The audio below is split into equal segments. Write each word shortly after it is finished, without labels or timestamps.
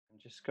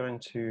Just going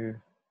to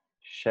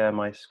share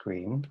my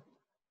screen.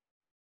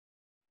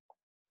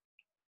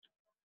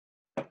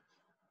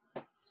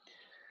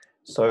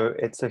 So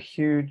it's a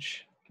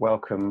huge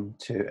welcome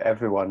to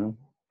everyone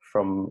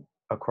from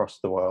across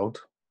the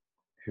world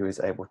who is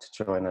able to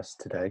join us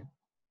today.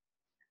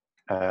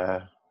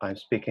 I'm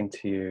speaking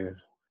to you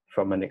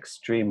from an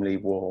extremely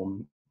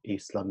warm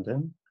East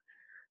London.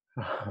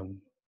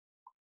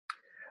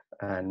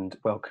 And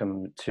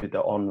welcome to the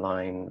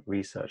online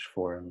research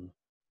forum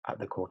at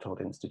the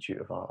Courtauld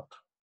Institute of Art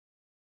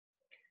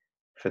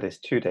for this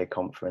two-day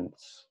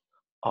conference,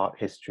 Art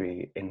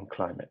History in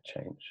Climate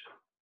Change.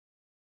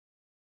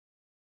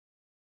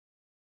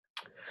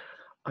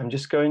 I'm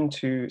just going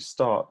to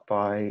start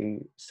by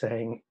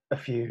saying a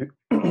few,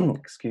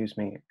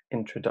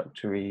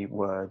 introductory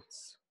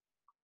words,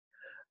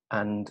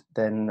 and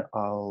then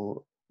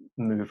I'll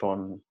move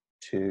on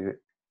to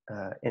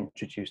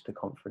introduce the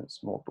conference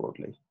more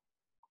broadly.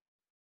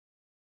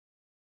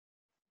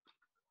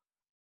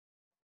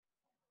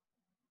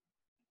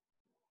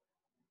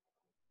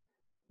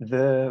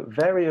 The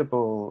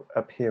variable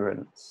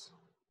appearance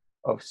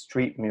of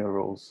street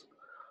murals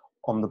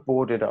on the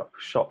boarded up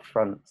shop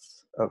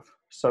fronts of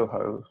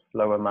Soho,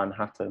 Lower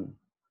Manhattan,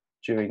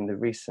 during the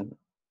recent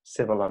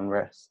civil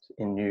unrest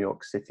in New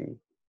York City,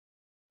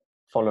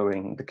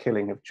 following the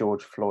killing of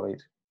George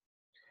Floyd,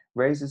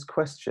 raises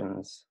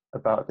questions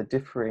about the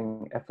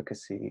differing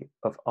efficacy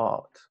of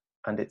art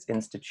and its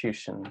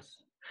institutions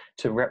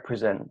to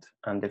represent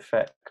and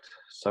effect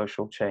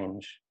social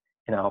change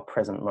in our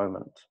present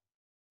moment.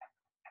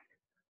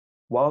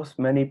 Whilst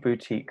many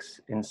boutiques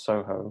in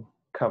Soho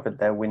covered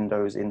their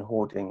windows in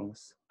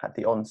hoardings at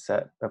the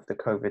onset of the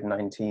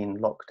COVID-19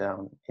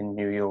 lockdown in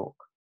New York,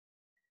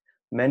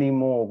 many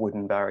more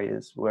wooden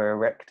barriers were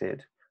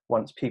erected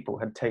once people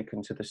had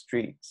taken to the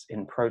streets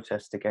in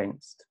protest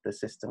against the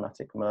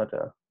systematic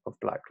murder of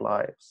Black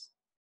lives.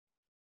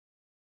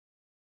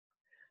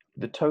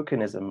 The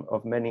tokenism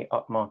of many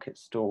upmarket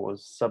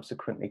stores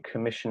subsequently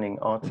commissioning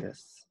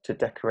artists to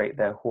decorate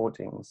their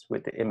hoardings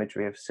with the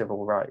imagery of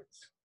civil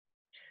rights,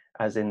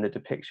 as in the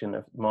depiction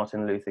of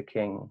Martin Luther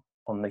King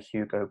on the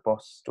Hugo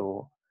Boss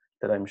store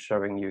that I'm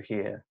showing you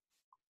here,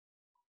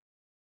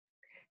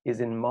 is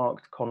in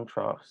marked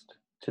contrast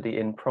to the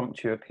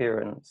impromptu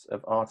appearance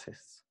of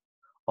artists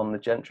on the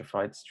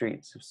gentrified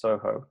streets of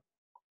Soho,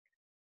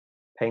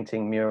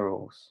 painting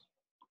murals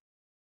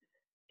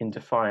in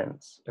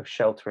defiance of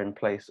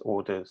shelter-in-place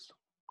orders,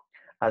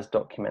 as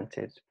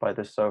documented by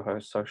the Soho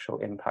Social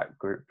Impact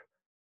Group.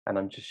 And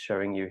I'm just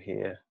showing you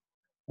here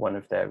one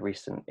of their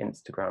recent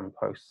Instagram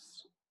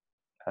posts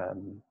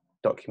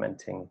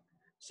documenting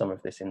some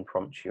of this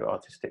impromptu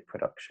artistic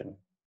production.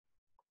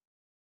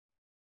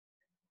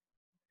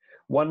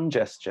 One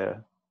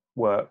gesture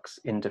works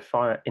in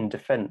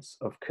defense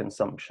of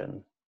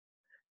consumption,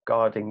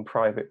 guarding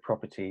private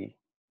property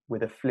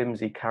with a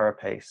flimsy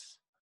carapace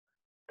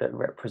that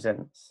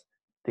represents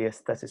the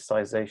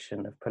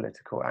aestheticization of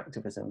political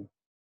activism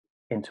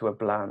into a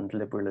bland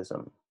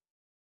liberalism.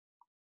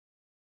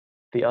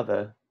 The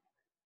other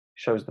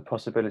shows the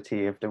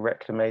possibility of the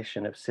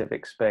reclamation of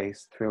civic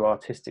space through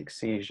artistic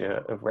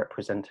seizure of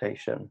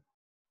representation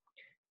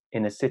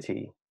in a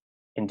city,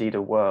 indeed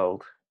a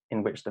world,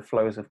 in which the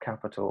flows of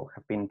capital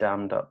have been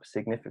dammed up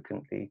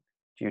significantly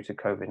due to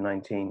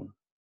COVID-19.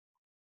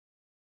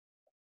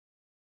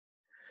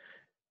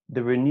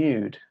 The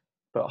renewed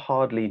but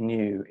hardly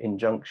new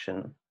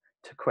injunction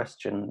to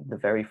question the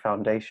very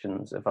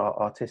foundations of our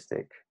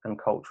artistic and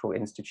cultural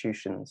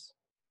institutions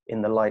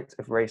in the light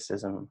of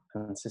racism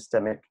and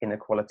systemic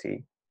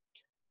inequality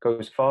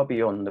goes far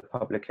beyond the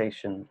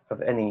publication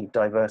of any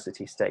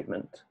diversity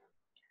statement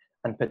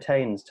and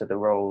pertains to the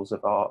roles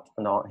of art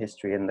and art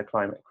history in the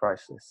climate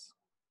crisis.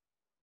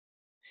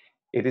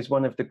 It is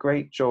one of the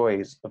great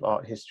joys of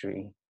art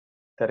history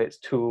that its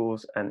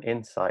tools and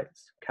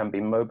insights can be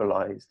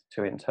mobilized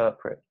to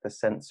interpret the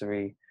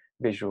sensory,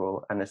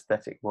 visual, and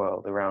aesthetic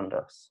world around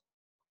us,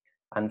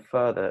 and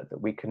further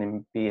that we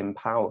can be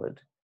empowered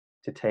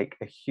to take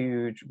a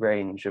huge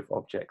range of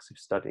objects of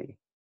study.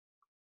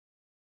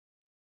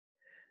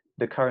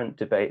 The current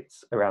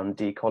debates around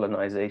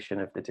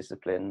decolonization of the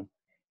discipline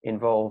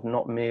involve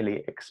not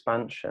merely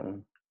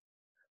expansion,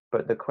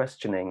 but the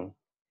questioning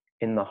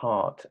in the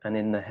heart and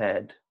in the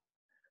head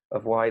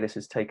of why this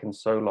has taken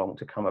so long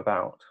to come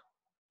about.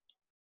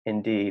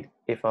 Indeed,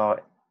 if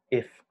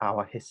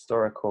our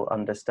historical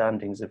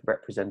understandings of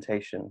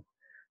representation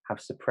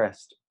have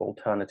suppressed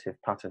alternative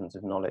patterns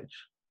of knowledge.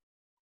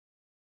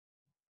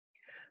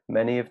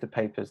 Many of the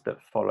papers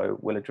that follow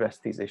will address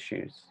these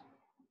issues.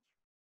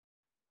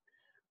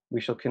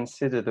 We shall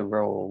consider the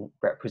role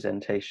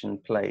representation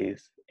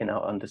plays in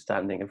our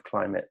understanding of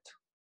climate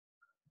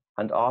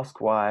and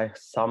ask why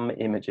some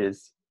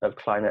images of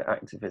climate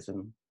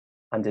activism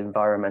and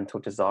environmental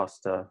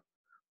disaster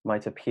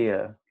might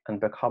appear and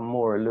become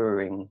more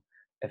alluring,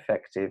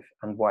 effective,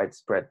 and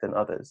widespread than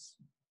others.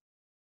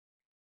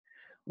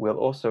 We'll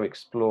also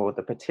explore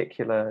the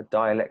particular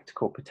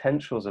dialectical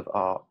potentials of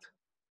art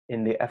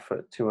in the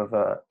effort to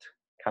avert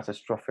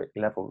catastrophic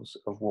levels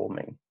of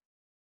warming.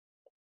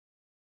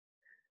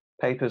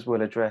 Papers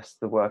will address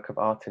the work of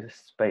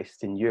artists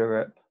based in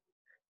Europe,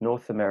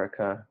 North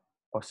America,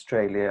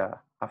 Australia,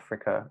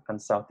 Africa, and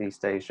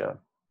Southeast Asia,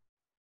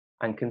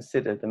 and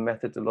consider the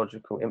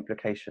methodological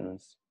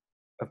implications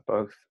of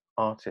both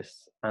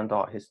artists and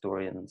art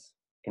historians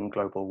in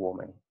global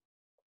warming.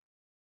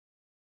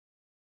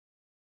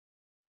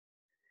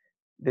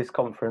 This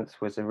conference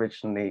was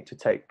originally to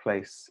take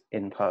place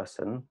in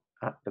person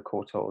at the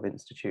Courtauld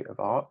Institute of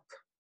Art,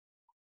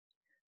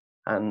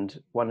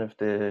 and one of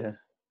the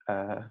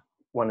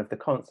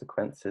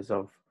consequences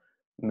of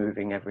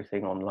moving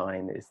everything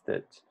online is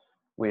that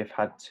we've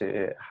had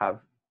to have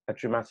a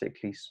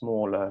dramatically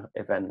smaller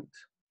event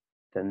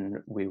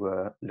than we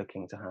were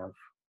looking to have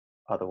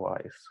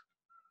otherwise.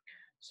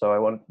 So I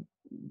want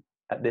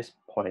at this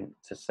point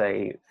to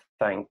say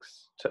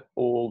thanks to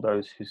all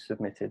those who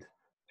submitted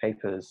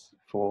papers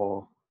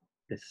for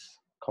this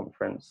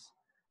conference.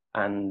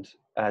 And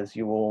as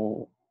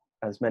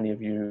many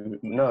of you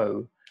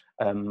know,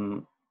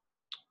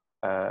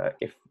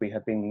 if we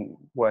had been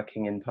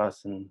working in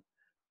person,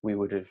 we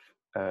would have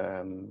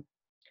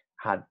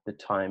had the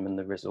time and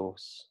the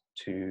resource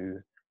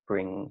to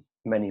bring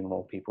many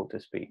more people to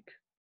speak.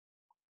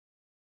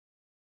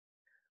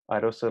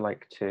 I'd also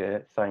like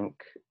to thank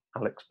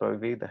Alex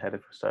Bovey, the head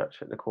of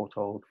research at the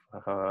Courtauld,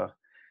 for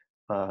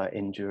her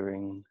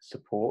enduring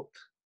support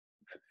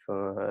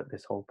for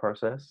this whole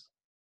process,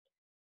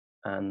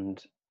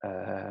 and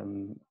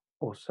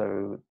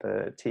also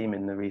the team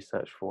in the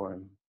research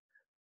forum,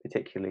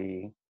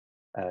 particularly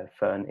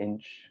Fern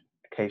Inch,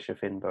 Acacia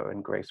Finbow,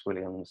 and Grace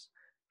Williams,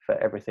 for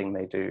everything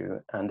they do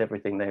and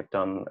everything they've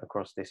done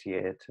across this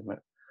year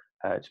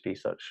to be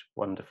such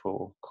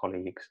wonderful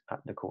colleagues at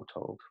the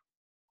Courtauld.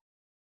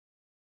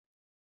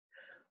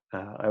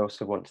 I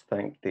also want to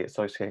thank the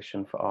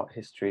Association for Art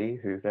History,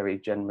 who very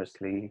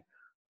generously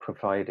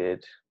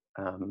provided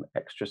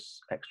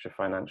extra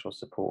financial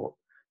support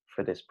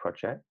for this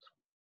project,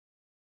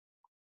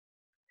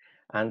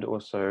 and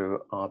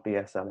also our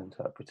BSL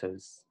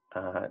interpreters,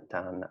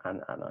 Dan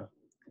and Anna,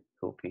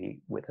 who will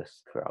be with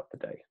us throughout the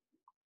day.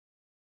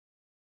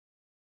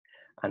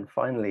 And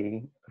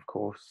finally, of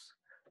course,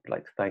 I'd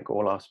like to thank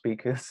all our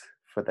speakers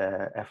for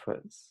their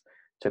efforts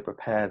to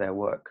prepare their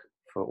work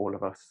for all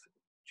of us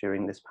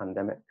during this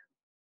pandemic,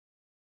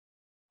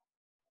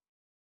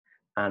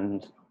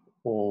 and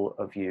all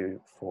of you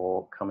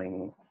for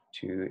coming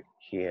to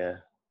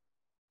hear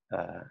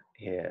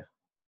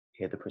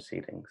the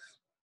proceedings.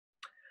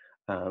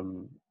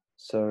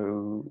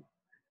 So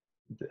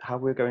how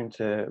we're going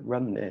to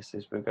run this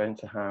is we're going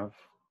to have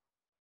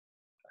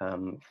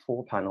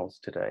 4 panels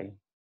today,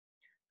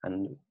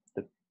 and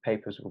the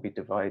papers will be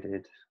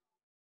divided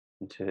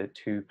into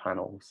 2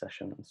 panel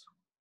sessions,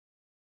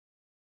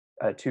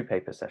 2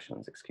 paper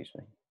sessions, excuse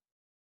me.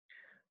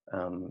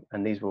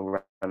 And these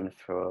will run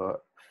for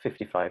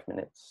 55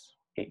 minutes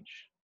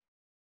each.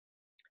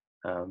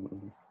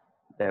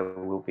 There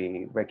will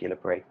be regular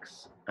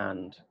breaks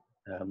and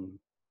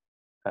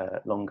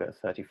a longer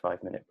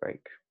 35-minute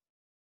break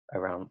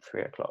around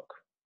 3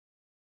 o'clock.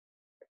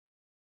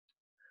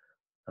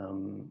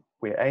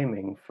 We're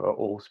aiming for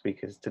all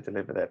speakers to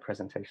deliver their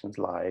presentations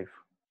live.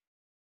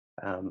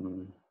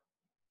 And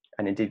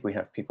indeed, we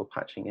have people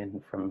patching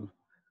in from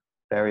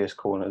various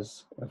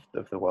corners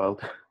of the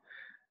world.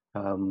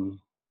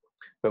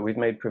 But we've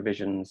made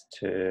provisions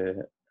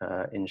to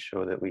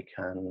ensure that we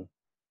can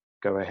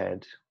go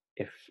ahead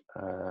if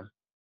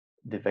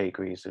the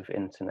vagaries of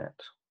internet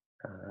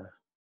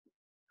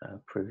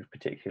prove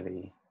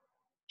particularly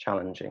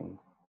challenging.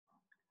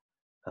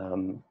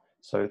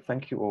 So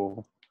thank you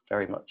all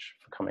very much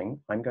for coming.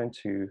 I'm going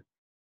to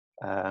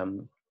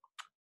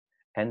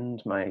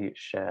end my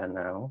share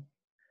now,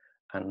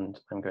 and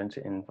I'm going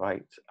to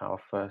invite our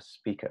first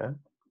speaker,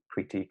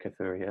 Preeti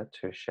Kathuria,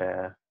 to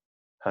share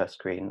her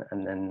screen,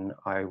 and then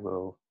I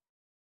will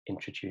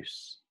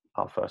introduce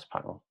our first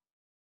panel.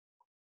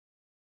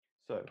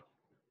 So,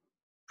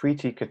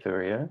 Preeti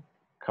Kathuria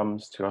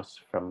comes to us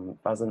from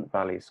Vasant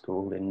Valley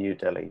School in New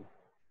Delhi.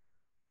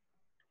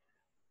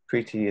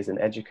 Preeti is an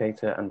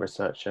educator and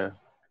researcher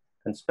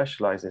and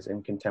specializes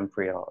in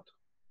contemporary art.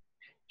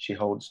 She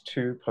holds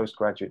 2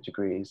 postgraduate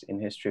degrees in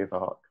history of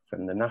art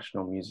from the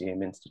National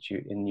Museum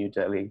Institute in New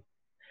Delhi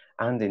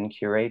and in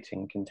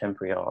curating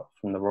contemporary art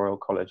from the Royal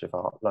College of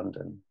Art,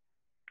 London.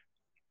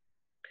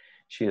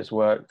 She has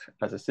worked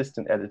as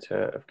assistant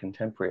editor of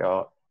contemporary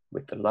art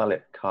with the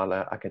Lalit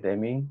Kala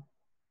Akademi,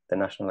 the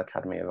National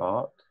Academy of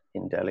Art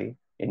in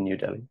New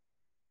Delhi.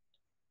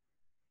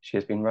 She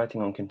has been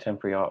writing on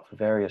contemporary art for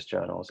various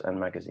journals and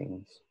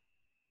magazines.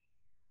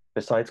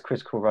 Besides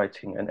critical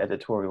writing and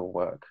editorial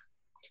work,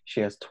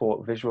 she has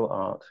taught visual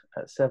art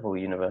at several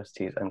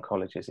universities and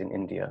colleges in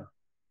India.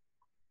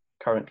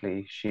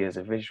 Currently, she is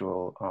a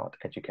visual art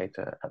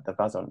educator at the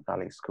Vasant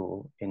Valley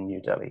School in New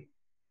Delhi.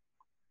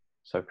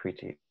 So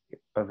Preeti,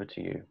 over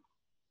to you.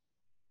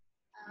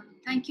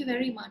 Thank you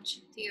very much,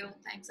 Theo.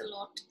 Thanks a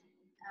lot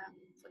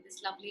for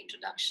this lovely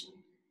introduction.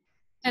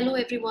 Hello,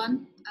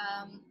 everyone.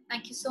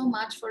 Thank you so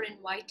much for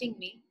inviting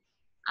me.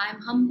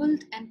 I'm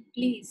humbled and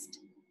pleased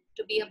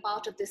to be a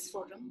part of this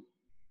forum.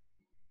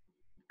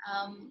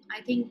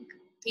 I think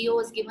Theo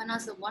has given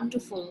us a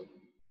wonderful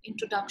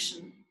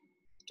introduction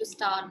to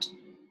start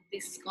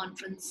this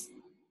conference.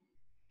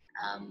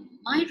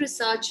 My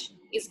research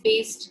is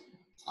based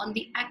on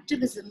the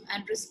activism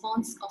and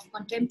response of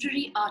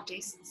contemporary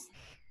artists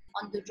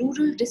on the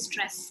rural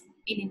distress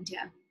in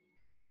India.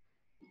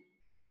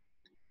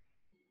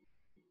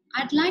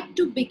 I'd like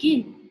to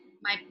begin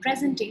my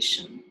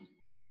presentation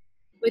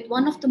with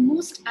one of the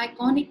most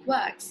iconic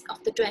works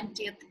of the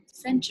 20th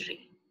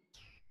century.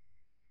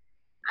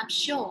 I'm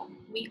sure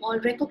we all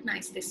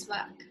recognize this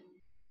work.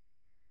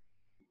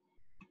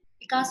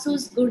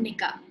 Picasso's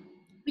Guernica,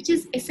 which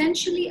is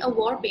essentially a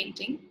war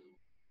painting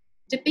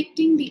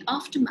depicting the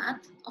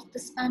aftermath of the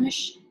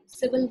Spanish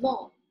Civil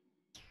War.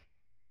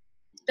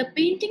 The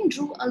painting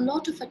drew a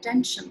lot of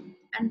attention,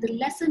 and the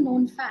lesser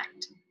known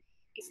fact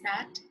is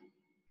that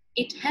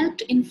it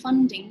helped in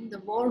funding the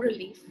war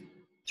relief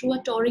through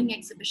a touring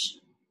exhibition.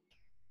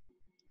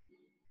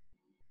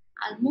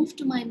 I'll move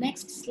to my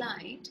next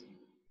slide.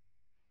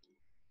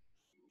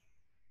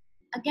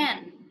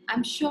 Again,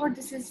 I'm sure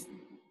this is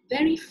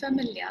very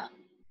familiar.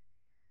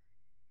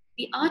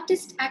 The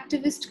artist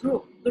activist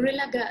group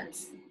Guerrilla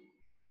Girls,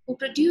 who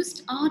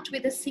produced art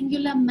with a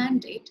singular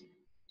mandate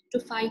to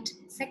fight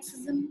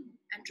sexism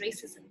and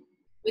racism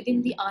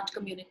within the art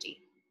community.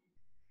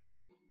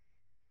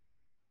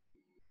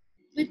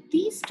 With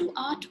these two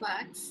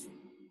artworks,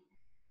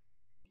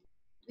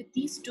 with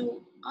these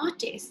two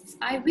artists,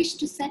 I wish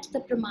to set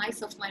the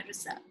premise of my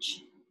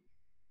research.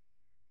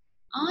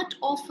 Art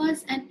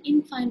offers an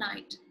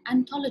infinite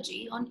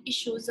anthology on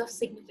issues of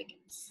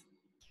significance.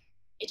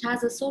 It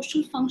has a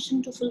social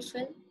function to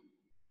fulfill,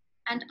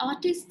 and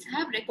artists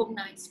have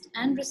recognized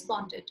and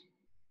responded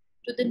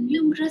to the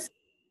numerous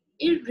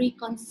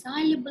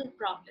irreconcilable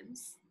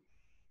problems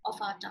of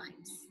our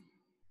times.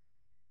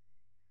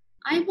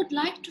 I would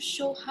like to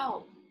show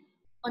how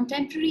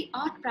contemporary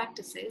art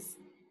practices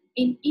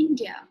in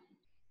India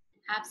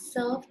have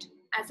served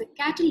as a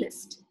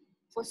catalyst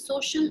for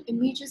social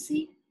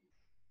immediacy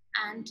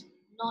and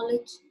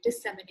knowledge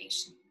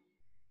dissemination.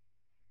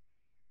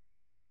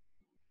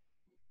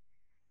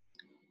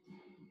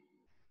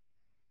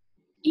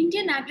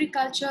 Indian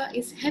agriculture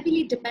is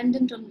heavily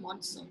dependent on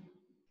monsoon,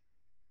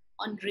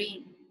 on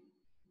rain,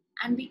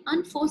 and the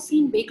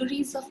unforeseen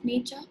vagaries of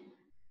nature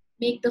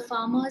make the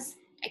farmers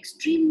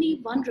extremely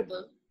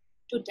vulnerable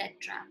to death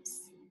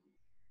traps,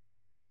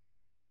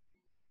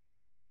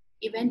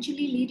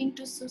 eventually leading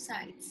to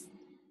suicides.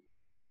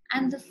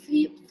 And the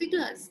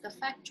figures, the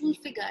factual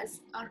figures,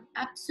 are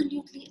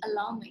absolutely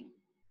alarming.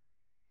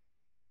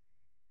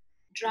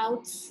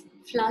 Droughts,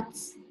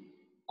 floods,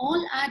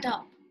 all add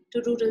up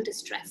to rural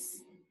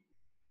distress.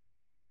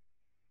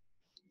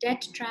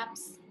 Debt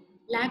traps,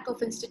 lack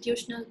of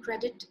institutional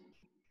credit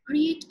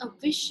create a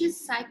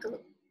vicious cycle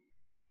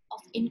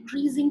of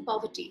increasing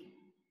poverty.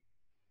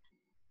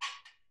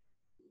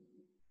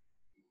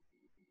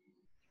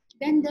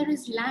 Then there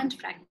is land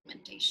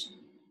fragmentation,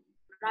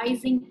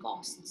 rising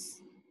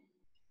costs,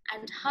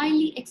 and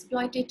highly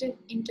exploitative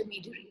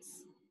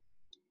intermediaries.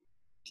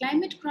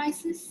 Climate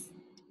crisis,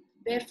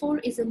 therefore,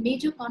 is a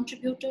major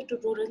contributor to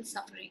rural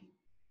suffering.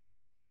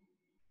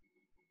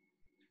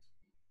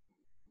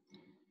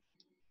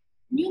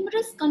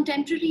 Numerous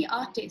contemporary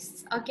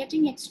artists are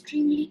getting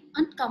extremely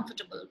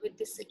uncomfortable with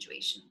this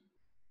situation.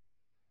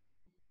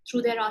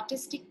 Through their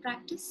artistic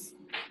practice,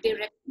 they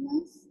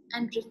recognize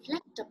and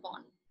reflect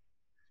upon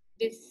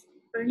this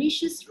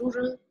pernicious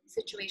rural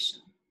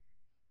situation.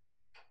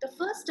 The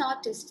first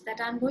artist that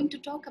I'm going to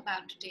talk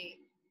about today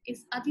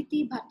is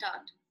Aditi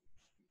Bhattad.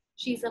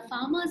 She is a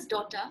farmer's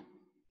daughter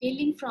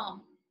hailing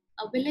from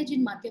a village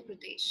in Madhya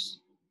Pradesh.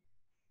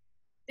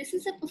 This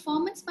is a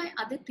performance by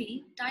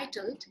Aditi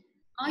titled,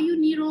 Are You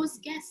Nero's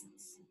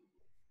Guests?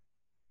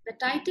 The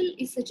title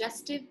is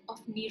suggestive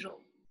of Nero,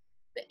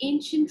 the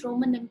ancient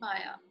Roman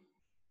Empire,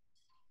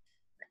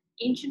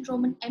 the ancient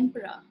Roman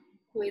emperor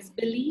who is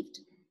believed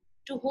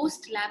to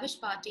host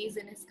lavish parties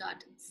in his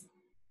gardens.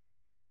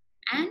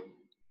 And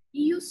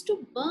he used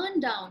to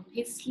burn down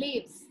his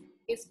slaves,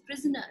 his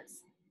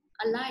prisoners,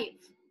 alive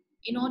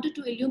in order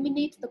to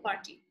illuminate the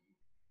party.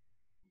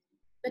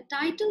 The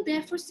title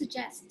therefore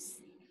suggests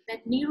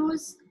that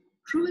Nero's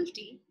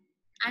cruelty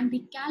and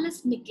the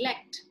callous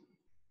neglect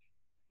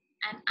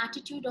and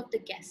attitude of the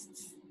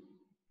guests.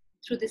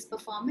 Through this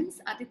performance,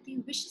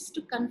 Aditi wishes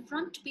to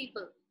confront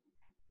people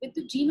with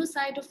the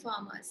genocide of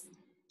farmers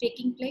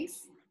taking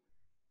place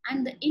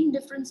and the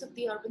indifference of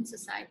the urban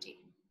society.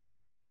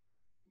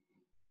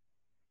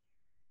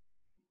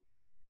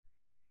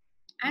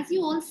 As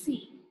you all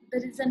see,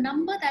 there is a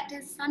number that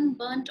is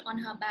sunburnt on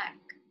her back.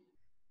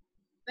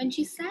 When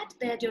she sat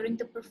there during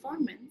the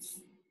performance,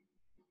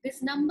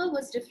 this number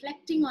was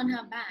reflecting on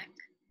her back,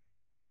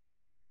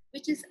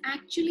 which is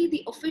actually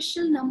the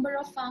official number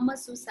of farmer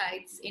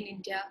suicides in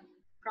India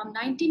from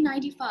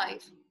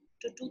 1995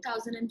 to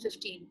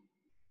 2015.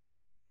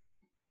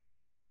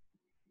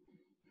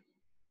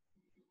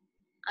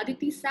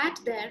 Aditi sat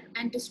there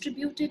and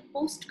distributed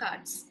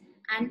postcards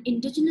and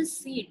indigenous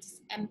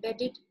seeds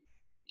embedded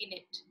in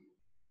it.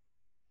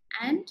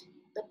 And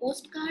the The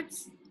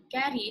postcards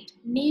carried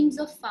names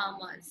of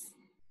farmers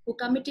who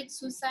committed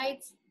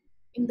suicides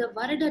in the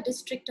Varada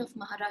district of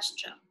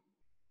Maharashtra.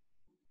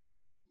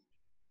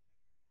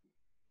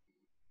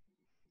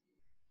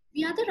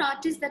 The other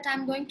artist that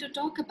I'm going to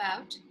talk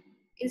about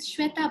is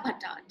Shweta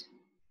Bhattad.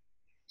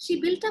 She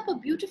built up a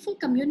beautiful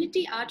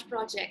community art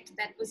project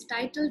that was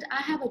titled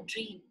I Have a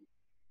Dream.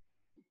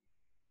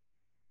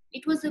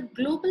 It was a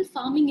global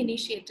farming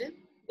initiative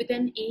with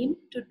an aim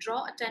to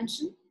draw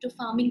attention to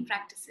farming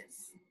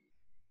practices.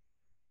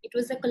 It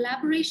was a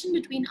collaboration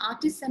between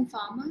artists and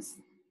farmers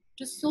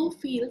to sow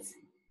fields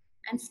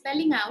and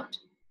spelling out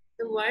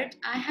the word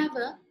I have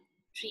a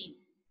dream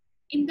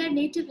in their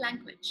native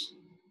language.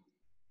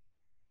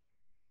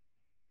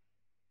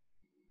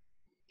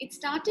 It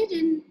started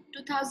in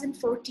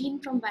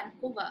 2014 from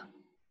Vancouver.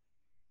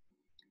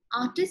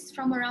 Artists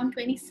from around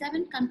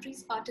 27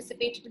 countries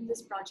participated in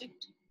this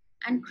project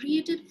and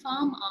created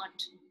farm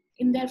art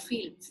in their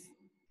fields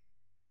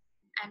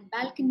and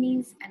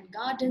balconies and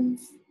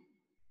gardens.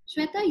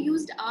 Shweta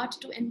used art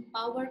to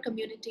empower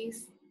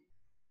communities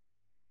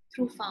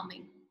through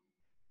farming.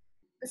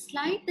 The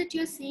slide that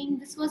you're seeing,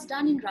 this was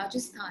done in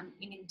Rajasthan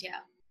in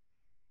India.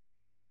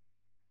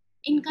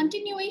 In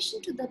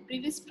continuation to the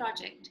previous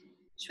project,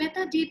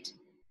 Shweta did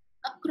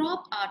a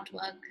crop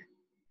artwork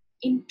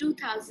in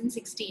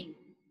 2016.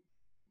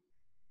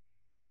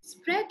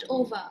 Spread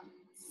over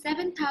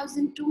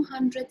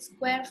 7,200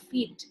 square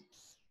feet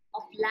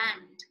of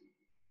land,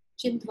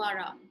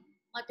 Chhindwara,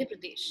 Madhya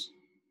Pradesh.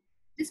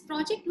 This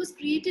project was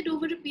created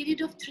over a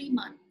period of 3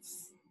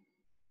 months.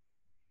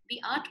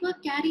 The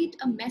artwork carried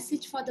a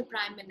message for the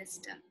Prime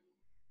Minister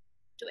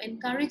to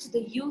encourage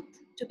the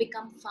youth to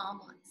become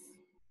farmers.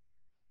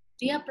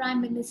 Dear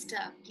Prime Minister,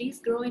 please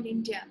grow in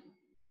India.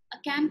 A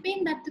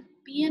campaign that the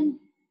PM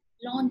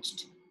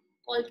launched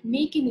called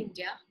Make in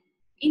India.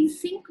 In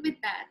sync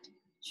with that,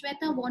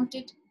 Shweta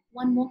wanted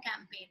one more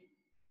campaign.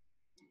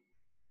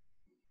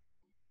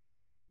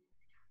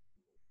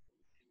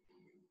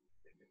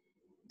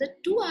 The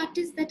two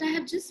artists that I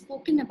have just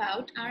spoken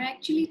about are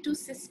actually two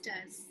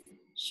sisters,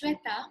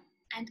 Shweta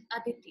and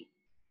Aditi.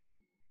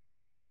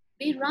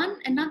 They run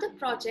another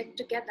project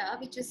together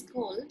which is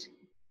called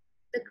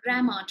the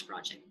Gram Art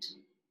Project.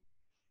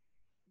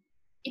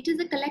 It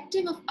is a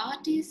collective of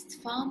artists,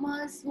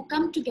 farmers who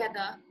come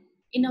together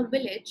in a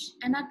village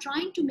and are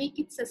trying to make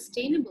it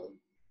sustainable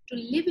to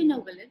live in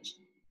a village,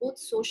 both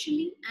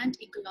socially and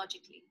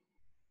ecologically.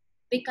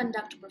 They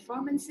conduct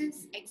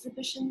performances,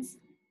 exhibitions,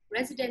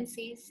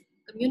 residencies,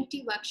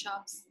 community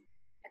workshops,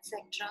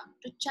 etc.,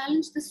 to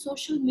challenge the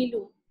social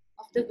milieu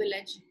of the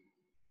village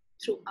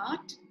through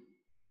art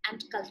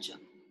and culture.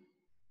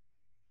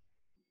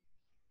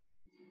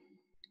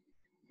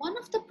 One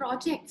of the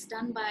projects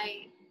done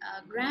by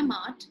Gram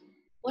Art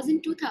was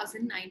in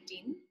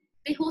 2019.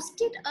 They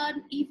hosted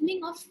an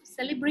evening of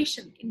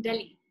celebration in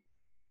Delhi.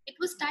 It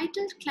was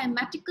titled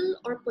Climatical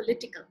or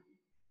Political.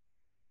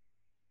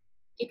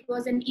 It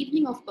was an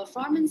evening of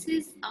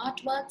performances,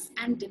 artworks,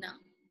 and dinner.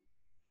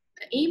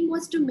 The aim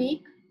was to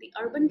make the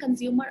urban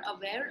consumer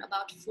aware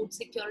about food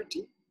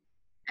security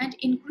and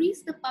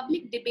increase the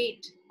public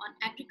debate on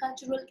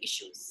agricultural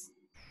issues.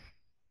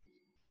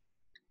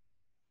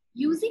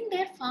 Using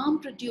their farm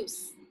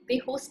produce, they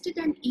hosted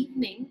an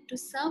evening to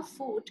serve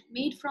food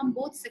made from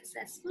both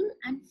successful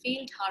and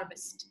failed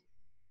harvest,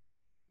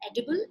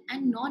 edible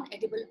and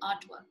non-edible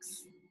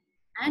artworks,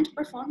 and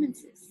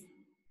performances.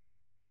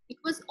 It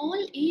was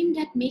all aimed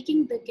at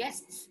making the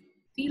guests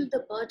feel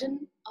the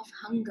burden of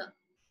hunger.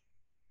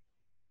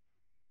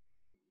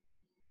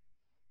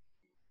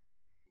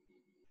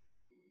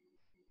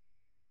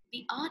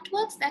 The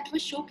artworks that were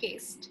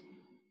showcased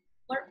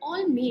were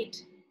all made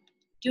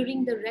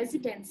during the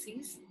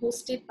residencies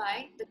hosted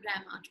by the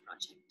Gram Art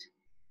Project.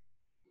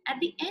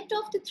 At the end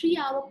of the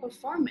 3-hour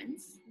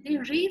performance, they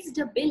raised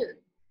a bill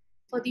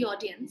for the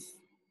audience,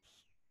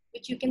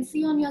 which you can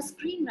see on your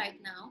screen right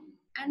now,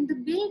 and the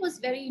bill was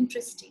very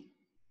interesting.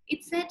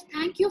 It said,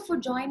 "Thank you for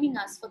joining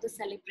us for the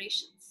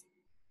celebrations.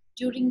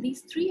 During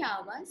these 3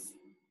 hours,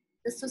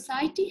 the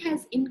society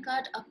has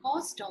incurred a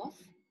cost of,"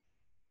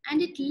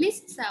 and it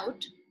lists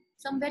out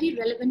some very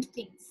relevant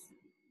things: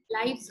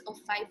 lives of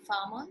 5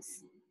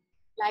 farmers,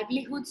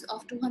 livelihoods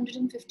of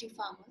 250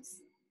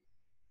 farmers,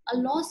 a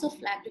loss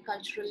of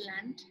agricultural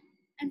land,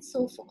 and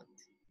so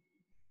forth.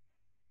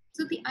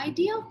 So the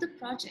idea of the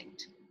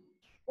project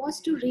was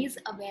to raise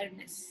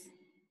awareness.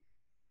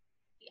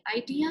 The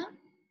idea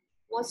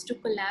was to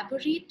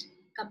collaborate,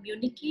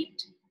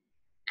 communicate,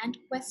 and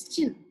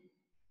question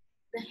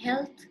the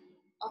health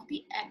of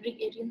the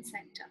agrarian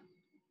sector.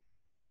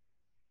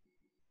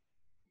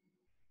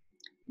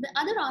 The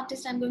other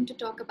artist I'm going to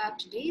talk about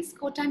today is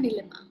Kota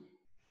Nilima.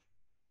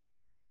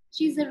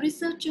 She's a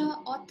researcher,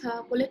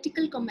 author,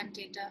 political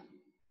commentator.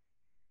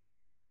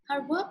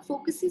 Her work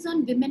focuses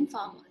on women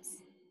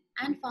farmers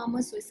and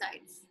farmer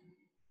suicides.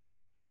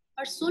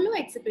 Her solo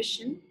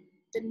exhibition,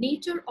 The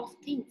Nature of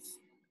Things,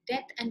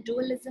 Death and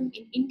Dualism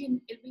in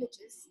Indian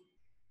Villages,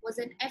 was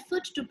an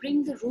effort to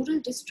bring the rural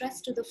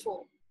distress to the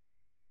fore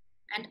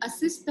and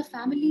assist the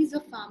families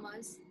of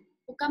farmers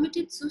who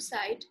committed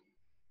suicide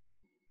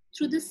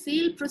through the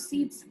sale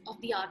proceeds of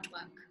the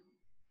artwork.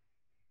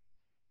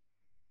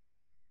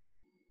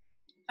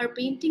 Her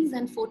paintings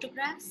and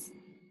photographs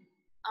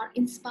are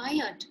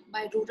inspired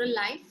by rural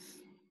life,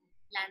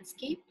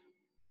 landscape,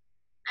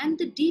 and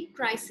the deep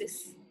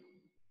crisis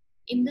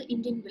in the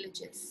Indian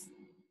villages.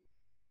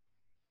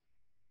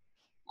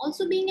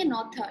 Also being an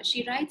author,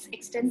 she writes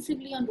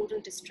extensively on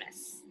rural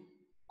distress.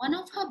 One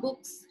of her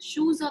books,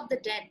 Shoes of the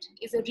Dead,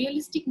 is a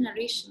realistic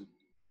narration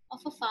of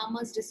a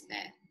farmer's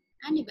despair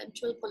and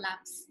eventual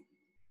collapse.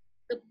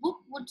 The book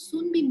would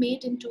soon be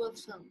made into a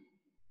film.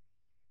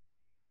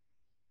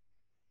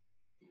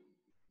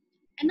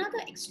 Another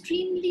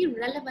extremely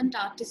relevant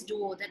artist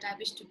duo that I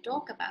wish to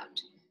talk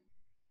about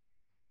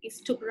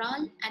is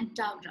Tugral and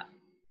Tawra.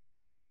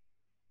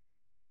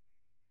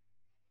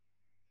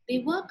 They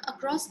work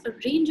across a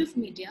range of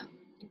media,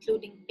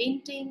 including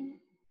painting,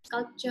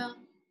 sculpture,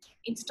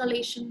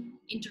 installation,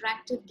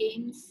 interactive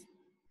games,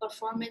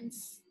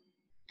 performance,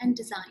 and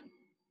design.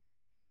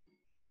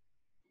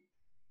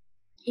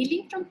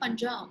 Hailing from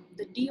Punjab,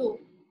 the duo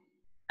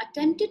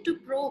attempted to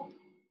probe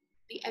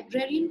the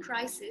agrarian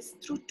crisis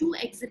through two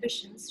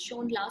exhibitions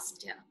shown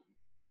last year.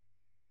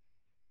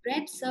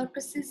 Red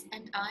Circuses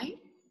and I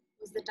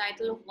was the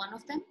title of one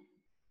of them,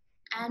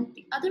 and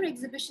the other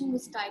exhibition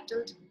was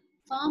titled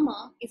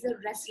Farmer is a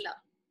Wrestler.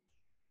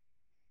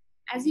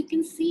 As you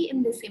can see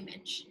in this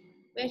image,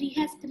 where he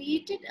has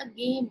created a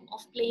game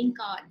of playing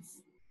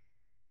cards,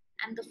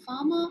 and the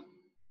farmer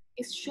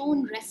is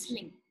shown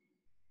wrestling,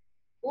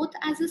 both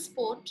as a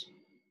sport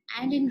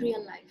and in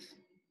real life.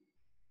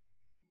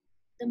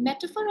 The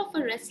metaphor of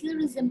a wrestler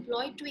is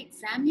employed to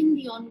examine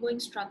the ongoing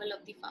struggle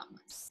of the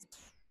farmers,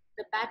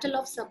 the battle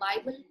of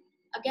survival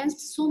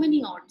against so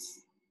many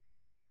odds.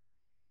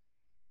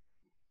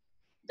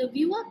 The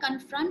viewer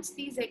confronts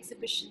these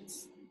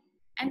exhibitions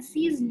and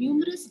sees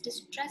numerous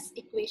distress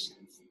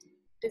equations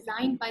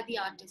designed by the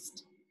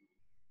artist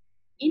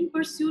in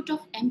pursuit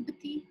of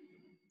empathy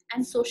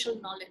and social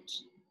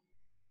knowledge.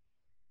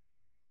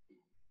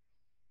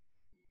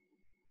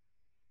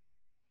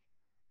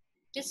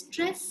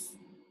 Distress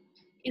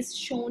is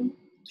shown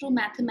through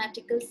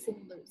mathematical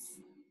symbols.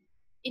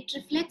 It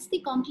reflects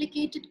the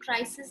complicated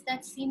crisis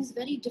that seems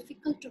very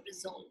difficult to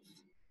resolve.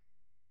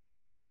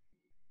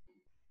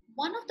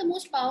 One of the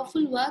most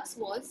powerful works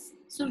was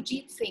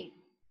Surjit Singh.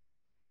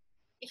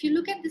 If you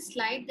look at this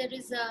slide, there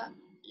is a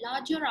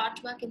larger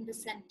artwork in the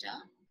center.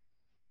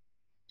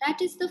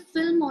 That is the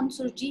film on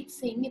Surjit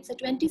Singh. It's a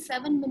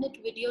 27-minute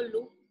video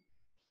loop,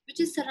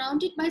 which is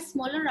surrounded by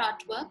smaller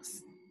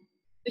artworks,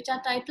 which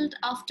are titled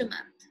Aftermath.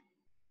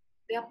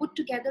 They are put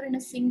together in a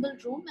single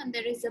room, and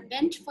there is a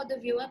bench for the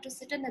viewer to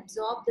sit and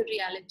absorb the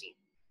reality.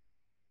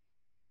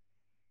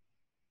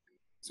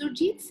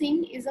 Surjit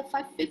Singh is a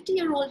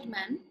 50-year-old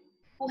man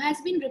who has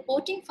been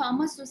reporting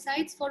farmer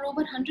suicides for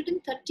over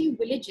 130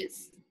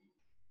 villages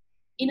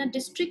in a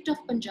district of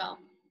Punjab.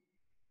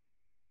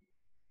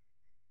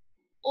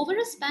 Over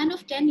a span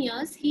of 10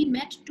 years, he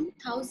met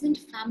 2,000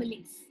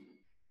 families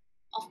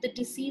of the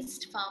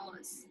deceased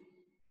farmers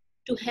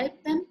to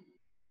help them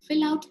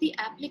fill out the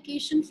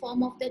application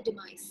form of their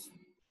demise.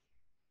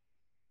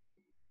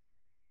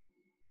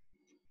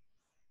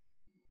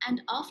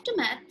 And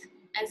Aftermath,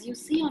 as you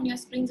see on your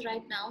screens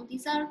right now,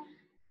 these are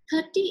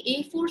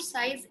 30 A4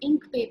 size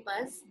ink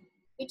papers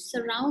which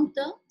surround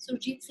the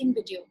Surjit Singh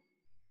video.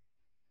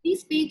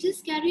 These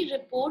pages carry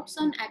reports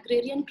on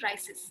agrarian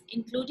crisis,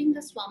 including the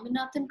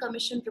Swaminathan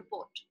Commission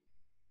report,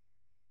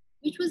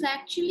 which was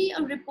actually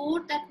a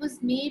report that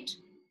was made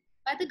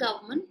by the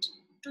government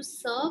to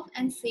serve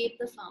and save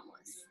the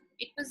farmers.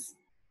 It was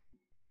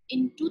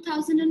in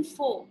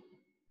 2004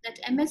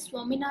 that MS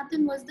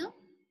Swaminathan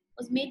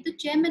was made the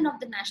chairman of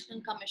the National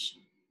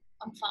Commission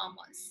on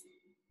Farmers.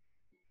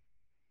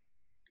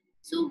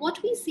 So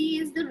what we see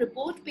is the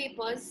report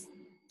papers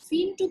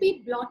seem to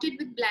be blotted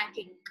with black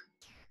ink.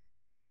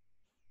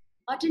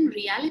 But in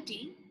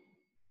reality,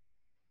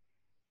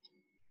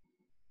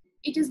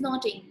 it is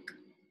not ink.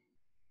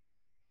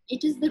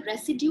 It is the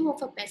residue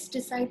of a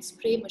pesticide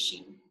spray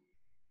machine.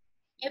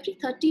 Every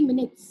 30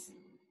 minutes,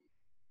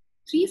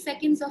 3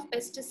 seconds of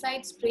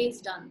pesticide spray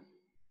is done.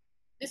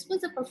 This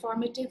was a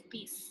performative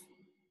piece,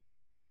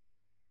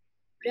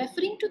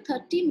 referring to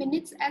 30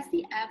 minutes as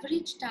the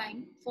average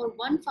time for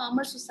one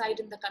farmer suicide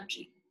in the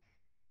country.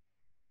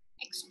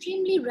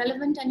 Extremely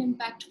relevant and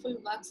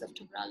impactful works of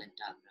Tugral and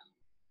Tawra.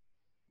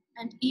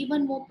 And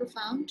even more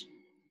profound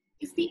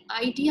is the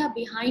idea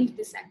behind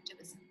this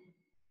activism.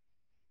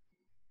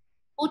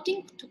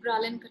 Quoting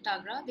Tugral and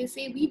Tawra, they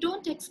say, "We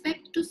don't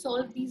expect to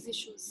solve these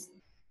issues,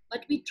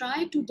 but we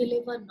try to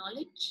deliver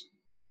knowledge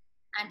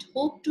and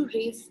hope to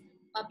raise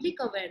public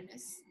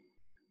awareness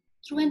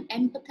through an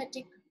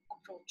empathetic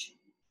approach."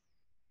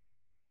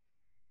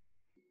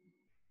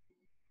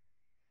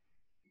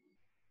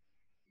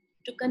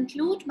 To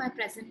conclude my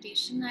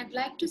presentation, I'd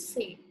like to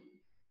say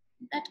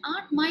that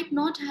art might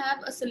not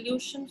have a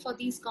solution for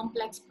these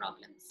complex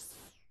problems,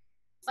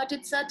 but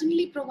it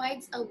certainly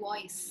provides a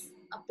voice,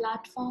 a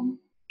platform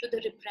to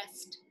the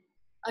repressed,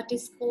 a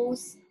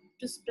discourse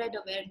to spread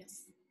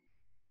awareness,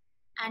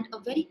 and a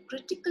very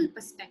critical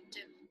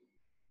perspective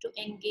to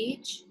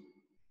engage,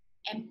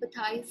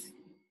 empathize,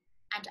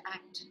 and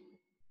act.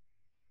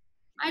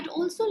 I'd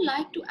also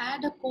like to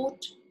add a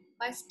quote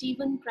by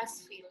Stephen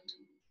Pressfield.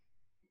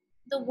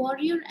 The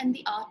warrior and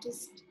the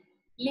artist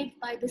live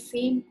by the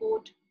same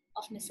code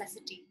of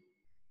necessity,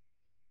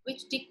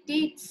 which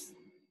dictates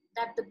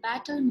that the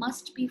battle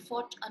must be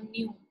fought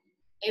anew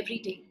every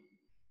day.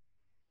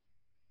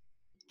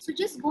 So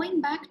just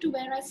going back to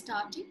where I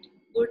started,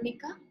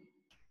 Gurnika,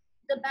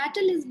 the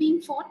battle is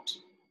being fought,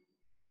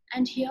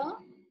 and here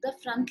the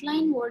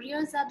frontline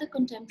warriors are the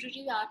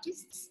contemporary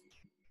artists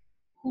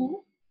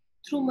who,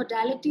 through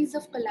modalities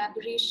of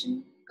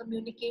collaboration,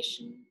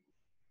 communication,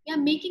 are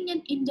making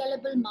an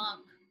indelible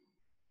mark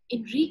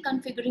in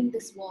reconfiguring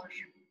this war.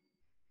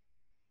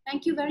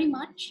 Thank you very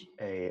much.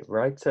 A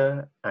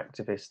writer,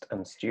 activist,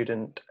 and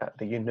student at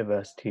the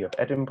University of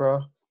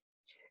Edinburgh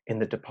in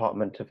the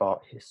Department of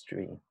Art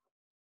History.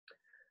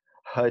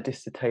 Her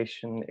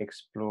dissertation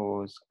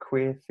explores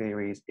queer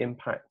theory's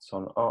impacts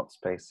on art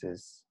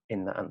spaces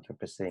in the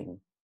Anthropocene.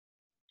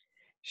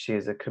 She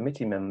is a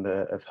committee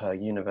member of her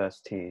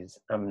university's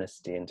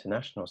Amnesty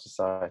International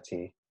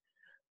Society,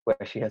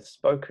 where she has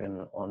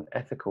spoken on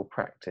ethical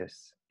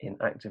practice in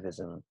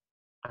activism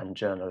and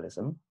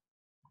journalism,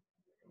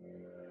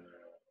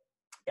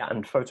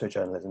 and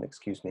photojournalism,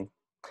 excuse me,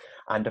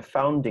 and a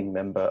founding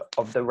member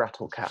of the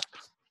Rattlecap,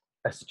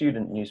 a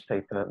student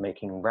newspaper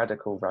making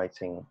radical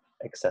writing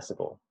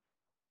accessible.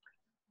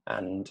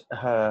 And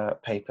her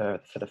paper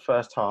for the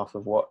first half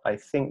of what I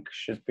think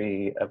should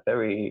be a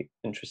very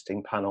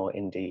interesting panel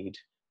indeed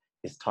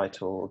is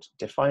titled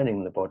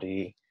Defining the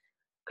Body,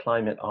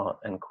 Climate Art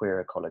and Queer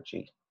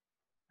Ecology.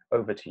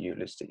 Over to you,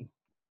 Lucy.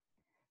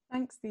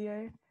 Thanks,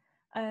 Theo.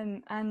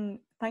 And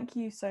thank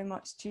you so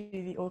much to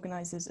the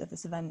organisers of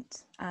this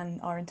event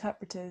and our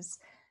interpreters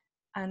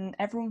and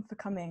everyone for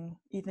coming,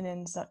 even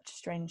in such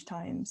strange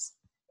times.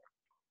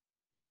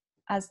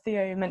 As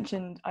Theo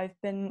mentioned, I've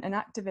been an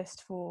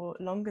activist for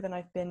longer than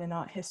I've been an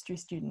art history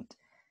student,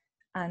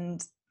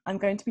 and I'm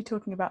going to be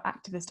talking about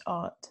activist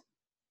art,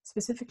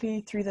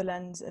 specifically through the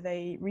lens of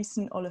a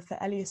recent Olafur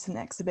Eliasson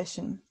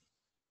exhibition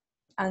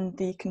and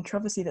the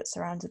controversy that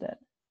surrounded it.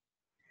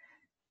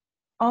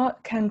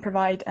 Art can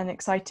provide an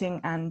exciting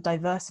and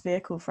diverse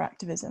vehicle for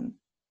activism,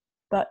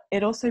 but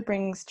it also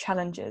brings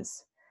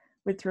challenges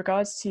with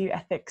regards to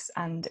ethics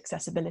and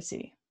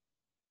accessibility.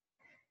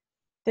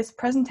 This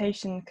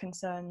presentation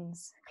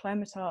concerns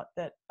climate art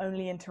that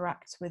only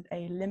interacts with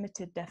a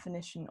limited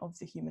definition of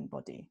the human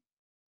body.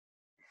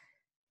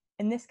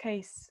 In this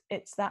case,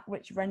 it's that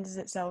which renders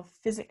itself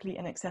physically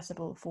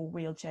inaccessible for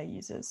wheelchair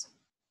users.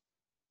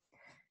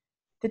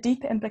 The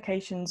deeper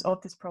implications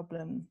of this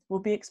problem will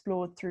be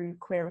explored through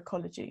queer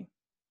ecology,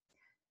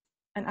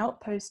 an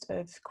outpost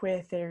of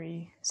queer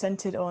theory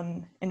centered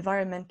on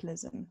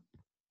environmentalism,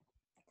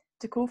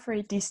 to call for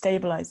a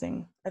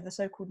destabilizing of the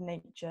so-called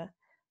nature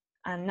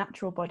and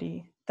natural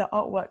body that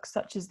artworks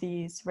such as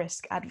these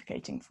risk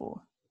advocating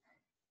for,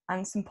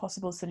 and some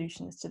possible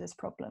solutions to this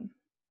problem.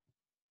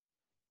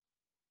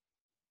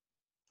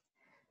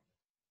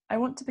 I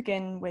want to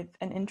begin with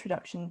an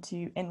introduction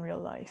to In Real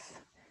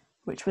Life,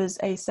 which was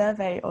a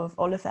survey of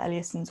Olafur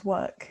Eliasson's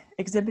work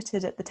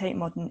exhibited at the Tate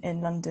Modern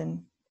in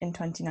London in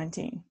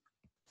 2019.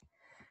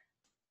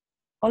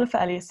 Olafur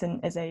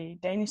Eliasson is a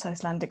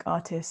Danish-Icelandic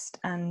artist,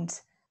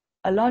 and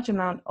a large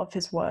amount of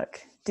his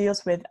work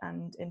deals with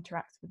and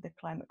interacts with the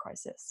climate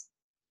crisis.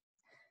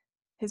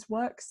 His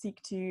works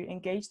seek to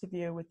engage the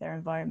viewer with their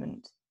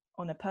environment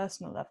on a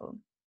personal level,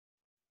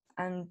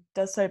 and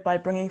does so by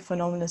bringing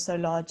phenomena so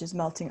large as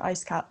melting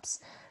ice caps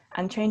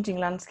and changing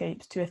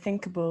landscapes to a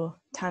thinkable,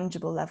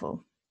 tangible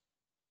level.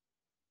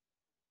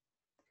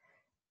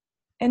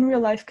 In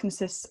Real Life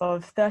consists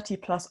of 30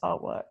 plus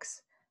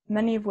artworks,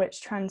 many of which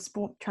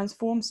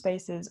transform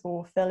spaces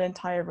or fill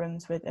entire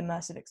rooms with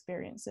immersive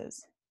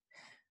experiences.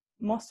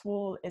 Moss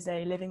Wall is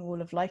a living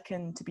wall of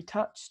lichen to be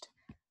touched.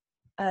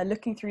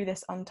 Looking through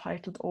this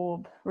untitled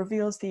orb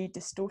reveals the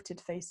distorted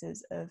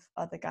faces of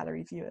other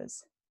gallery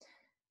viewers.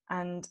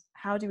 And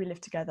How Do We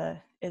Live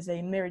Together is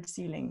a mirrored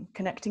ceiling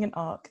connecting an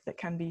arc that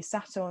can be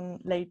sat on,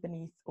 laid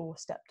beneath, or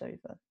stepped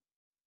over.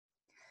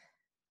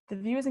 The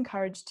viewer is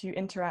encouraged to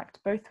interact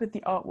both with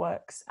the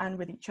artworks and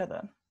with each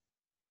other.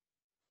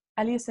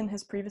 Eliasson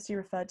has previously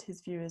referred to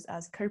his viewers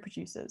as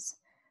co-producers,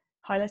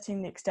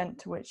 highlighting the extent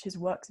to which his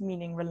work's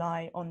meaning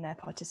rely on their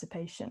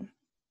participation.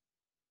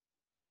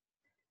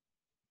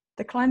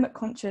 The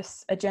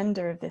climate-conscious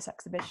agenda of this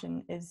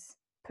exhibition is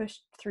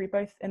pushed through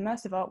both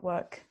immersive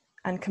artwork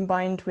and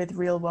combined with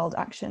real-world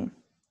action.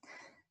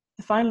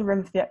 The final room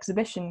of the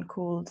exhibition,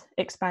 called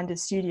Expanded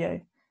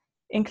Studio,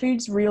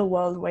 includes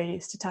real-world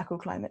ways to tackle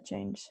climate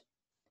change,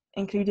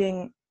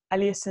 including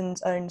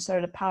Eliasson's own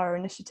solar power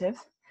initiative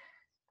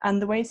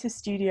and the ways his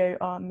studio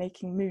are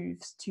making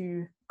moves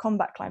to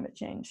combat climate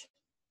change,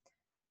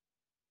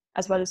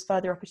 as well as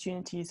further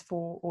opportunities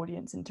for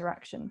audience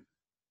interaction.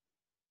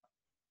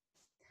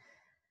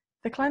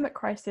 The climate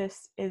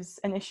crisis is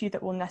an issue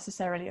that will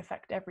necessarily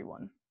affect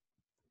everyone.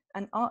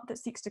 and art that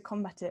seeks to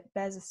combat it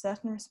bears a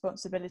certain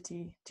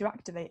responsibility to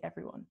activate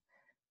everyone,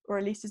 or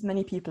at least as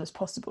many people as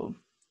possible,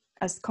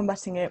 as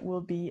combating it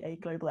will be a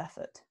global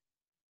effort.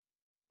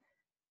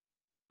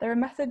 There are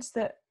methods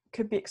that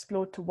could be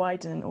explored to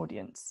widen an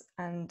audience,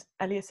 and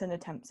Eliasson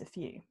attempts a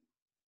few.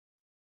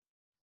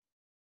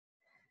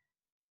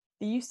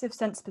 The use of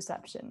sense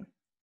perception,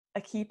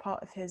 a key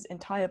part of his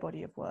entire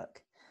body of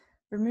work,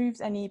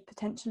 removes any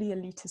potentially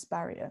elitist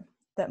barrier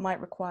that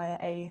might require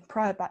a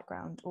prior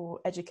background or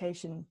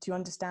education to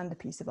understand a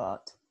piece of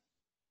art.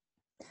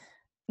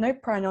 No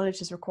prior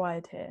knowledge is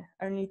required here,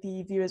 only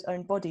the viewer's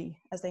own body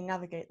as they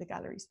navigate the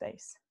gallery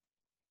space.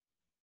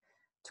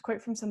 To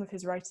quote from some of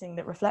his writing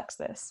that reflects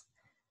this,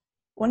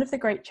 "One of the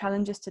great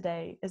challenges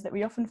today is that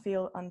we often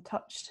feel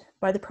untouched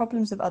by the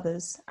problems of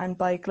others and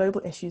by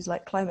global issues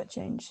like climate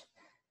change,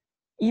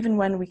 even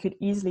when we could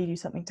easily do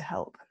something to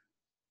help.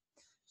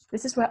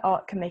 This is where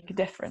art can make a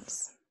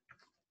difference.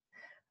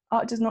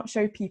 Art does not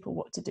show people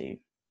what to do,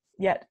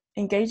 yet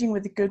engaging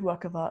with the good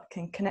work of art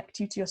can connect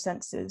you to your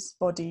senses,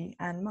 body,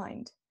 and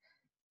mind.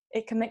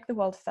 It can make the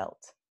world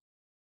felt."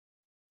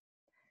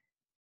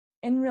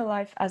 In Real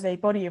Life as a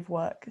body of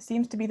work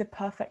seems to be the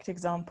perfect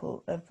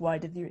example of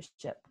wider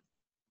viewership.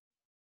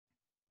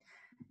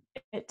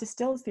 It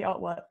distills the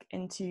artwork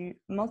into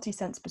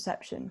multi-sense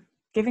perception,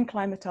 giving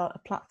climate art a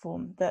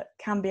platform that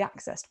can be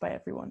accessed by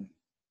everyone.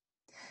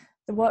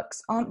 The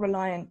works aren't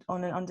reliant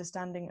on an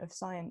understanding of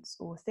science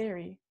or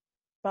theory,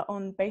 but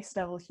on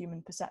base-level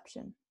human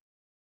perception.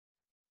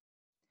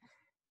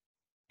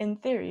 In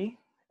theory,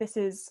 this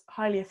is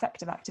highly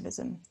effective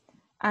activism,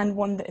 and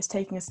one that is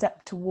taking a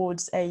step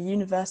towards a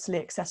universally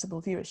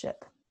accessible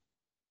viewership.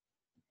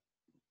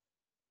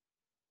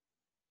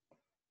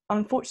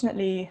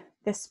 Unfortunately,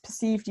 this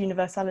perceived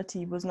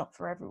universality was not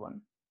for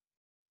everyone.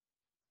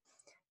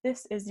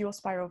 This is your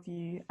spiral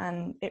view,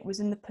 and it was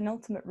in the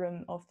penultimate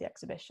room of the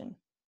exhibition.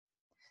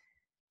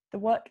 The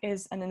work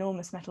is an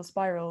enormous metal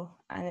spiral,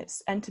 and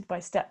it's entered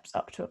by steps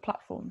up to a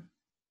platform.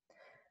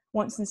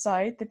 Once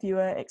inside, the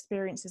viewer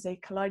experiences a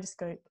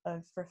kaleidoscope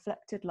of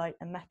reflected light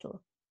and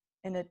metal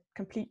in a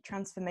complete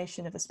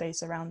transformation of the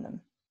space around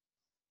them.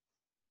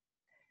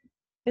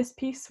 This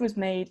piece was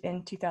made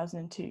in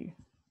 2002,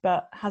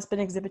 but has been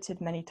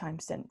exhibited many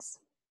times since.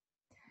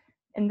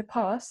 In the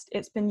past,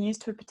 it's been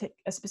used to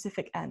a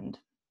specific end.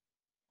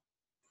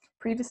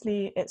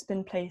 Previously, it's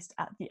been placed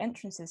at the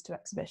entrances to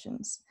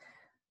exhibitions,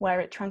 where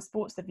it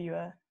transports the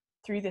viewer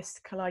through this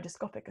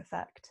kaleidoscopic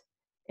effect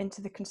into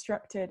the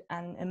constructed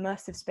and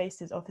immersive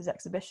spaces of his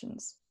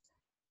exhibitions,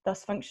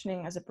 thus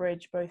functioning as a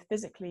bridge both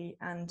physically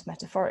and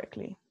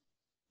metaphorically.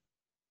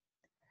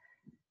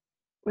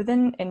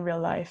 Within In Real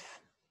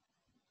Life,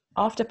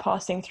 after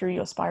passing through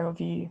your spiral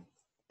view,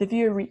 the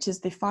viewer reaches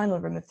the final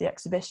room of the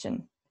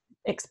exhibition,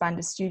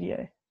 Expanded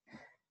Studio,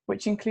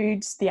 which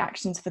includes the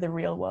actions for the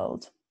real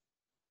world.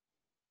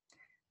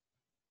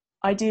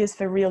 Ideas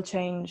for real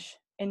change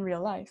in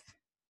real life,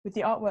 with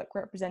the artwork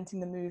representing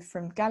the move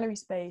from gallery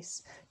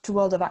space to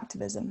world of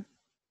activism.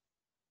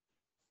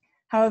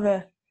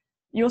 However,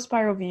 your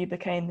spiral view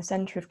became the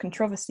centre of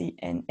controversy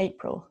in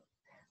April,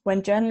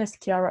 when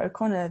journalist Chiara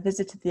O'Connor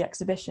visited the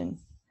exhibition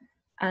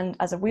and,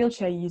 as a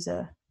wheelchair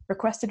user,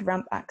 requested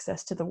ramp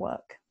access to the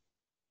work.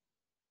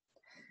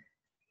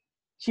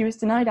 She was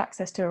denied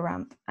access to a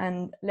ramp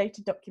and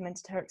later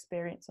documented her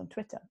experience on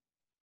Twitter.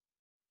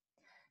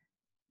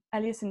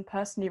 Eliasson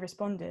personally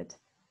responded,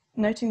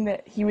 noting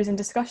that he was in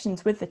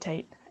discussions with the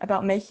Tate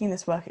about making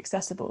this work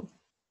accessible,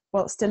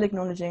 while still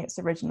acknowledging its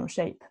original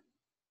shape.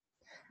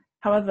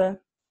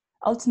 However,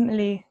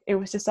 ultimately, it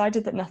was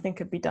decided that nothing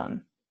could be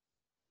done.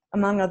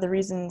 Among other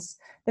reasons,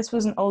 this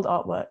was an old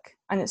artwork,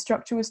 and its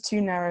structure was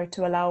too narrow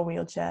to allow a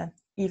wheelchair,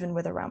 even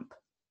with a ramp.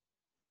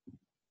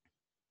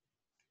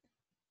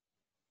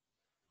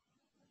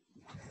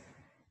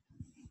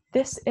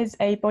 This is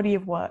a body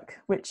of work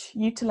which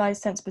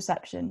utilised sense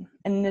perception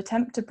in an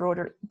attempt to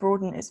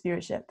broaden its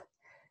viewership,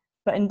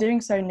 but in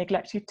doing so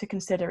neglected to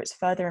consider its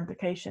further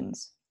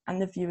implications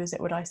and the viewers it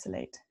would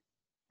isolate.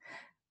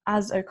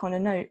 As O'Connor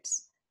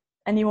notes,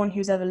 anyone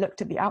who's ever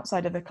looked at the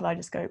outside of a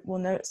kaleidoscope will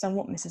know it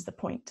somewhat misses the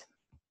point.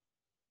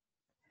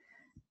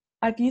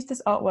 I've used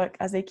this artwork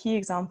as a key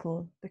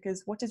example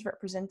because what is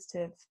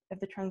representative of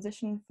the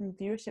transition from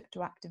viewership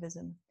to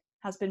activism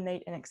has been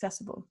made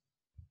inaccessible.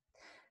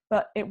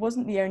 But it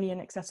wasn't the only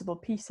inaccessible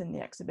piece in the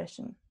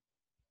exhibition.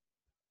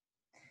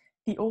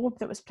 The orb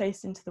that was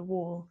placed into the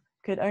wall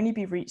could only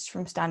be reached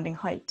from standing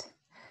height,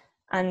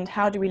 and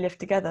How Do We Live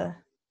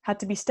Together had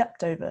to be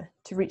stepped over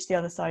to reach the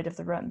other side of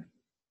the room.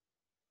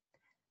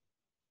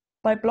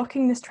 By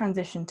blocking this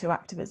transition to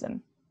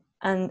activism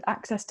and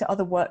access to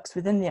other works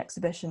within the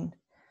exhibition,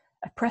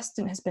 a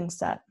precedent has been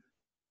set,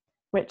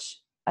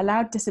 which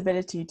allowed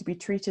disability to be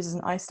treated as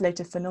an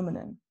isolated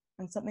phenomenon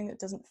and something that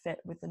doesn't fit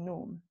with the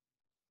norm.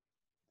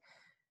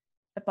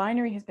 A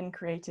binary has been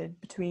created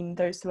between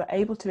those who are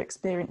able to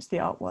experience the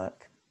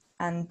artwork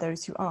and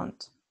those who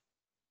aren't.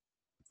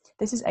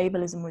 This is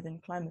ableism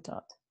within climate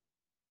art.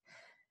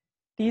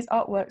 These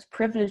artworks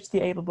privilege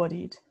the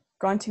able-bodied,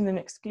 granting them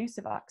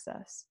exclusive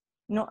access,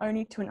 not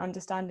only to an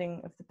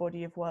understanding of the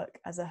body of work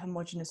as a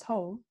homogeneous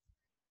whole,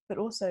 but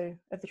also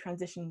of the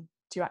transition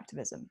to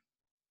activism.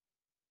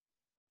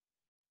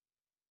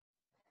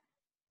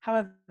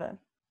 However,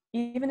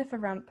 even if a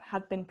ramp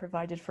had been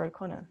provided for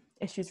O'Connor,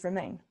 issues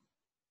remain.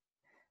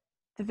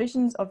 The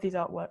visions of these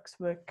artworks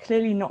were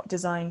clearly not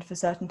designed for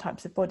certain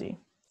types of body,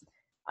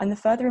 and the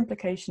further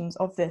implications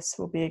of this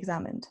will be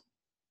examined.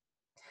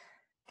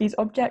 These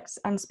objects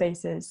and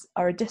spaces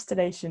are a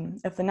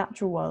distillation of the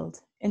natural world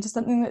into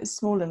something that is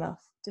small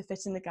enough to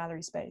fit in the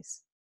gallery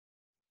space.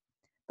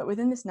 But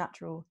within this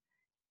natural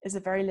is a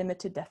very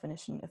limited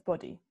definition of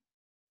body.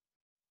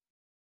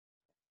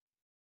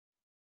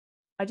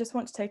 I just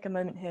want to take a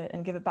moment here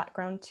and give a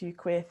background to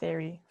queer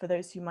theory for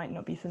those who might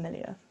not be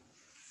familiar.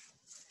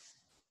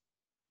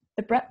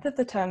 The breadth of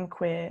the term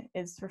queer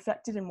is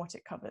reflected in what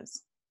it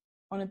covers.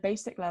 On a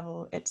basic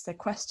level, it's the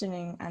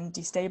questioning and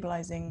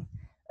destabilizing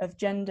of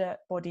gender,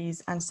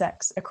 bodies, and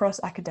sex across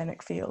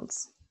academic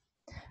fields,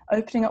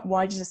 opening up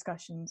wider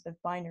discussions of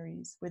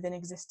binaries within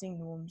existing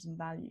norms and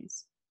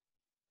values.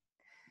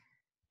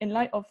 In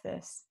light of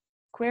this,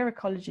 queer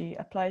ecology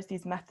applies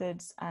these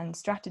methods and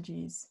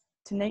strategies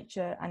to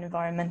nature and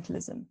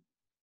environmentalism.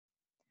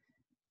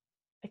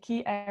 A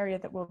key area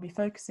that we'll be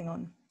focusing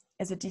on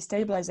is a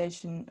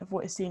destabilization of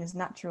what is seen as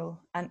natural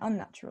and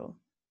unnatural.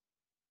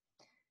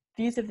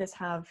 Views of this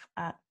have,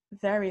 at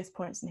various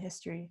points in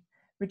history,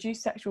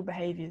 reduced sexual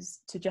behaviours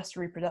to just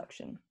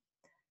reproduction,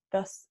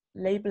 thus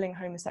labelling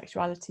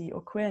homosexuality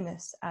or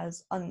queerness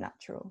as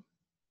unnatural.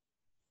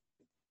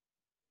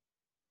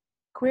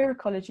 Queer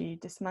ecology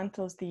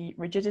dismantles the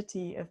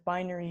rigidity of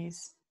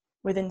binaries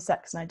within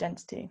sex and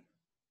identity,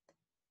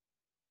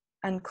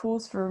 and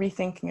calls for a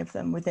rethinking of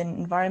them within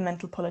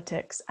environmental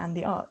politics and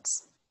the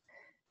arts.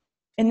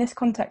 In this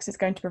context, it's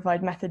going to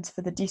provide methods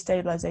for the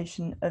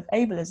destabilisation of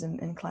ableism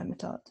in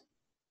climate art.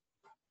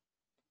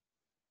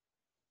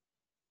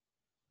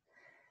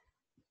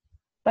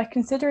 By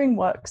considering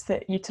works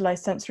that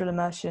utilise sensual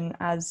immersion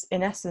as,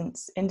 in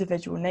essence,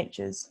 individual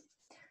natures,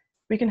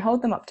 we can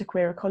hold them up to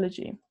queer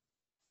ecology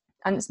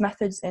and its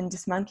methods in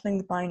dismantling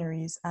the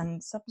binaries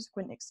and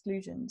subsequent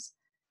exclusions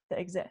that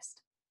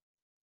exist.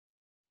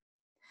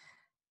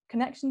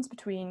 Connections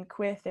between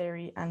queer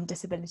theory and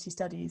disability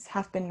studies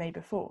have been made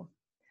before,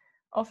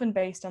 often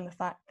based on the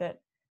fact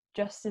that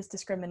just as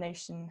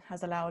discrimination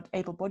has allowed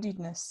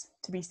able-bodiedness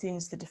to be seen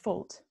as the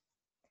default,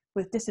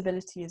 with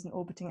disability as an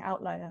orbiting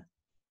outlier,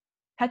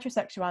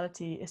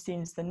 heterosexuality is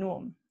seen as the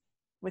norm,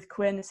 with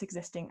queerness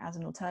existing as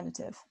an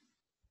alternative.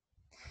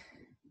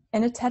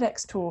 In a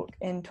TEDx talk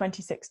in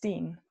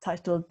 2016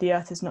 titled "The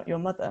Earth is Not Your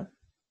Mother,"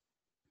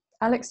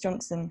 Alex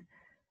Johnson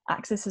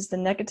accesses the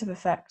negative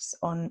effects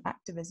on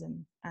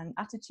activism and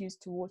attitudes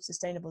towards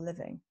sustainable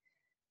living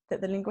that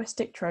the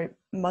linguistic trope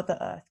Mother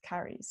Earth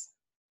carries.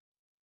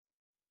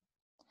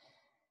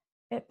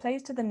 It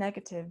plays to the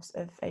negatives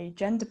of a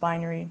gender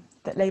binary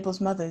that labels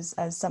mothers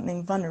as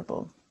something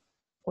vulnerable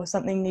or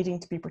something needing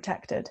to be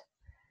protected,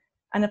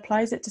 and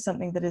applies it to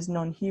something that is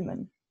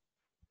non-human.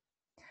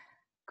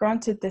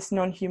 Granted, this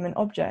non-human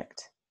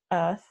object,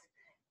 Earth,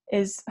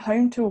 is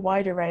home to a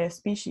wide array of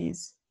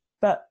species,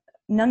 but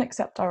none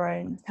except our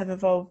own have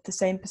evolved the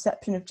same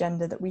perception of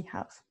gender that we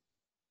have.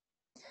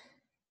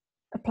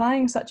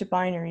 Applying such a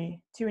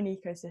binary to an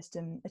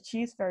ecosystem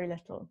achieves very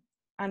little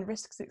and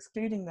risks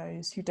excluding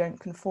those who don't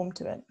conform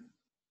to it.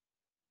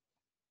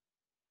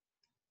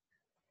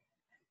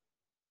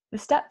 The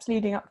steps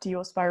leading up to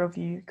your spiral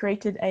view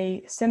created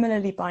a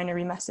similarly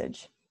binary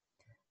message.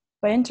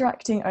 By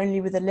interacting only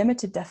with a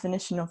limited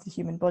definition of the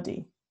human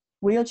body,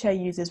 wheelchair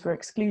users were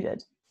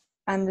excluded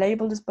and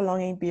labelled as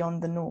belonging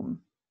beyond the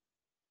norm.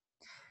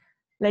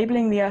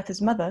 Labelling the Earth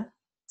as mother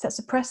sets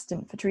a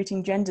precedent for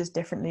treating genders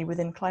differently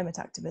within climate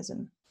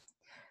activism.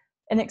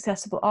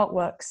 Inaccessible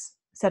artworks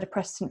set a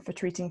precedent for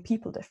treating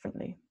people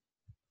differently.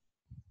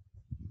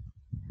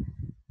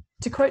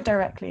 To quote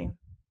directly,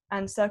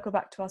 and circle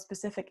back to our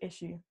specific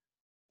issue,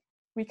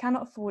 we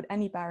cannot afford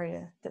any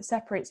barrier that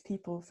separates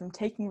people from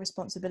taking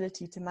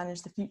responsibility to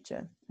manage the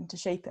future and to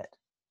shape it.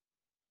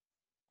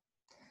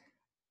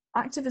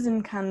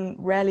 Activism can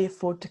rarely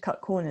afford to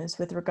cut corners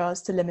with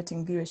regards to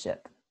limiting viewership.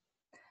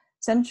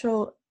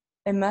 Central,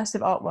 immersive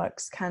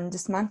artworks can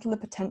dismantle the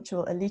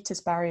potential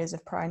elitist barriers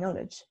of prior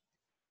knowledge,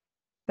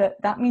 but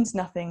that means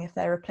nothing if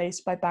they're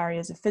replaced by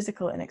barriers of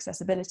physical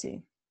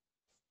inaccessibility.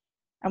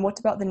 And what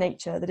about the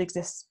nature that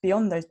exists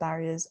beyond those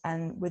barriers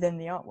and within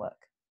the artwork?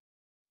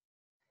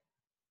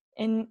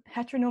 In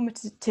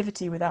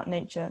Heteronormativity Without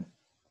Nature,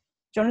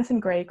 Jonathan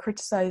Gray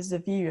criticizes a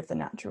view of the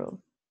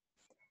natural.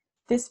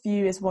 This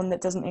view is one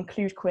that doesn't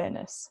include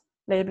queerness,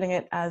 labeling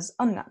it as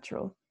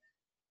unnatural.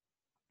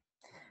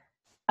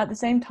 At the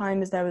same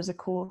time as there was a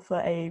call for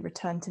a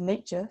return to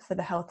nature for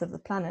the health of the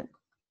planet,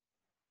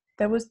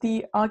 there was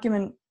the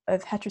argument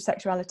of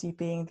heterosexuality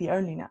being the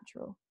only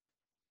natural.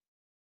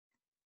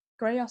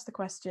 Gray asked the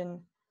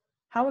question,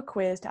 how are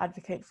queers to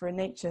advocate for a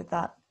nature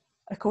that,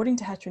 according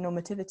to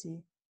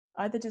heteronormativity,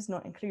 either does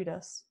not include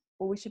us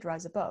or we should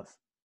rise above?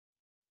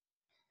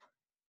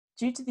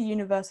 Due to the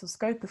universal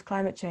scope of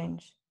climate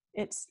change,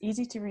 it's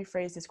easy to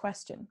rephrase this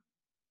question.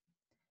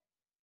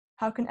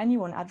 How can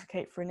anyone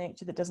advocate for a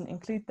nature that doesn't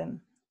include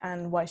them,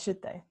 and why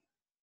should they?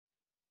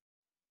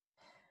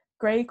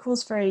 Gray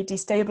calls for a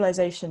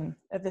destabilization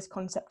of this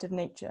concept of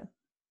nature.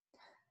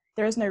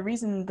 There is no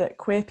reason that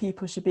queer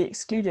people should be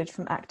excluded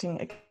from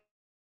acting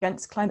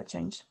against climate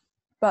change,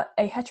 but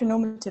a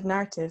heteronormative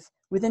narrative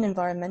within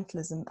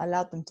environmentalism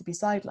allowed them to be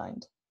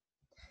sidelined.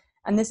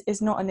 And this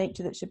is not a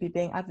nature that should be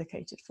being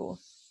advocated for.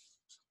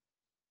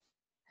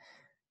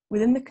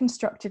 Within the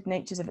constructed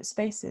natures of its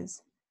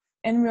spaces,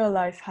 In Real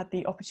Life had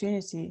the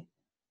opportunity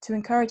to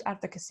encourage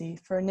advocacy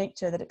for a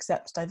nature that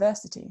accepts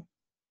diversity.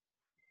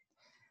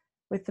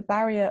 With the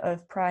barrier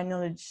of prior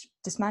knowledge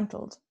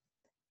dismantled,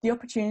 the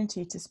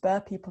opportunity to spur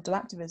people to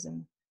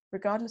activism,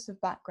 regardless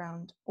of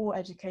background or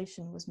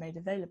education, was made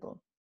available.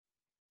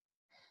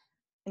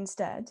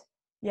 Instead,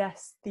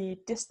 yes, the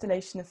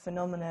distillation of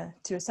phenomena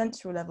to a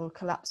sensual level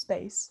collapsed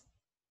space,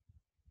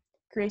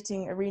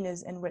 creating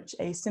arenas in which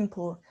a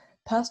simple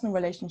personal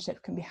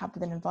relationship can be had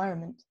with an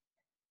environment,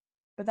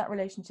 but that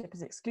relationship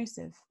is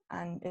exclusive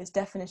and its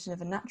definition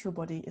of a natural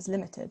body is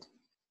limited.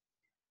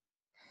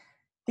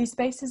 These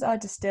spaces are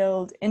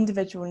distilled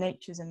individual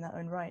natures in their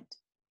own right,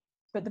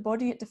 but the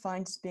body it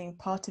defines as being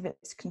part of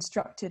its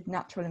constructed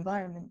natural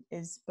environment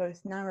is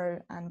both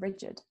narrow and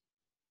rigid.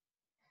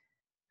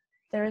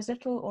 There is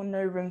little or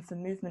no room for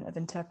movement of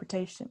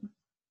interpretation.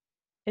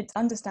 Its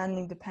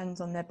understanding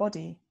depends on their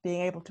body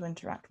being able to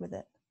interact with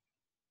it.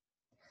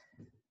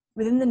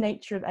 Within the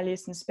nature of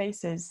Eliasson's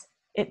spaces,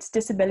 it's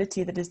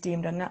disability that is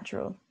deemed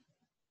unnatural.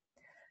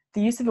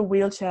 The use of a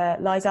wheelchair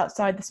lies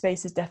outside the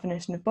space's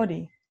definition of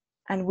body,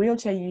 and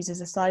wheelchair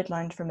users are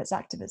sidelined from its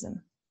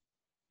activism.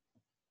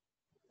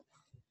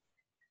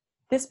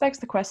 This begs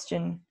the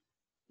question,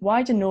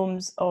 why do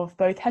norms of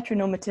both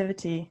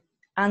heteronormativity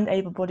and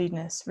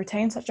able-bodiedness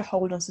retain such a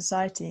hold on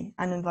society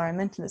and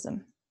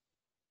environmentalism?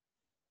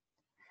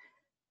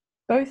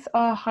 Both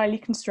are highly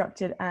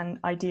constructed and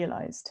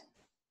idealized.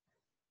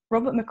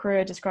 Robert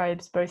McCrura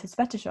describes both as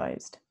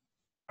fetishized,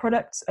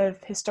 products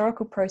of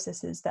historical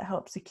processes that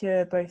help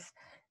secure both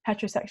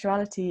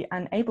heterosexuality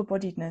and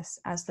able-bodiedness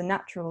as the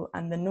natural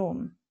and the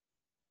norm.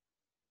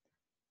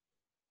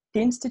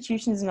 The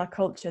institutions in our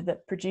culture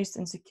that produce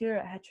and secure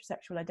a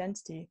heterosexual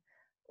identity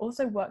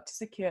also work to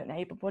secure an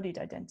able-bodied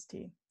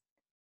identity,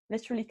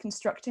 literally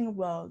constructing a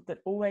world that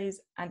always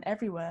and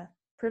everywhere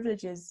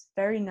privileges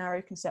very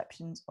narrow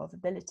conceptions of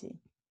ability.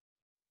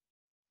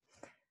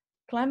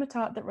 Climate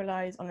art that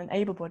relies on an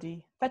able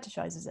body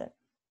fetishizes it.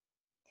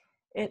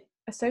 It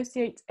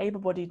associates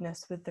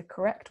able-bodiedness with the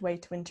correct way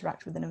to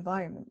interact with an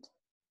environment,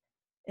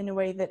 in a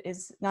way that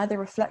is neither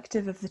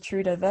reflective of the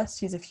true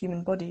diversities of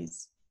human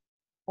bodies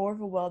or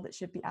of a world that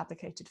should be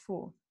advocated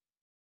for.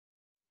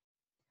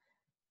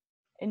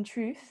 In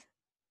truth,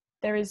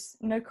 there is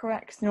no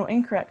correct nor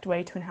incorrect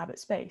way to inhabit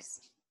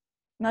space.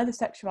 Neither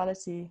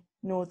sexuality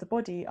nor the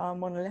body are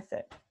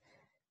monolithic.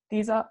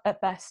 These are, at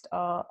best,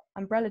 are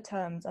umbrella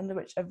terms under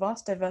which a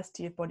vast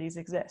diversity of bodies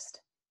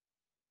exist.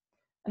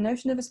 A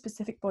notion of a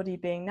specific body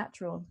being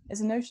natural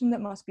is a notion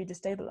that must be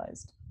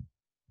destabilized.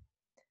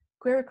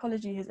 Queer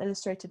ecology has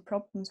illustrated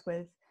problems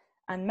with,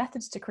 and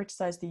methods to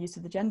criticize the use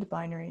of the gender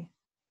binary.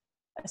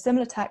 A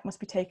similar tack must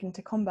be taken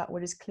to combat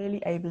what is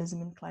clearly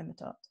ableism in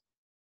climate art.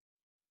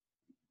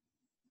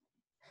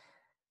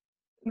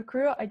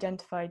 McCrura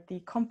identified the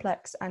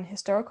complex and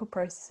historical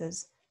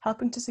processes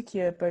helping to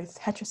secure both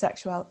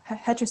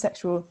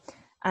heterosexual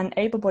and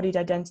able-bodied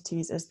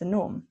identities as the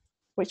norm,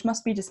 which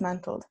must be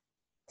dismantled.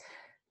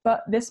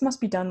 But this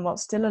must be done while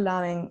still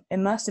allowing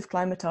immersive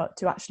climate art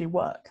to actually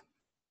work.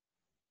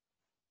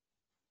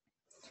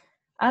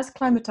 As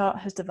climate art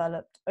has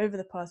developed over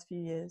the past few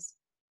years,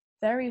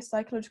 various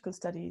psychological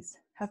studies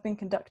have been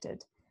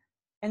conducted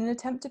in an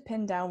attempt to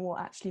pin down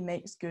what actually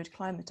makes good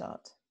climate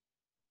art.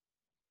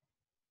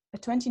 A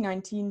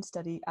 2019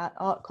 study at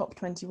Art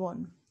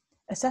COP21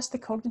 assessed the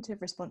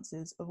cognitive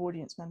responses of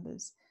audience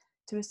members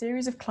to a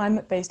series of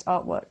climate-based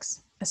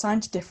artworks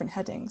assigned to different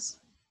headings.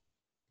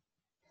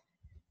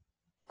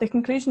 The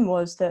conclusion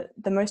was that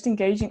the most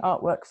engaging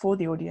artwork for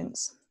the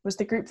audience was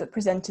the group that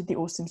presented the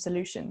awesome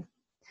solution,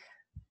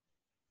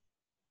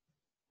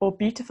 or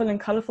beautiful and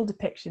colourful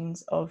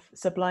depictions of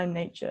sublime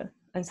nature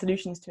and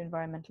solutions to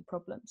environmental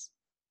problems.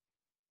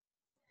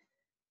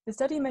 The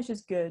study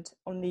measures good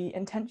on the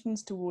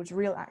intentions towards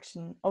real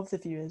action of the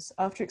viewers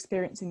after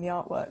experiencing the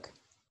artwork.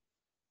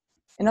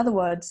 In other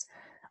words,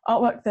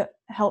 artwork that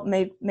help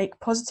make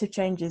positive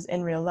changes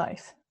in real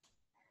life.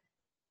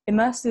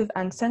 Immersive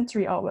and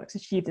sensory artworks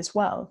achieve this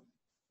well,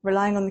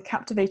 relying on the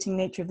captivating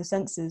nature of the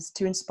senses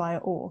to inspire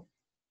awe.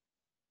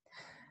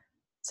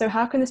 So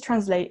how can this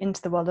translate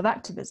into the world of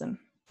activism?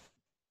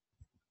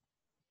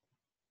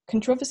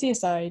 Controversy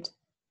aside,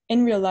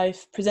 In Real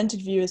Life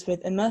presented viewers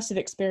with immersive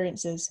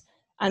experiences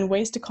and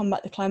ways to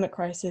combat the climate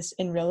crisis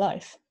in real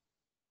life.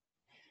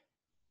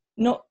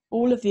 Not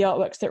all of the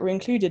artworks that were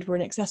included were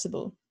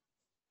inaccessible,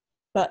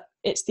 but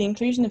it's the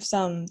inclusion of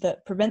some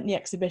that prevent the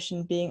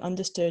exhibition being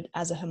understood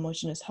as a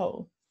homogeneous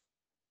whole.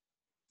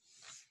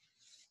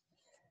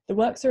 The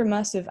works are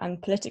immersive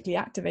and politically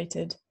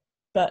activated,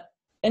 but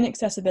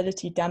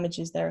inaccessibility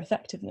damages their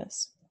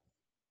effectiveness.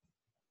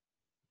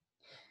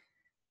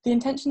 The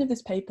intention of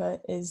this paper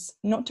is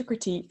not to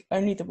critique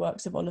only the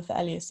works of Olafur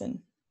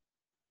Eliasson,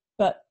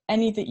 but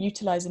any that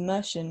utilise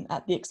immersion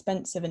at the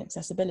expense of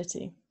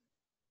inaccessibility.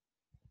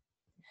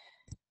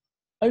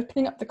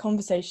 Opening up the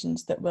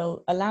conversations that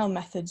will allow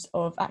methods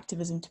of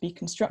activism to be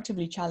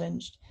constructively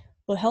challenged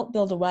will help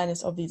build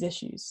awareness of these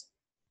issues.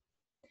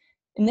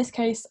 In this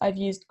case, I've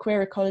used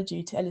queer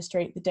ecology to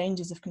illustrate the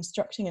dangers of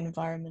constructing an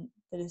environment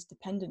that is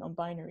dependent on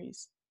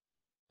binaries,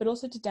 but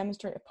also to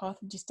demonstrate a path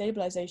of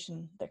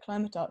destabilisation that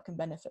climate art can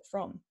benefit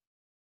from.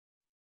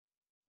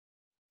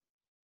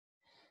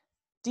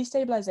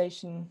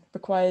 Destabilisation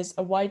requires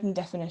a widened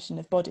definition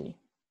of body.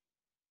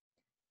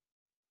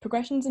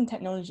 Progressions in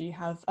technology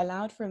have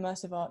allowed for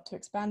immersive art to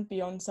expand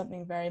beyond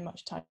something very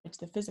much tied to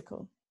the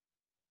physical.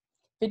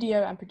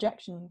 Video and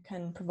projection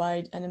can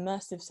provide an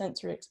immersive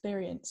sensory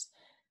experience,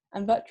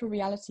 and virtual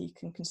reality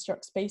can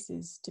construct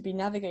spaces to be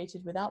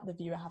navigated without the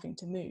viewer having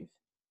to move.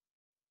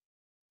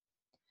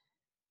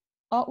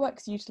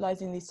 Artworks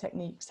utilising these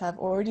techniques have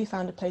already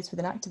found a place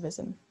within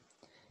activism.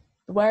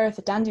 Beware of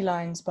the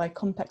Dandelions by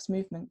Complex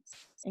Movements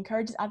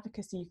encourages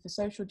advocacy for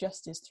social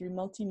justice through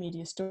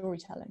multimedia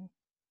storytelling.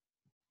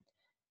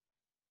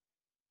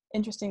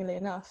 Interestingly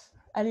enough,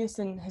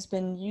 Eliasson has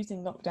been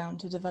using lockdown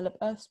to develop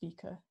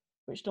Earthspeaker,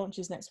 which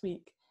launches next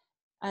week,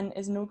 and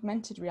is an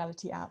augmented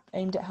reality app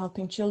aimed at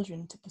helping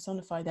children to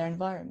personify their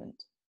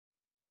environment.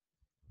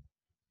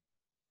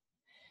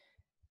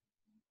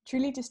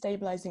 Truly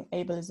destabilising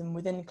ableism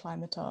within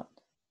climate art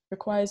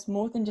requires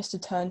more than just a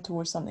turn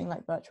towards something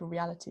like virtual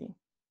reality.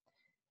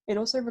 It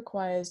also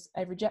requires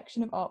a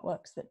rejection of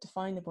artworks that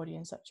define the body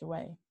in such a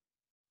way.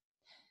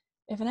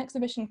 If an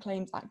exhibition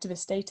claims activist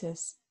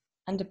status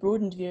and a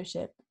broadened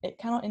viewership, it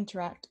cannot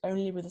interact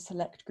only with a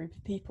select group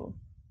of people.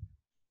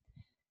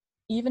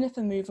 Even if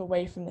a move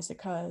away from this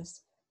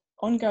occurs,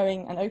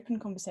 ongoing and open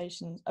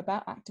conversations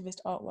about activist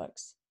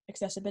artworks'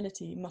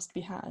 accessibility must be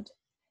had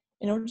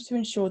in order to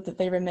ensure that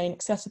they remain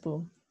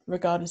accessible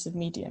regardless of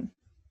medium.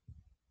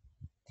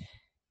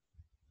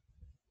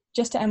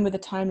 Just to end with a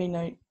timely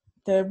note,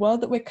 the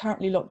world that we're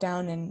currently locked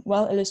down in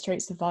well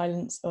illustrates the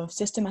violence of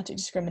systematic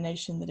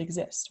discrimination that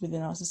exists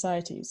within our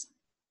societies.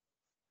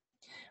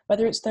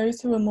 Whether it's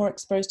those who are more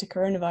exposed to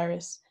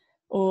coronavirus,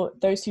 or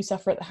those who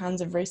suffer at the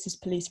hands of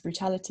racist police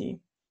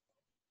brutality,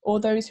 or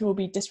those who will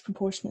be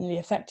disproportionately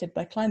affected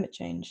by climate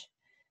change,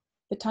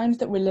 the times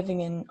that we're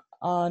living in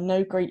are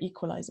no great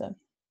equaliser.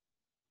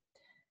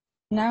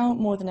 Now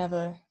more than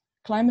ever,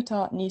 climate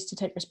art needs to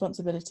take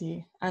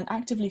responsibility and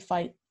actively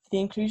fight for the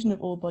inclusion of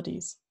all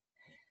bodies.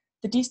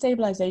 The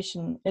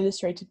destabilisation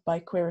illustrated by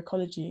queer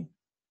ecology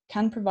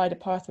can provide a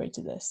pathway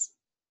to this,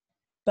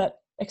 but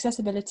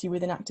accessibility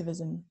within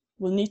activism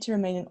will need to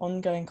remain an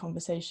ongoing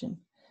conversation,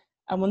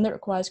 and one that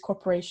requires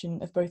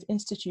cooperation of both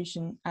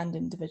institution and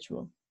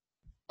individual.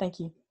 Thank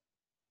you.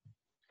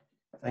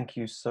 Thank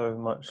you so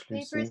much, The paper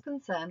is Lucy.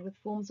 concerned with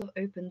forms of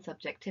open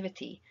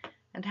subjectivity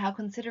and how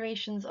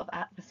considerations of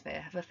atmosphere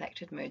have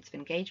affected modes of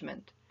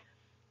engagement.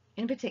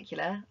 In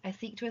particular, I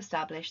seek to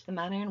establish the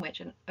manner in which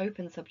an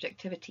open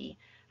subjectivity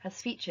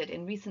has featured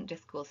in recent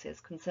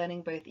discourses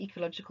concerning both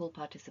ecological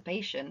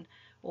participation,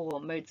 or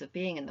modes of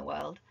being in the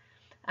world,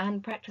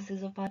 and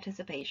practices of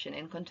participation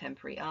in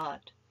contemporary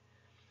art.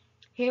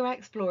 Here I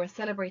explore a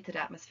celebrated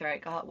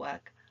atmospheric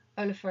artwork,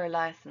 Olafur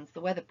Eliasson's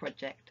The Weather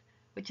Project,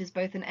 which is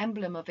both an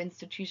emblem of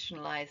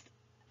institutionalized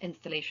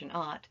installation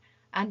art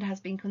and has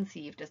been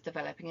conceived as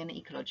developing an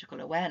ecological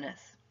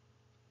awareness.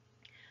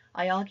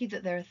 I argue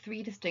that there are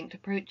three distinct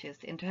approaches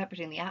to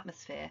interpreting the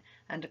atmosphere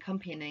and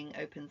accompanying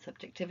open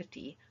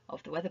subjectivity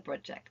of the Weather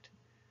Project.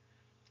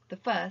 The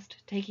first,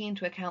 taking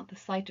into account the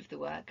site of the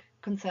work,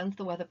 concerns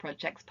the Weather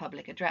Project's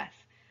public address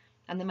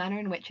and the manner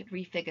in which it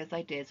refigures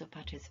ideas of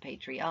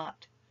participatory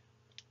art.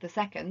 The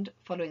second,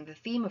 following the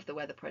theme of the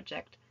Weather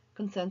Project,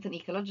 concerns an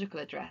ecological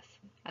address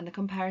and the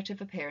comparative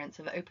appearance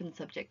of open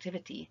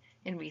subjectivity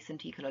in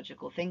recent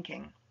ecological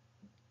thinking.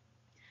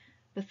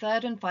 The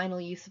third and final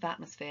use of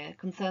atmosphere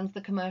concerns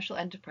the commercial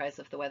enterprise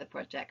of the Weather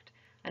Project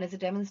and is a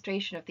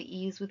demonstration of the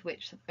ease with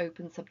which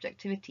open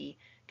subjectivity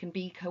can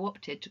be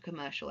co-opted to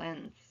commercial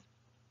ends.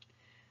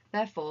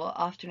 Therefore,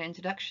 after an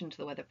introduction to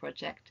the Weather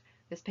Project,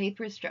 this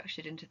paper is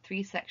structured into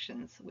three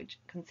sections which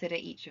consider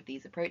each of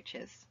these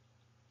approaches.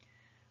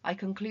 I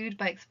conclude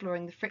by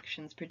exploring the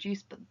frictions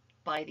produced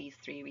by these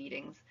three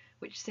readings,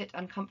 which sit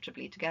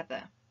uncomfortably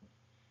together.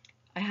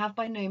 I have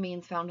by no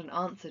means found an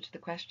answer to the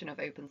question of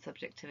open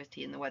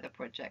subjectivity in the Weather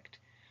Project.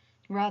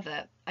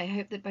 Rather, I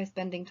hope that by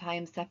spending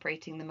time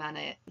separating the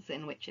manners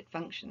in which it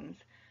functions,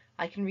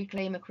 I can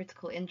reclaim a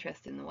critical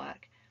interest in the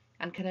work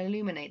and can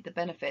illuminate the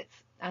benefits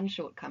and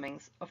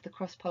shortcomings of the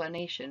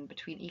cross-pollination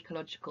between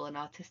ecological and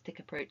artistic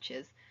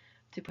approaches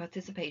to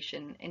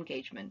participation,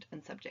 engagement,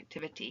 and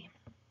subjectivity.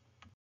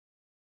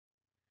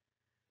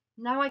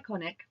 Now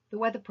iconic, the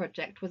Weather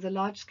Project was a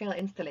large-scale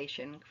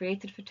installation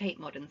created for Tate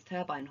Modern's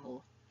Turbine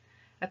Hall.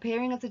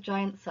 Appearing as a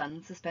giant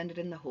sun suspended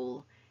in the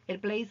hall,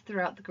 It blazed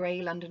throughout the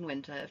grey London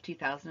winter of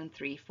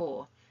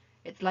 2003-04,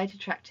 its light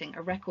attracting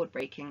a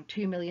record-breaking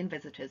 2 million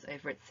visitors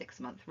over its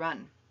 6-month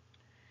run.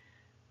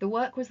 The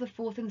work was the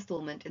 4th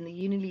instalment in the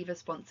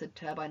Unilever-sponsored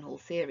Turbine Hall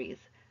series,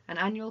 an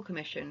annual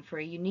commission for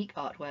a unique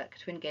artwork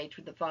to engage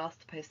with the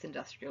vast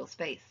post-industrial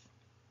space.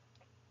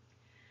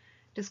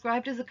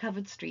 Described as a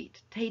covered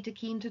street, Tate are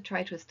keen to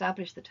try to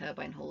establish the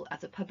Turbine Hall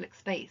as a public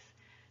space,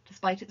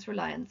 despite its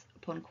reliance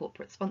upon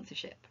corporate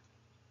sponsorship.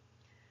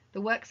 The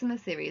works in the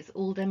series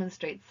all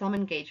demonstrate some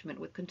engagement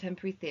with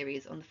contemporary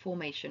theories on the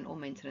formation or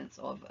maintenance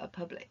of a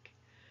public.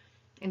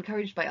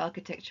 Encouraged by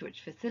architecture which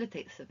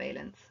facilitates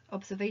surveillance,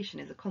 observation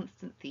is a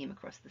constant theme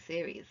across the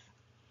series.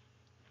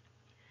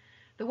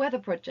 The Weather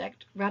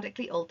Project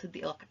radically altered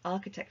the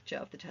architecture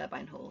of the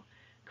Turbine Hall,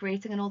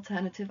 creating an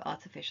alternative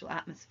artificial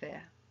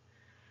atmosphere.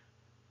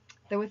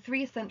 There were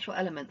 3 central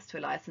elements to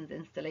Eliasson's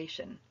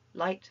installation: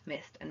 light,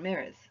 mist, and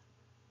mirrors.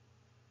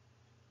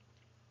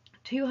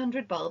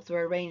 200 bulbs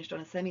were arranged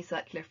on a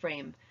semicircular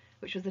frame,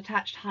 which was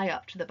attached high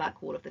up to the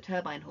back wall of the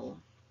Turbine Hall.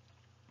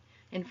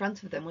 In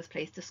front of them was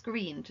placed a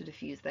screen to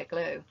diffuse their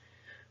glow.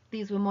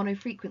 These were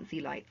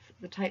monofrequency lights,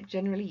 the type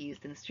generally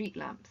used in street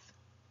lamps.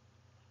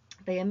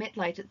 They emit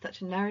light at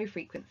such a narrow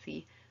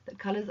frequency that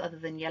colours other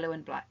than yellow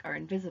and black are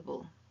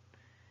invisible.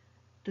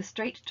 The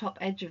straight top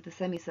edge of the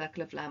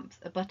semicircle of lamps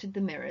abutted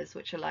the mirrors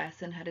which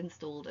Eliasson had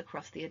installed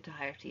across the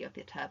entirety of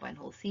the Turbine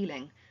Hall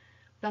ceiling,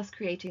 thus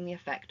creating the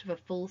effect of a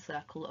full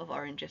circle of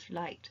orangish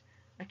light,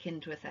 akin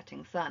to a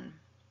setting sun.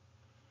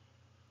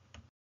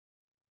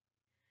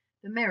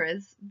 The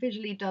mirrors,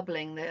 visually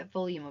doubling the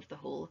volume of the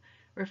hall,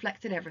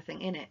 reflected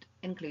everything in it,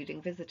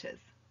 including visitors.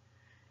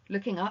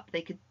 Looking up,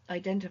 they could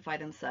identify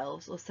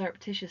themselves or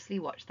surreptitiously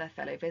watch their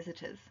fellow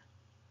visitors.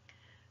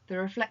 The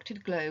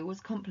reflected glow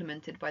was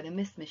complemented by the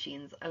mist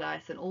machines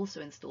Eliasson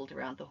also installed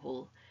around the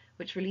hall,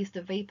 which released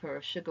a vapour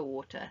of sugar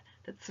water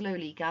that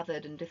slowly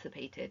gathered and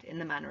dissipated in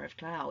the manner of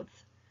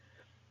clouds.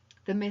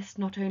 The mist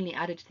not only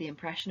added to the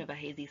impression of a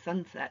hazy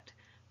sunset,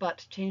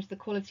 but changed the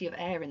quality of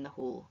air in the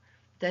hall,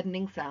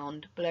 deadening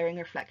sound, blurring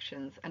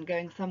reflections, and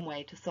going some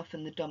way to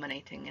soften the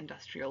dominating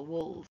industrial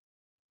walls.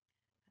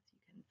 As you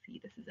can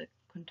see, this is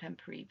a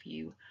contemporary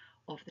view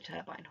of the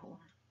Turbine Hall.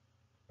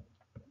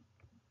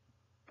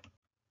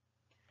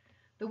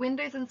 The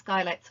windows and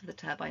skylights of the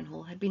Turbine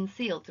Hall had been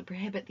sealed to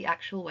prohibit the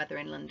actual weather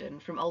in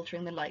London from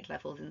altering the light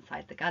levels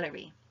inside the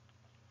gallery.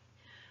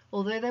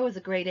 Although there was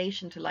a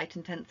gradation to light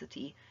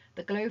intensity,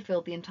 the glow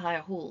filled the entire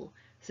hall,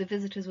 so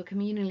visitors were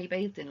communally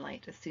bathed in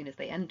light as soon as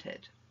they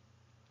entered.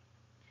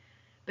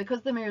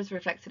 Because the mirrors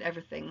reflected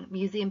everything,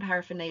 museum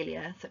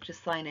paraphernalia, such as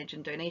signage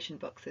and donation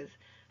boxes,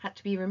 had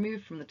to be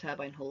removed from the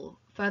Turbine Hall,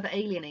 further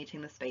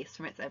alienating the space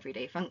from its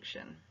everyday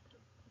function.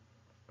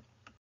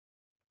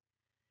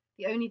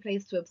 The only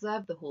place to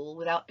observe the hall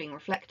without being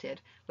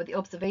reflected were the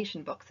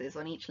observation boxes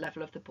on each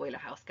level of the Boiler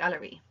House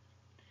gallery.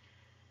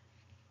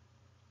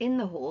 In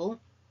the hall,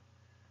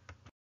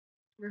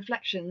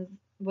 reflections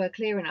were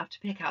clear enough to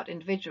pick out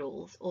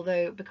individuals,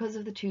 although because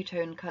of the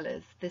two-tone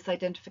colours, this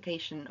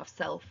identification of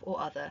self or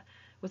other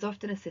was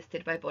often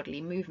assisted by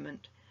bodily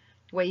movement,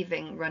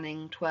 waving,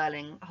 running,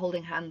 twirling,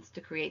 holding hands to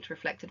create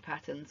reflected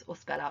patterns or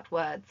spell out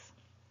words.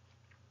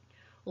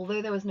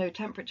 Although there was no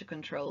temperature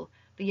control,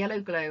 the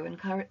yellow glow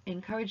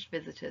encouraged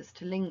visitors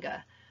to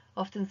linger,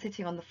 often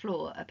sitting on the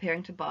floor,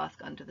 appearing to bask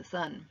under the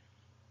sun.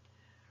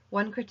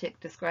 One critic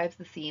describes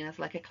the scene as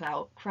like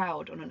a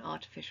crowd on an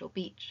artificial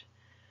beach.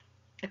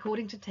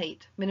 According to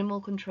Tate, minimal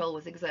control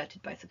was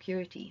exerted by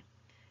security.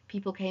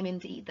 People came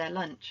in to eat their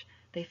lunch,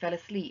 they fell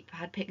asleep,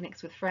 had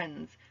picnics with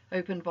friends,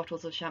 opened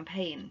bottles of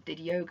champagne, did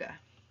yoga.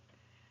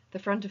 The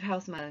front of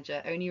house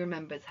manager only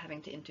remembers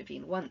having to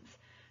intervene once,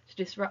 to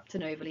disrupt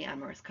an overly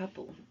amorous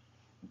couple.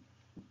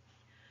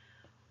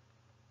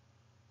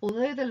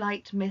 Although the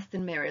light, mist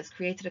and mirrors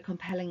created a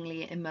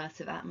compellingly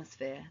immersive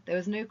atmosphere, there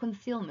was no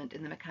concealment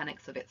in the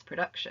mechanics of its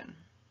production.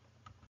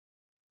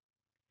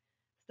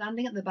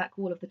 Standing at the back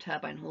wall of the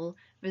Turbine Hall,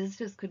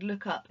 visitors could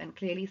look up and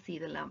clearly see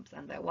the lamps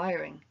and their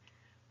wiring.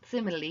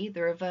 Similarly,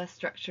 the reverse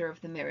structure of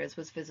the mirrors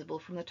was visible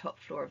from the top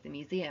floor of the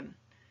museum.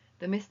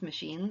 The mist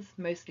machines,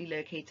 mostly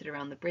located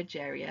around the bridge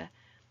area,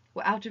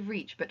 were out of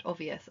reach but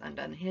obvious and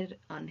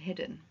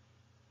unhidden.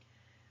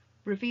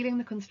 Revealing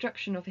the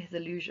construction of his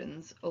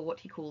illusions, or what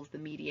he calls the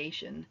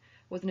mediation,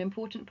 was an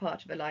important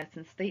part of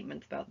Eliasson's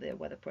statements about the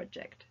Weather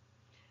Project.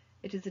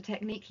 It is a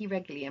technique he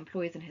regularly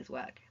employs in his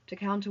work, to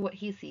counter what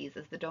he sees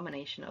as the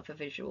domination of a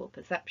visual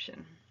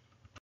perception.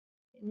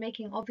 In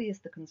making obvious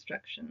the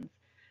constructions,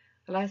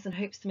 Eliasson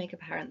hopes to make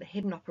apparent the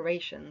hidden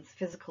operations,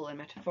 physical and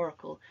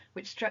metaphorical,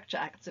 which structure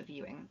acts of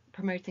viewing,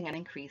 promoting an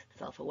increased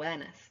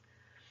self-awareness.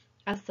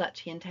 As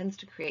such, he intends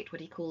to create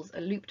what he calls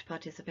a looped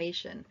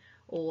participation,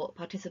 or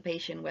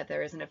participation where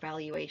there is an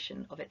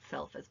evaluation of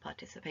itself as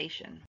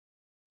participation.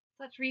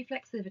 Such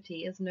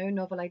reflexivity is no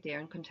novel idea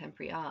in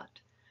contemporary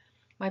art.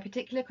 My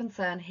particular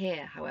concern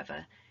here,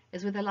 however,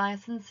 is with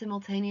Eliasson's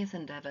simultaneous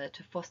endeavour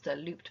to foster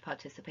looped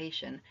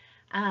participation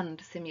and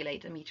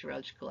simulate a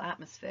meteorological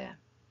atmosphere.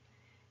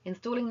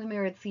 Installing the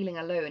mirrored ceiling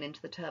alone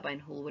into the turbine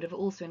hall would have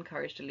also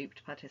encouraged a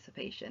looped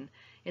participation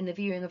in the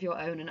viewing of your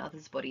own and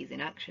others' bodies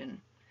in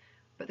action.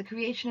 But the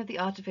creation of the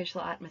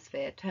artificial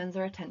atmosphere turns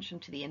our attention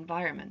to the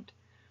environment.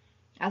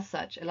 As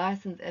such,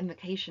 Eliasson's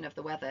invocation of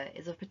the weather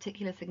is of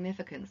particular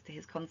significance to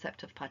his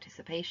concept of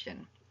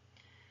participation.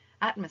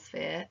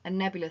 Atmosphere, a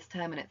nebulous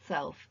term in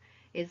itself,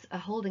 is a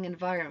holding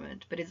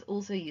environment, but is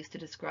also used to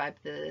describe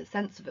the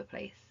sense of a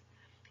place.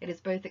 It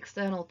is both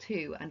external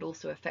to and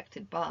also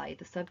affected by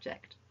the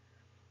subject.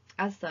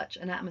 As such,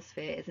 an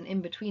atmosphere is an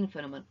in-between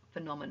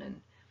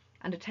phenomenon,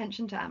 and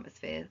attention to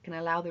atmosphere can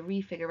allow the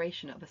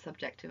refiguration of a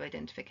subjective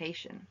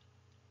identification.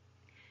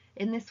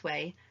 In this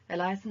way,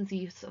 Eliasson's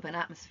use of an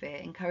atmosphere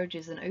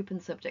encourages an open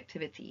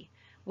subjectivity,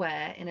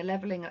 where, in a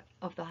levelling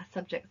of the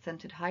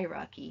subject-centred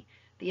hierarchy,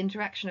 the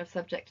interaction of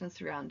subject and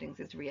surroundings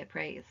is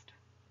reappraised.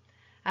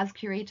 As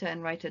curator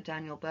and writer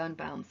Daniel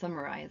Birnbaum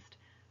summarized,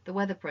 the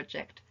Weather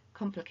Project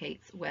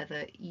complicates where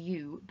the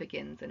you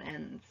begins and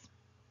ends.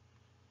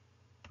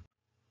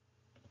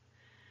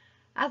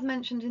 As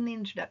mentioned in the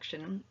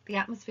introduction, the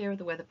atmosphere of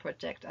the Weather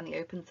Project and the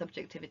open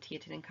subjectivity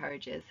it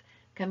encourages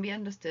can be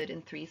understood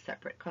in three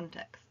separate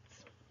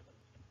contexts.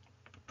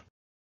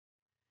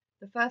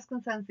 The first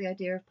concerns the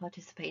idea of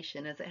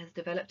participation as it has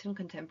developed in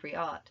contemporary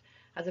art,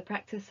 as a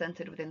practice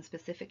centred within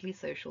specifically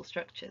social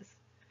structures.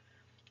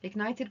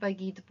 Ignited by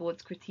Guy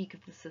Debord's critique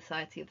of the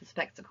society of the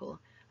spectacle,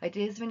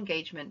 ideas of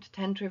engagement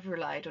tend to have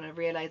relied on a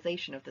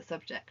realisation of the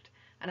subject,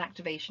 an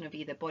activation of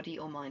either body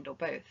or mind or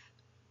both.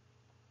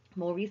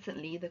 More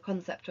recently, the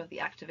concept of the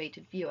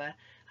activated viewer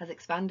has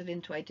expanded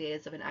into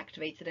ideas of an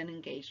activated and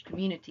engaged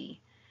community.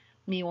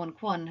 Mi-Won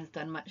Kwon has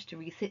done much to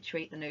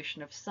resituate the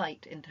notion of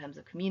sight in terms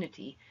of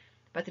community,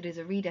 but it is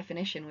a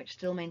redefinition which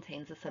still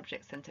maintains a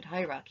subject-centred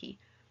hierarchy,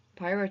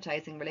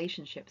 prioritising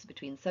relationships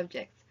between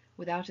subjects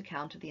without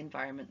account of the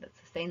environment that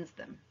sustains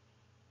them.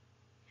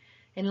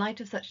 In light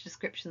of such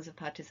descriptions of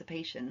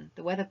participation,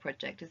 the Weather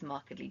Project is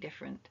markedly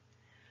different.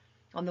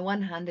 On the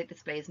one hand, it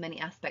displays many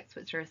aspects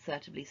which are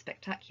assertively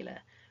spectacular,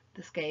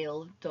 the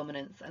scale,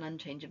 dominance and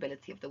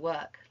unchangeability of the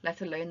work,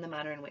 let alone the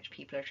manner in which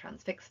people are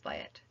transfixed by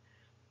it.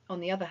 On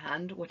the other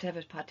hand,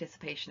 whatever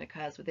participation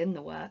occurs within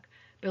the work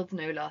builds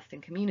no lasting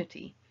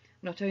community,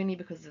 not only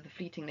because of the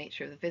fleeting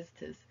nature of the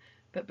visitors,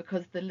 but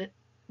because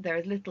there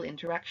is little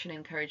interaction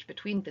encouraged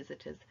between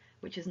visitors,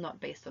 which is not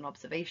based on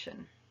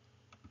observation.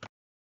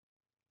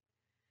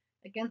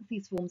 Against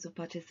these forms of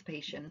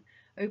participation,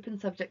 open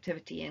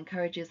subjectivity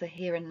encourages a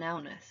here and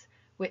nowness,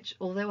 which,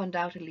 although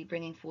undoubtedly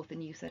bringing forth a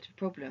new set of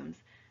problems,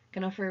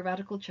 can offer a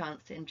radical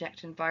chance to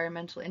inject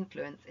environmental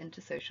influence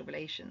into social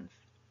relations.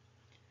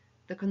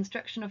 The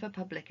construction of a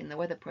public in the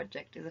Weather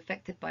Project is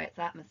affected by its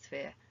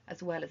atmosphere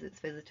as well as its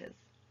visitors.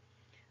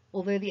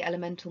 Although the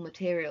elemental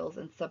materials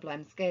and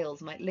sublime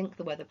scales might link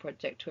the Weather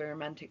Project to a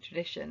romantic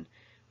tradition,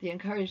 the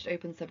encouraged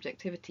open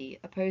subjectivity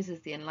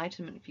opposes the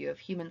Enlightenment view of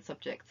human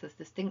subjects as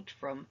distinct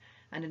from,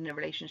 and in a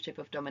relationship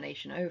of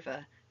domination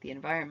over, the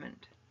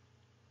environment.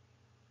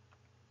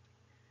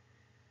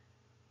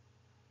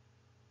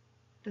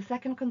 The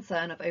second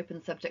concern of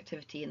open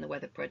subjectivity in the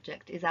Weather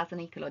Project is as an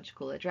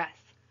ecological address.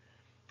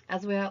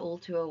 As we are all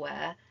too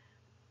aware,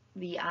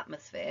 the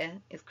atmosphere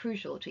is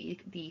crucial to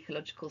the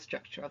ecological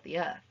structure of the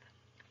Earth.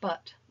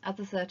 But, as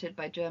asserted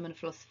by German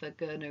philosopher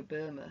Gernot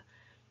Böhme,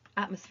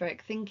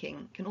 atmospheric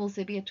thinking can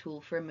also be a tool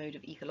for a mode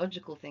of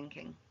ecological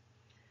thinking.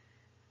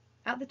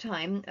 At the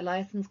time,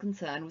 Eliasson's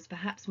concern was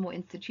perhaps more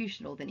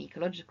institutional than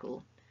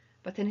ecological,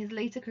 but in his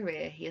later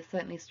career he has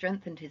certainly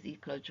strengthened his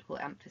ecological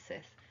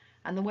emphasis,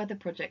 and the Weather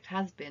Project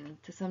has been,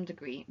 to some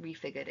degree,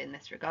 refigured in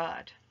this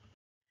regard.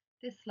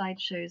 This slide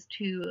shows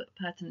two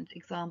pertinent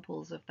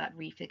examples of that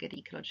refigured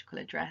ecological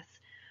address.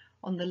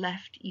 On the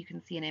left, you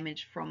can see an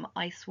image from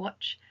Ice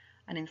Watch,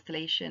 an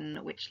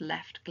installation which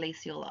left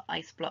glacial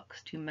ice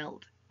blocks to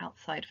melt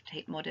outside of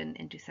Tate Modern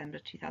in December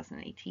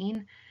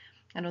 2018.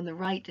 And on the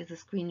right is a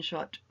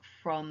screenshot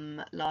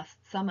from last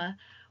summer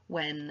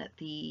when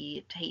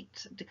the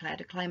Tate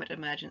declared a climate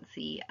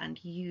emergency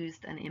and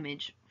used an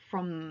image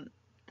from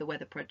the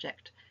Weather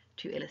Project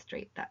to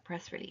illustrate that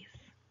press release.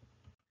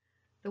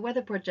 The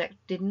Weather Project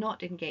did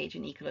not engage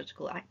in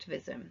ecological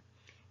activism.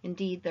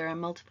 Indeed, there are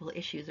multiple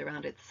issues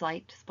around its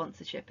site,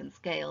 sponsorship and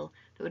scale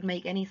that would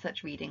make any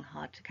such reading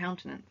hard to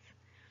countenance.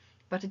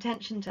 But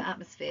attention to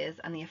atmospheres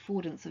and the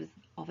affordance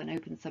of an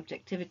open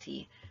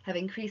subjectivity have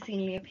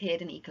increasingly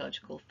appeared in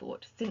ecological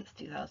thought since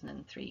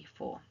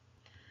 2003-04.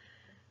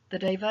 The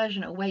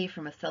diversion away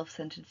from a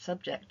self-centered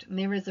subject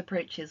mirrors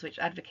approaches which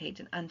advocate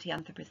an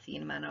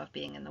anti-Anthropocene manner of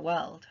being in the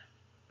world.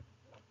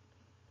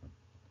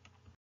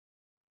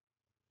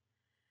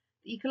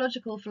 The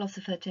ecological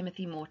philosopher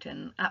Timothy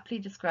Morton aptly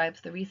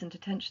describes the recent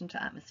attention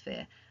to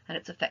atmosphere and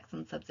its effects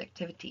on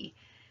subjectivity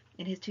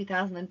in his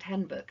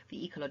 2010 book,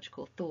 The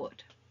Ecological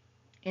Thought.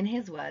 In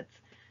his words,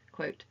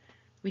 quote,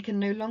 "We can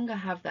no longer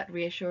have that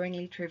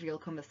reassuringly trivial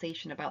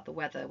conversation about the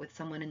weather with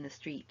someone in the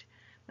street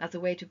as a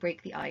way to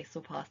break the ice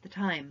or pass the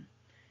time.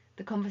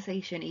 The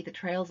conversation either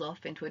trails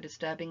off into a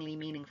disturbingly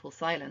meaningful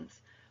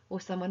silence,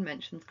 or someone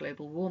mentions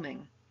global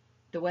warming.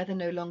 The weather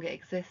no longer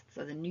exists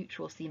as a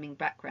neutral seeming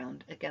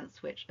background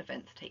against which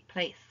events take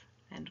place."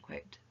 End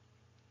quote.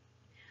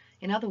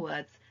 In other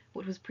words,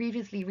 what was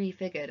previously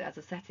refigured as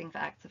a setting for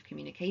acts of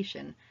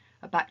communication,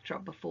 a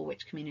backdrop before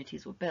which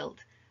communities were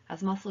built,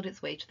 has muscled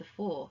its way to the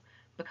fore,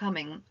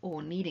 becoming,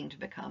 or needing to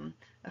become,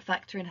 a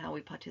factor in how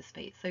we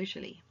participate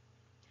socially.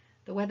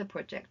 The Weather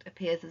Project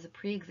appears as a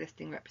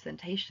pre-existing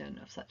representation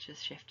of such a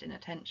shift in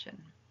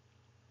attention.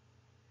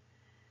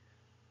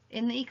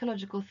 In the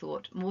ecological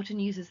thought, Morton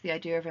uses the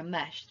idea of a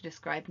mesh to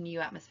describe new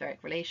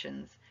atmospheric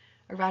relations,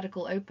 a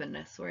radical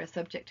openness where a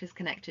subject is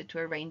connected to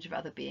a range of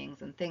other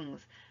beings and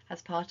things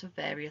as part of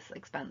various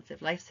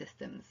expansive life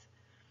systems.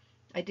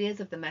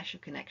 Ideas of the mesh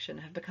of connection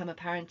have become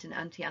apparent in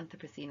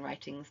anti-Anthropocene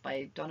writings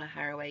by Donna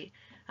Haraway,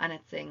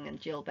 Annette Singh, and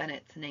Jill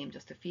Bennett, to name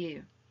just a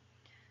few.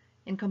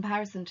 In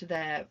comparison to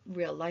their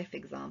real-life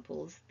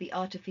examples, the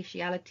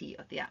artificiality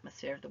of the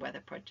atmosphere of the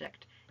Weather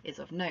Project is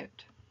of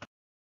note.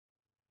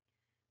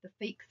 The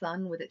fake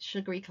sun, with its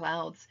sugary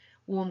clouds,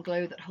 warm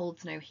glow that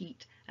holds no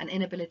heat, and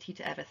inability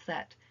to ever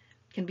set,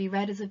 can be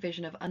read as a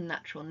vision of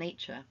unnatural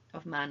nature,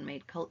 of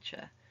man-made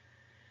culture.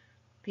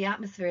 The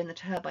atmosphere in the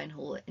turbine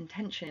hall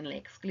intentionally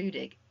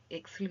excluded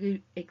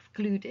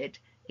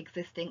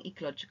existing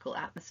ecological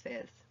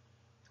atmospheres.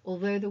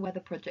 Although the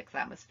Weather Project's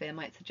atmosphere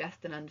might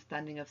suggest an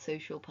understanding of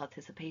social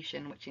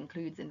participation which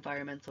includes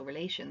environmental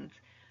relations,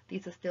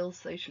 these are still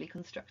socially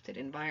constructed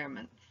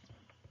environments.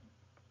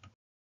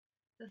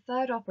 The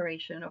third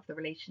operation of the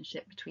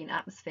relationship between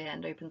atmosphere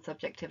and open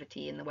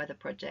subjectivity in the Weather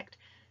Project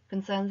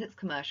concerns its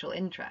commercial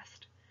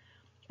interest.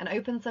 An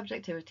open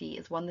subjectivity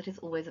is one that is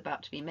always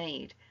about to be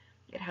made.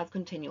 It has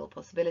continual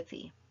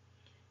possibility.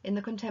 In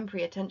the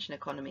contemporary attention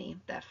economy,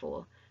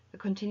 therefore, the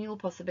continual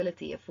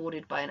possibility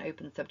afforded by an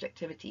open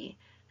subjectivity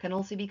can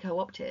also be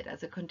co-opted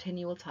as a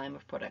continual time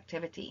of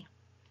productivity.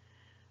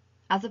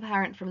 As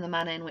apparent from the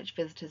manner in which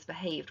visitors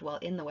behaved while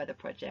in the Weather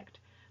Project,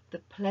 the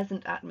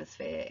pleasant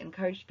atmosphere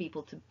encouraged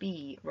people to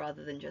be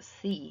rather than just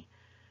see.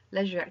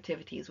 Leisure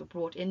activities were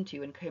brought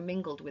into and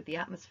commingled with the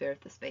atmosphere of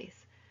the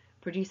space,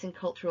 producing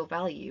cultural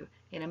value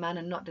in a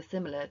manner not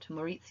dissimilar to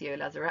Maurizio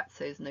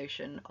Lazarazzo's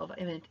notion of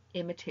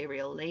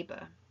immaterial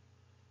labour.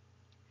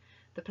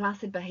 The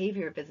placid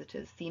behaviour of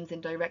visitors seems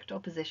in direct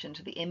opposition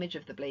to the image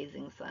of the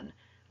blazing sun,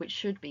 which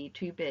should be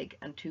too big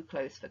and too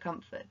close for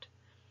comfort.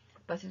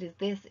 But it is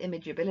this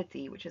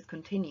imageability which has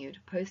continued,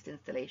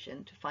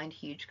 post-installation, to find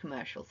huge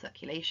commercial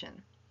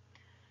circulation.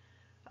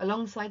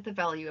 Alongside the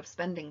value of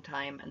spending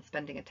time and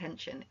spending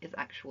attention is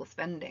actual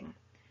spending.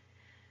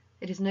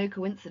 It is no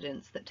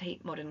coincidence that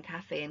Tate Modern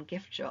Cafe and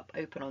Gift Shop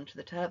open onto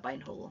the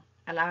turbine hall,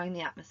 allowing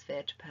the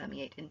atmosphere to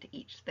permeate into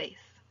each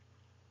space.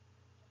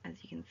 As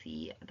you can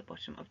see at the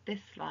bottom of this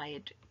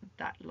slide,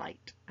 that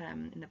light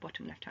in the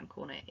bottom left-hand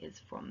corner is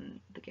from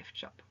the gift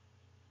shop.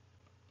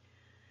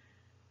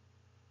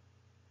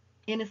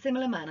 In a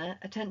similar manner,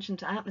 attention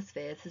to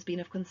atmospheres has been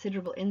of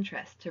considerable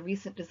interest to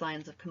recent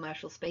designs of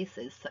commercial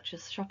spaces such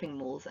as shopping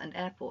malls and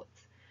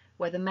airports,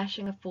 where the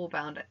meshing of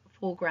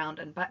foreground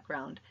and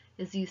background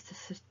is used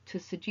to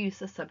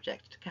seduce a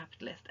subject to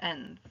capitalist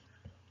ends.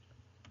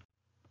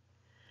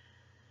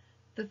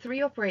 The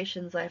three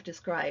operations I have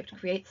described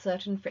create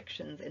certain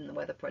frictions in the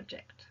Weather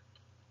Project.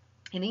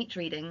 In each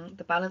reading,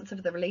 the balance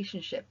of the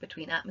relationship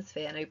between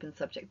atmosphere and open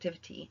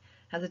subjectivity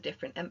has a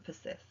different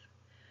emphasis.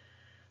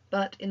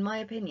 But, in my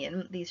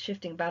opinion, these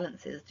shifting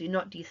balances do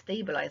not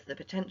destabilize the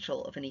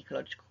potential of an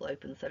ecological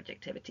open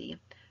subjectivity,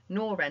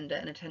 nor render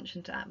an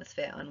attention to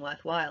atmosphere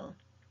unworthwhile.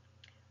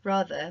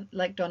 Rather,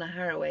 like Donna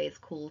Haraway's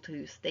call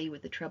to stay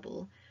with the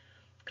trouble,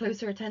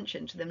 closer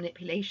attention to the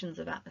manipulations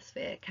of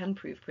atmosphere can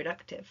prove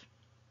productive.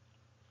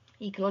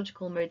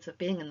 Ecological modes of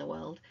being in the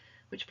world,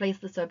 which place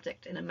the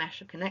subject in a mesh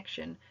of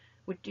connection,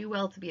 would do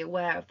well to be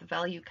aware of the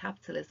value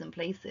capitalism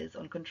places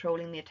on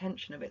controlling the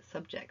attention of its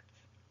subjects.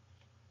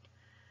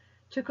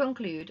 To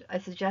conclude, I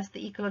suggest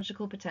the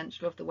ecological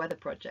potential of the Weather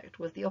Project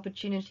was the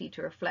opportunity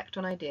to reflect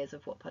on ideas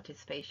of what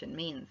participation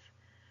means.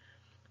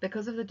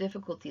 Because of the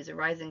difficulties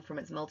arising from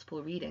its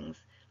multiple readings,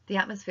 the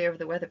atmosphere of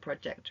the Weather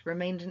Project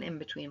remained an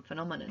in-between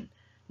phenomenon,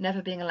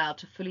 never being allowed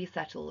to fully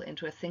settle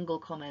into a single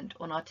comment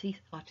on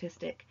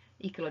artistic,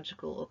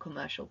 ecological, or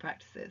commercial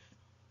practices.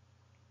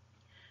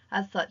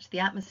 As such, the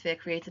atmosphere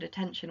created a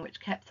tension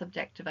which kept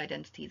subjective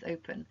identities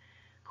open,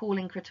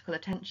 calling critical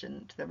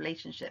attention to the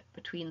relationship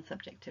between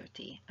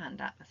subjectivity and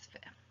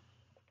atmosphere.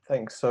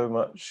 Thanks so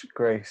much,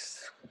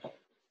 Grace,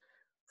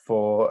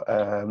 for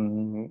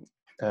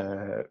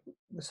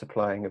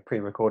supplying a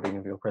pre-recording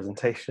of your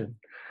presentation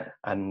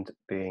and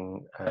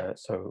being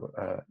so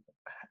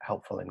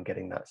helpful in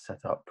getting that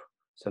set up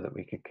so that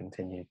we could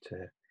continue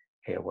to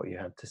hear what you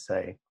had to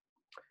say.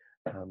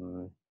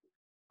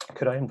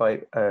 Could I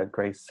invite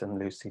Grace and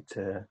Lucy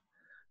to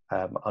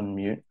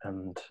unmute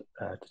and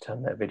to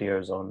turn their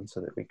videos on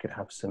so that we could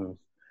have some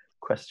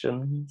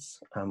questions?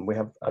 We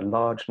have a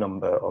large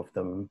number of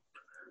them,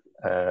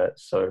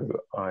 so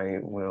I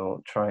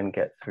will try and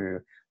get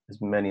through as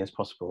many as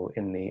possible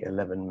in the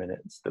 11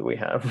 minutes that we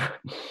have.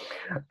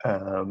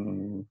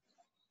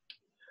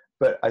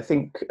 But I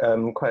think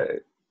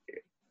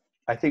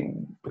I think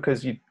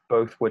because you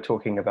both were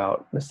talking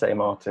about the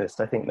same artist,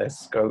 I think there's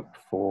scope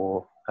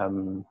for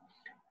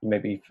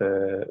maybe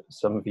for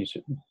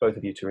both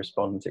of you to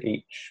respond to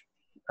each,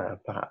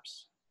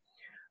 perhaps.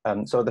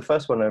 So the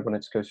first one I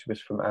wanted to go to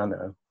was from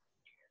Anna,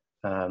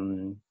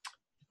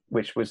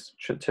 which was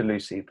to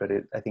Lucy, but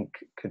I think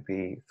could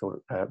be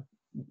thought,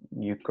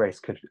 you, Grace,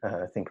 could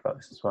think about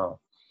this as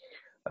well.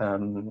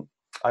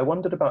 I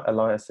wondered about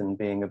Eliasson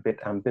being a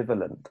bit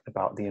ambivalent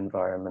about the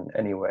environment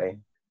anyway.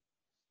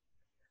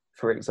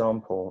 For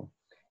example,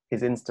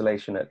 his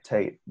installation at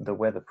Tate, the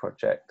Weather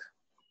Project,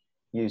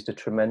 used a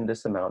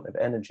tremendous amount of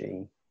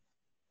energy.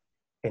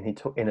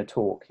 In a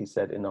talk, he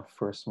said enough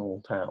for a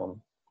small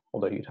town,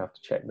 although you'd have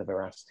to check the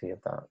veracity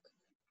of that.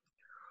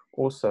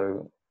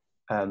 Also,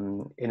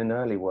 in an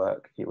early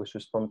work, he was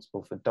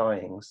responsible for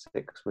dyeing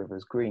 6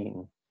 rivers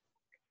green.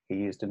 He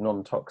used a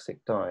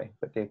non-toxic dye,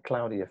 but the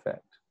cloudy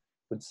effect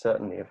would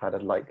certainly have had a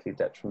likely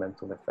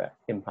detrimental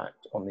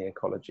impact on the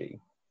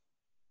ecology.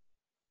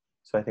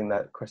 So I think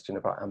that question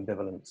about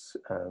ambivalence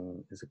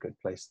is a good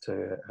place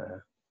to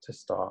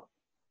start.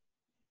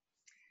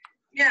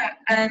 Yeah,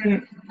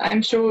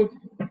 I'm sure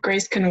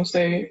Grace can also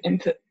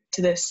input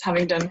to this,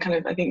 having done kind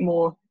of, I think,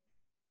 more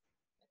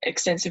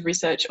extensive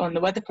research on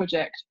the Weather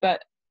Project.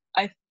 But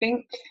I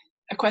think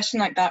a question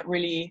like that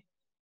really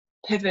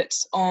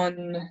pivots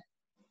on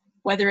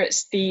whether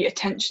it's the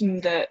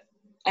attention that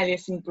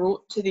Eliasson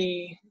brought to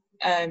the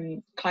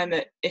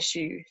climate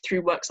issue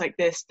through works like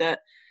this that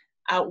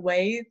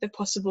outweigh the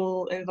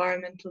possible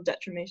environmental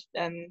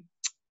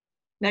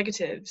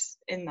negatives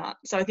in that.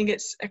 So I think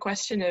it's a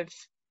question of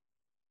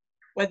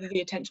whether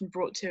the attention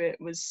brought to it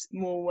was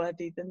more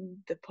worthy than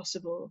the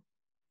possible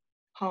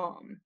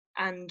harm,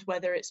 and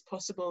whether it's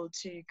possible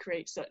to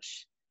create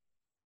such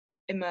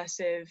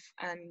immersive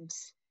and,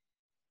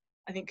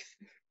 I think,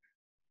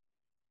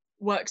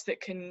 works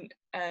that can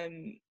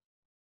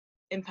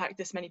impact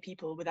this many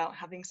people without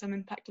having some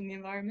impact on the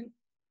environment.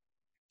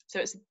 So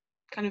it's a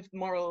kind of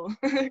moral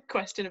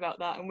question about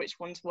that, and which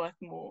one's worth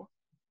more.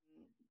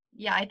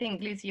 Yeah, I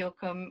think, Lucy, you're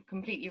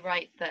completely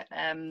right that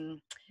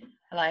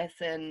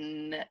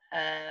Eliasson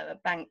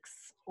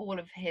banks all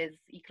of his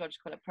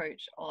ecological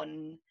approach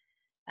on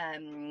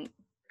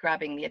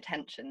grabbing the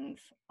attentions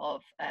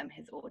of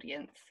his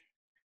audience.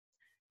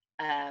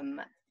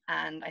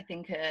 And I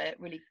think a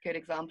really good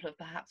example of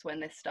perhaps when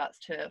this starts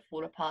to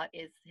fall apart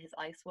is his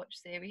Ice Watch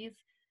series,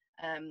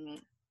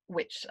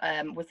 which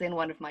was in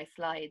one of my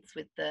slides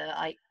with the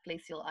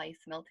glacial ice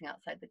melting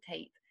outside the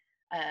Tate.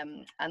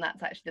 And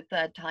that's actually the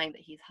 3rd time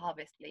that he's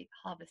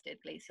harvested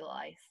glacial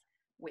ice,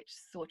 which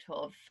sort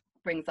of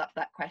brings up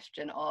that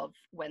question of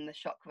when the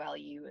shock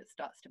value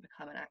starts to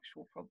become an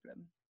actual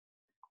problem.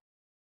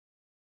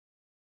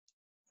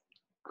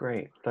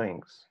 Great,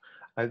 thanks.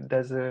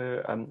 There's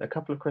a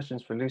couple of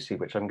questions for Lucy,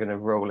 which I'm going to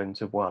roll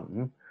into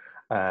one.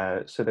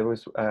 So there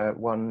was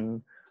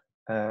one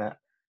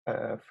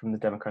from the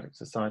Democratic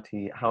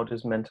Society: how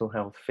does mental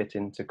health fit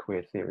into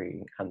queer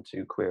theory and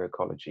to queer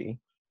ecology?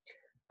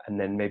 And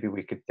then maybe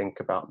we could think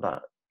about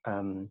that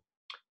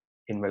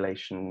in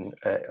relation,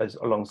 as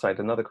alongside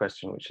another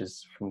question, which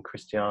is from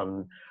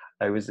Christiane.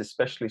 I was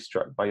especially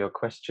struck by your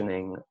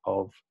questioning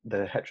of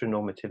the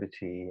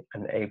heteronormativity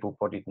and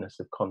able-bodiedness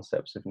of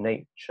concepts of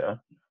nature.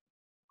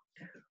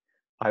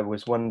 I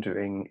was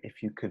wondering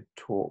if you could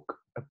talk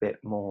a bit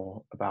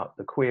more about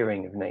the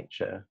queering of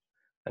nature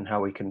and how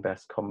we can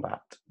best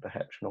combat the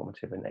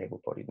heteronormative and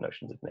able-bodied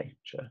notions of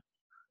nature,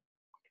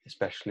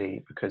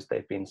 especially because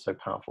they've been so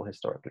powerful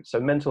historically. So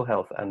mental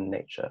health and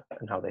nature,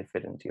 and how they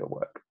fit into your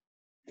work.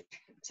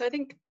 So I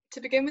think, to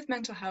begin with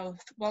mental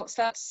health, whilst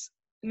that's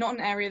not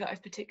an area that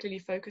I've particularly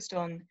focused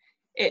on,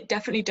 it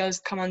definitely does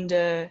come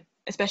under,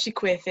 especially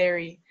queer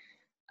theory.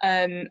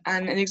 And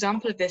an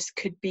example of this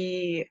could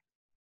be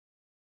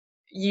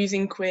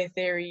using queer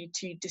theory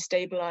to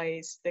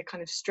destabilize the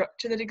kind of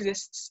structure that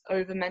exists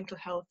over mental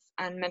health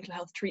and mental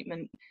health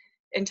treatment,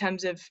 in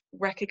terms of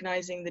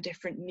recognizing the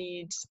different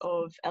needs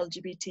of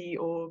LGBT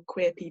or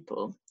queer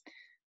people,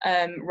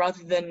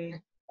 rather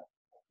than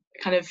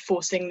kind of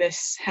forcing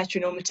this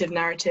heteronormative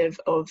narrative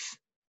of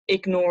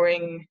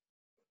ignoring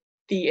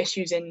the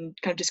issues in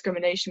kind of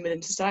discrimination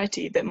within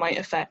society that might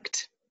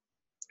affect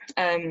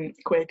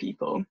queer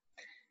people.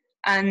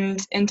 And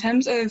in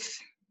terms of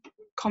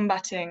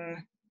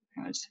combating,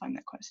 I'll just find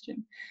that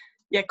question.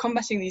 Yeah,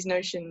 combating these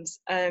notions,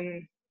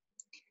 I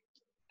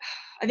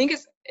think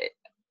it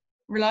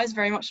relies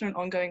very much on an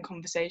ongoing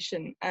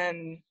conversation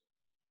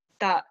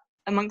that,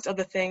 amongst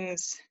other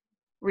things,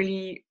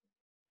 really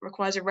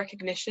requires a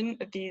recognition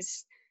of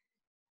these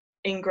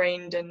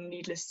ingrained and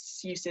needless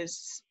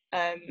uses.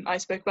 I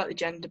spoke about the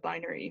gender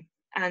binary,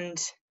 and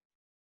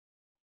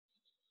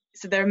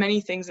so there are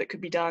many things that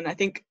could be done. I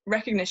think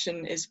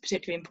recognition is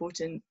particularly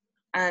important,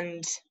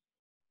 and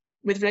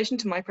with relation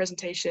to my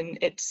presentation,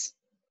 it's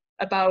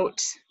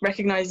about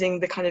recognizing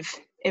the kind of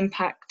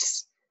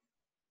impacts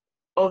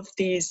of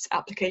these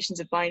applications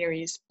of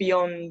binaries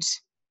beyond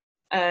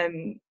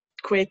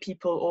queer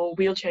people or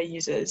wheelchair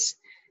users,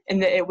 in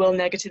that it will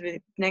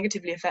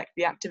negatively affect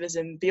the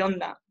activism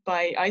beyond that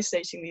by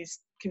isolating these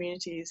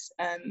communities.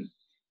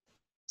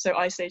 So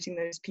isolating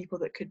those people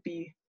that could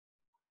be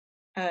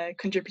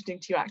contributing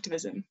to your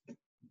activism.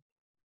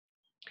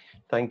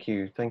 Thank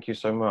you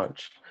so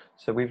much.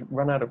 So we've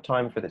run out of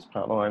time for this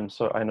panel.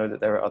 I know that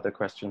there are other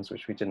questions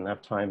which we didn't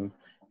have time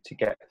to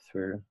get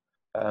through,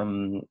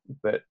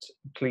 but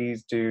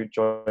please do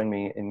join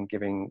me in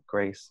giving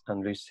Grace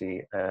and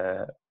Lucy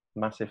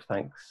massive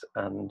thanks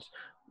and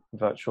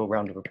virtual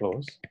round of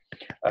applause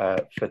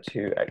for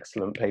 2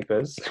 excellent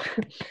papers.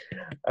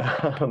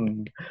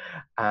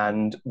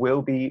 And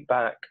we'll be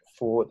back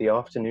for the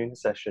afternoon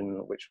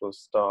session, which will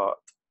start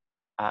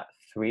at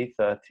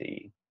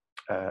 3:30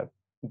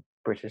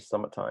 British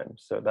Summer Time.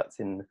 So that's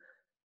in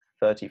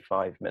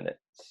 35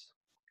 minutes.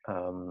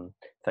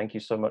 Thank you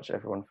so much,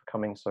 everyone, for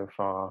coming so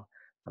far.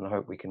 And I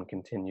hope we can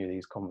continue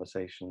these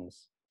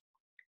conversations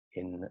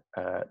in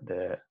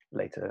the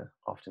later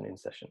afternoon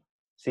session.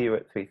 See you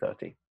at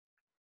 3:30.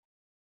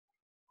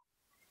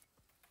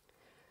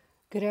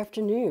 Good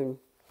afternoon.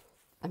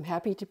 I'm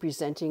happy to be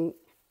presenting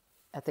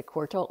at the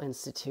Courtauld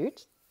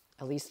Institute,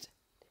 at least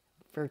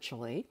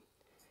virtually,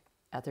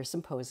 at their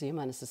symposium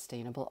on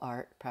sustainable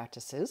art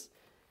practices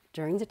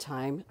during the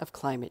time of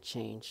climate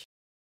change.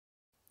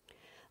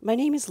 My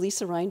name is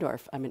Lisa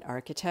Reindorf. I'm an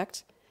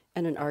architect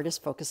and an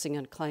artist focusing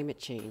on climate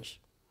change,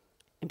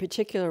 in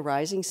particular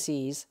rising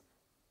seas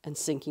and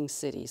sinking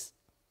cities.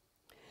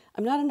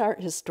 I'm not an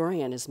art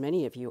historian, as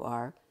many of you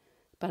are,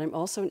 but I'm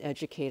also an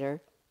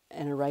educator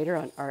and a writer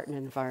on art and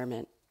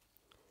environment.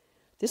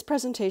 This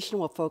presentation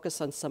will focus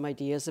on some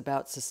ideas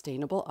about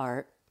sustainable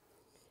art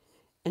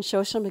and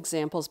show some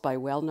examples by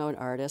well-known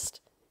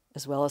artists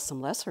as well as some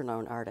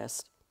lesser-known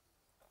artists.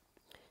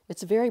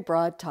 It's a very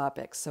broad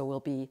topic, so we'll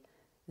be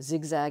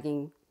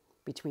zigzagging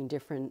between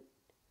different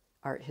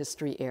art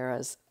history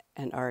eras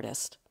and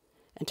artists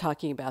and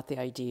talking about the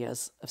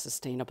ideas of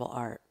sustainable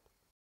art.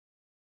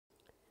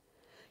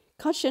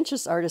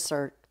 Conscientious artists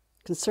are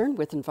concerned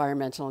with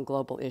environmental and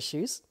global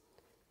issues,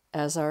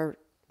 as are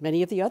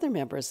many of the other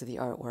members of the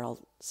art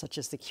world, such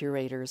as the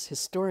curators,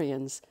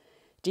 historians,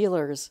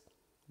 dealers,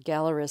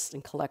 gallerists,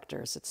 and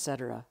collectors,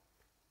 etc.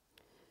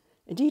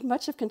 Indeed,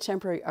 much of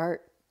contemporary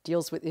art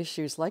deals with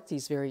issues like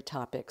these very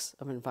topics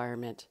of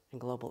environment and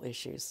global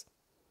issues.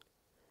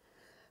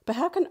 But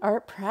how can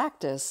art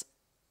practice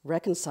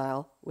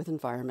reconcile with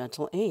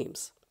environmental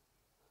aims?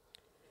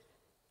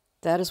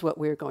 That is what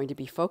we're going to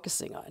be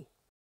focusing on.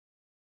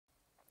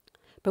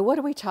 But what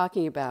are we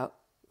talking about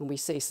when we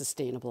say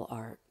sustainable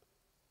art?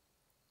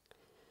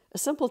 A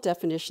simple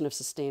definition of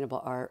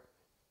sustainable art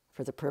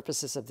for the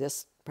purposes of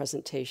this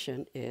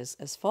presentation is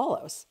as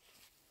follows.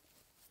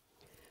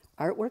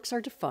 Artworks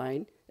are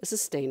defined as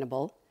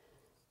sustainable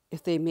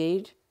if they're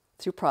made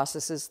through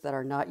processes that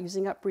are not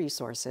using up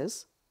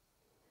resources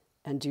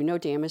and do no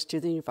damage to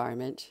the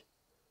environment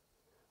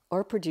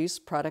or produce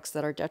products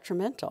that are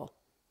detrimental.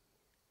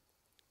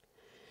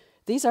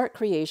 These art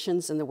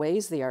creations and the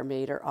ways they are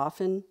made are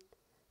often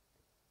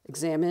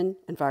examine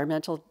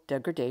environmental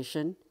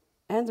degradation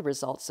and the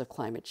results of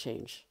climate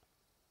change.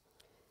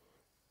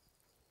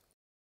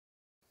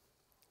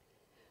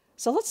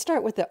 So let's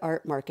start with the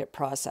art market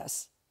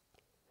process,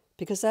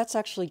 because that's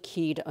actually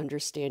key to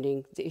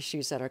understanding the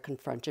issues that are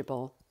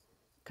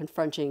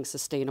confronting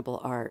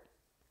sustainable art.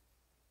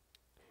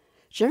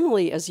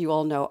 Generally, as you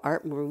all know,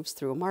 art moves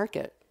through a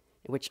market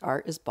in which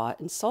art is bought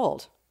and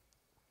sold,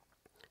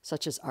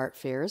 such as art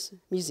fairs,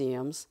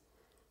 museums,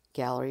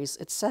 galleries,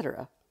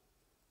 etc.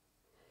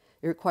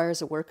 It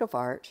requires a work of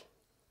art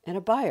and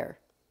a buyer,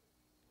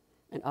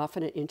 and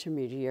often an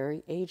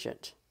intermediary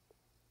agent.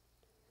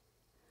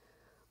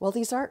 While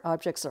these art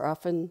objects are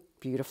often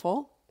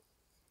beautiful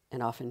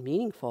and often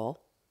meaningful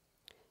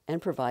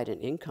and provide an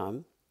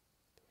income,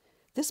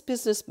 this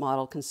business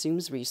model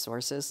consumes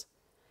resources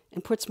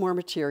and puts more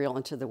material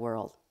into the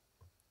world.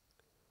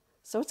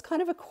 So it's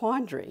kind of a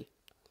quandary.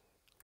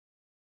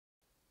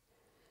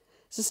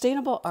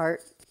 Sustainable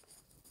art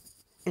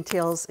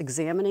entails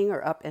examining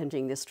or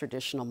upending this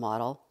traditional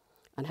model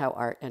on how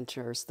art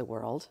enters the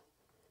world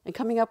and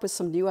coming up with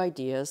some new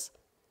ideas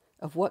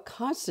of what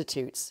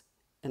constitutes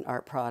an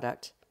art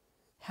product,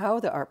 how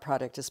the art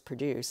product is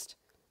produced,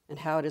 and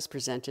how it is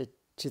presented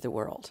to the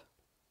world.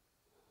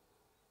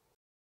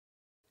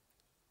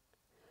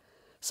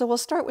 So we'll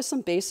start with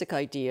some basic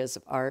ideas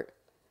of art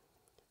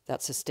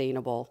that's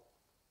sustainable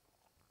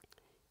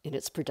in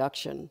its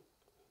production.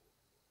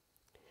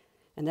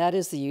 And that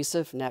is the use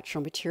of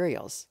natural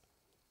materials.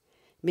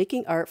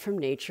 Making art from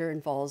nature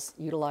involves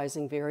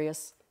utilizing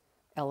various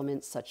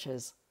elements such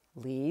as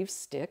leaves,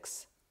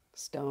 sticks,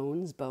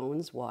 stones,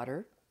 bones,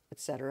 water,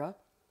 etc.,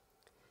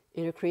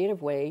 in a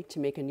creative way to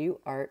make a new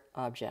art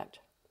object.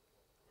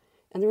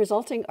 And the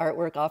resulting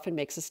artwork often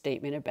makes a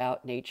statement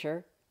about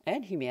nature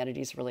and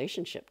humanity's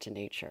relationship to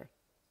nature.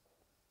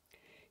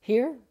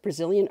 Here,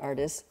 Brazilian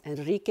artist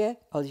Henrique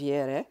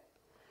Oliveira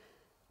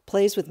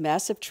plays with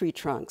massive tree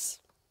trunks.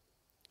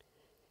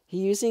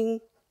 He's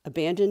using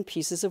abandoned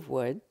pieces of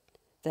wood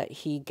that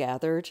he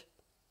gathered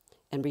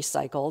and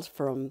recycled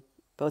from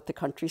both the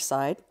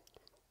countryside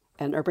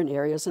and urban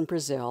areas in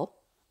Brazil.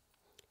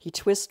 He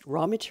twists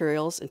raw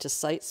materials into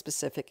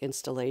site-specific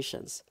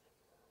installations.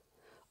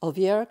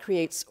 Oliveira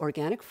creates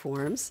organic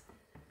forms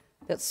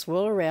that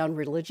swirl around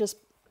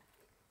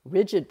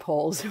rigid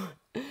poles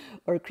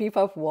or creep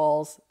up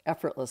walls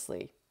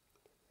effortlessly,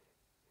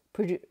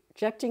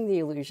 projecting the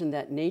illusion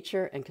that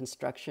nature and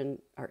construction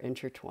are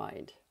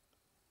intertwined.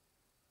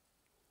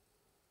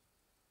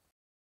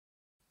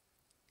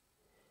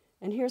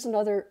 And here's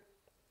another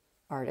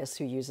artist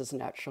who uses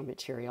natural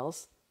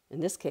materials, in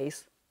this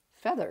case,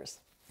 feathers.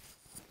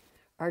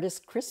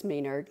 Artist Chris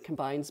Maynard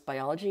combines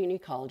biology and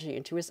ecology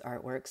into his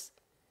artworks,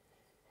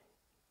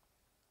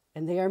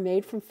 and they are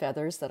made from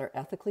feathers that are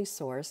ethically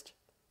sourced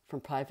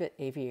from private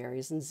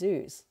aviaries and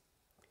zoos.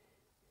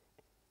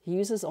 He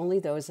uses only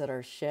those that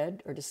are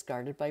shed or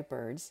discarded by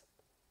birds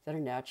that are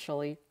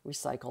naturally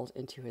recycled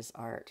into his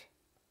art.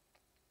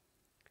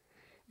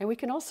 And we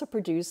can also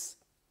produce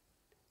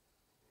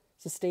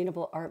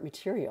sustainable art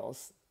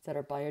materials that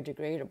are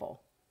biodegradable.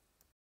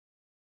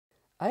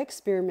 I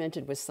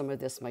experimented with some of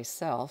this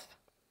myself,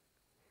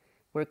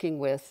 working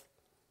with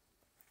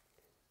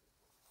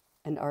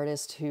an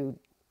artist who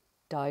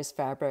dyes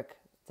fabric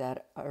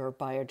that are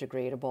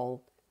biodegradable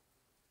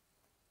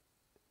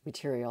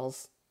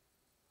materials,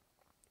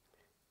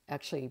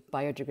 actually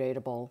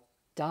biodegradable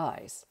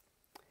dyes.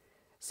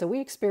 So we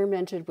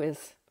experimented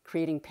with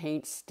creating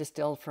paints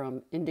distilled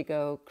from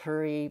indigo,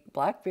 curry,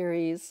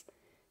 blackberries,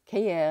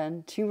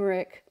 cayenne,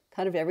 turmeric,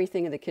 kind of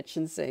everything in the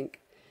kitchen sink,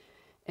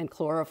 and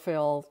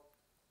chlorophyll,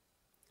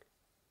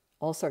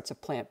 all sorts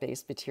of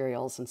plant-based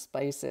materials and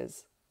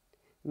spices.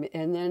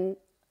 And then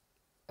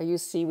I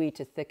used seaweed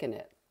to thicken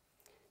it.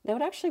 Now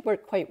it actually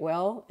worked quite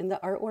well in the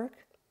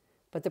artwork,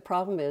 but the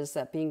problem is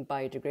that being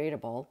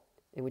biodegradable,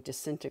 it would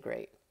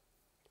disintegrate.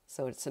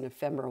 So it's an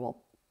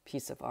ephemeral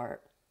piece of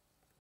art.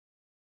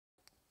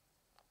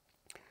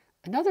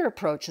 Another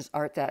approach is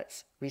art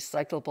that's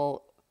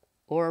recyclable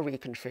or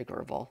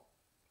reconfigurable.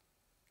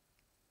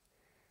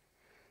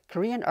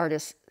 Korean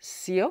artist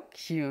Seok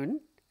Hyun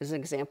is an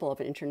example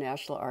of an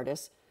international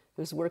artist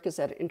whose work is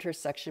at an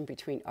intersection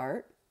between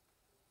art,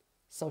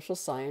 social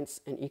science,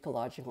 and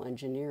ecological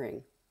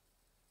engineering.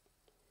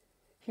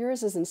 Here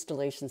is his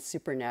installation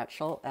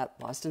Supernatural at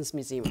Boston's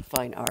Museum of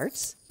Fine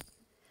Arts.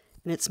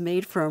 And it's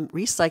made from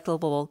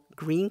recyclable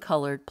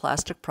green-colored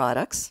plastic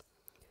products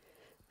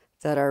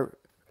that are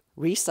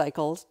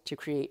recycled to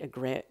create a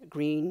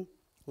green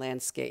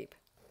landscape.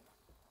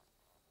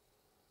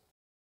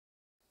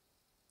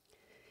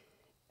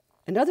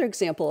 Another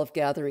example of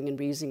gathering and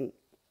reusing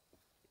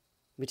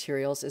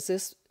materials is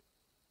this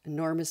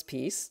enormous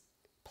piece,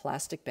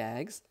 Plastic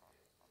Bags,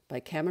 by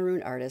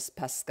Cameroon artist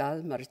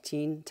Pascal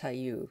Martin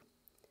Taillou.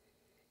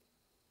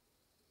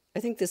 I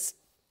think this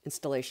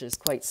installation is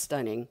quite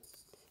stunning.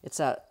 It's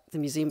at the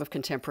Museum of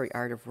Contemporary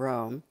Art of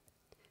Rome.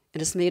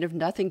 It is made of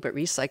nothing but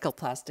recycled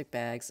plastic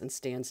bags and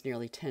stands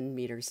nearly 10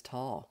 meters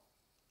tall.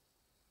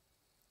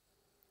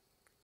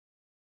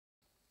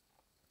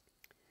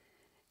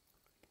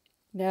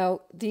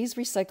 Now, these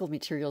recycled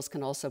materials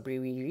can also be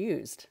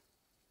reused.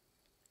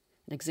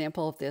 An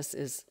example of this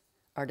is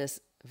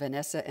artist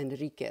Vanessa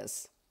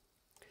Enriquez.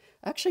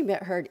 I actually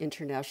met her at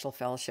International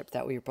Fellowship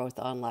that we were both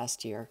on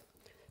last year.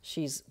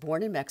 She's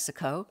born in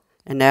Mexico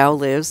and now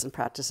lives and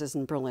practices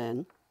in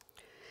Berlin.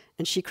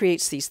 And she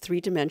creates these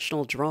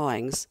three-dimensional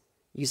drawings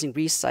using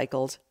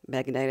recycled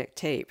magnetic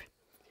tape.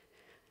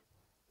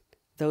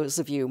 Those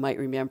of you might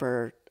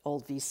remember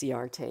old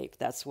VCR tape.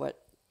 That's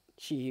what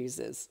she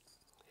uses.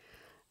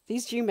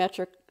 These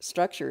geometric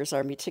structures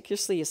are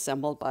meticulously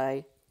assembled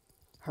by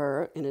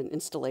her in an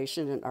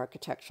installation in an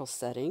architectural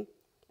setting,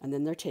 and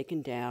then they're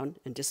taken down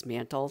and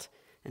dismantled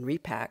and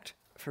repacked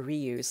for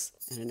reuse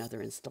in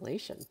another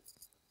installation.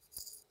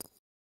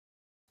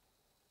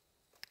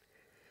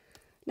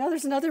 Now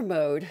there's another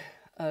mode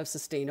of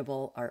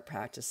sustainable art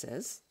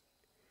practices,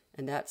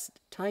 and that's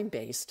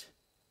time-based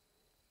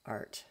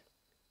art,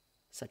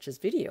 such as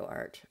video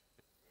art,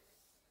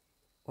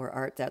 or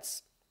art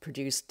that's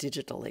produced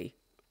digitally.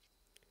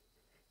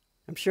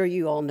 I'm sure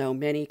you all know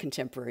many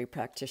contemporary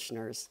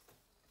practitioners.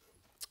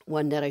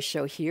 One that I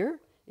show here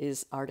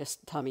is artist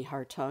Tommy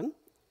Hartung,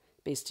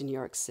 based in New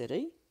York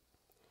City.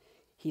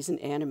 He's an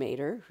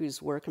animator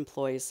whose work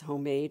employs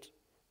homemade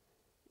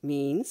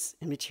means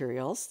and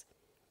materials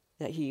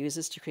that he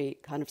uses to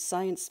create kind of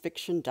science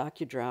fiction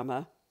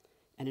docudrama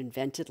and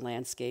invented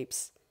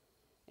landscapes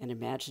and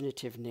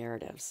imaginative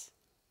narratives.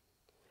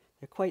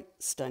 They're quite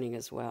stunning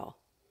as well.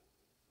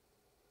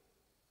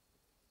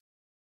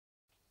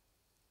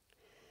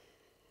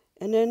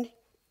 And then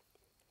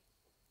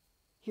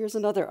here's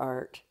another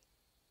art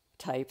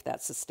type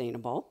that's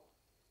sustainable,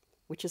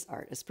 which is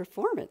art as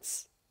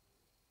performance,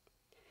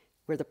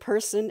 where the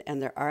person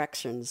and their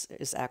actions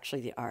is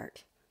actually the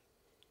art.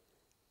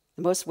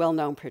 The most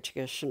well-known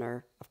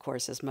practitioner, of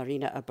course, is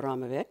Marina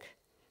Abramovic.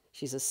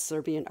 She's a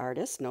Serbian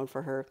artist known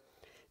for her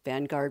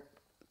vanguard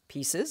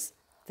pieces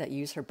that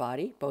use her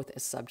body both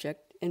as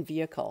subject and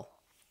vehicle.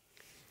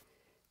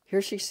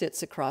 Here she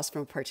sits across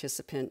from a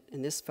participant.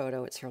 In this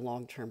photo, it's her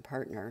long-term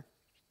partner.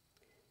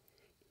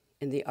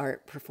 in the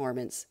art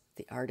performance,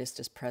 The Artist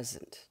is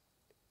Present,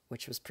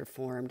 which was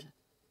performed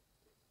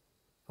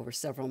over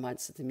several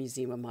months at the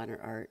Museum of Modern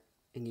Art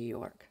in New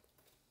York.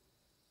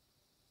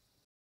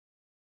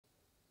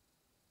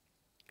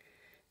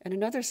 And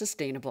another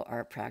sustainable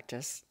art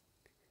practice,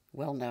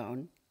 well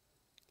known,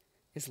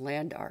 is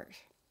land art.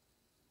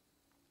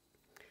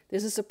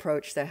 This is an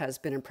approach that has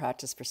been in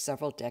practice for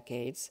several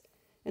decades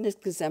and is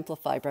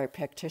exemplified by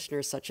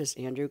practitioners such as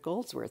Andrew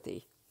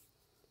Goldsworthy.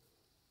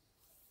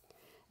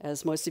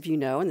 As most of you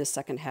know, in the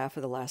second half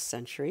of the last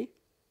century,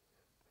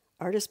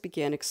 artists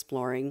began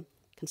exploring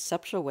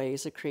conceptual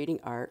ways of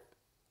creating art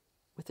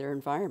with their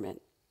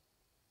environment.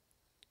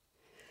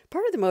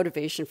 Part of the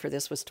motivation for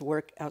this was to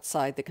work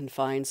outside the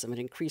confines of an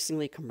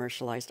increasingly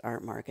commercialized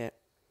art market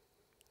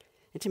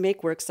and to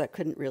make works that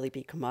couldn't really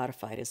be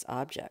commodified as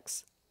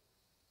objects.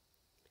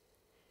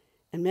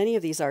 And many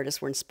of these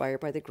artists were inspired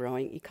by the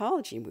growing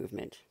ecology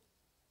movement.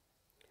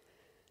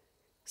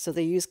 So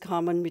they used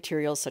common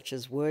materials such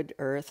as wood,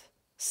 earth,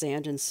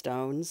 sand and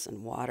stones,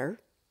 and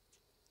water,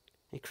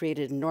 and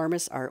created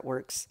enormous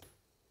artworks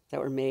that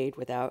were made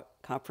without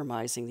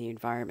compromising the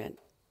environment.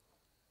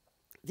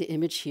 The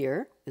image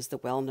here is the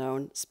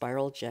well-known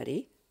Spiral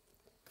Jetty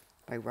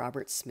by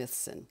Robert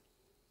Smithson.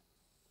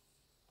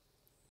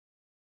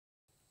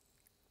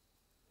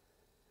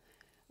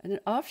 And an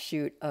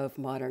offshoot of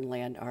modern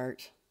land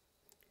art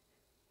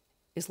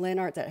is land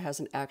art that has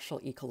an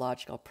actual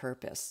ecological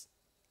purpose.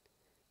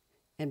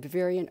 And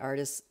Bavarian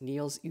artist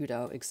Niels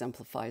Udo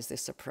exemplifies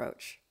this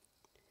approach.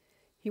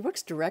 He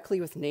works directly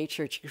with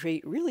nature to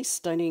create really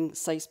stunning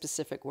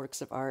site-specific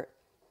works of art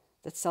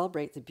that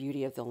celebrate the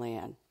beauty of the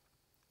land.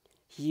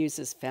 He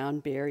uses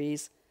found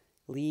berries,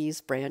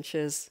 leaves,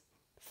 branches,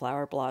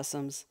 flower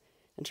blossoms,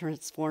 and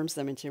transforms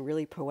them into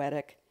really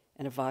poetic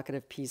and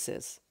evocative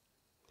pieces.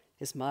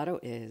 His motto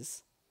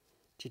is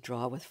to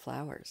draw with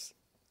flowers,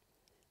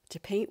 to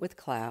paint with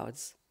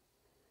clouds,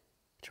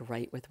 to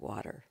write with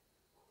water.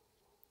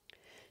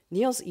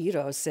 Niels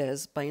Udo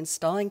says by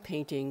installing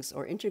paintings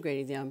or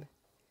integrating them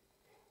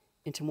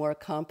into more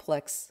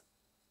complex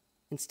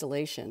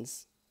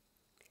installations,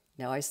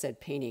 now I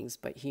said paintings,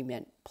 but he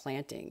meant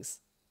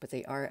plantings, but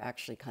they are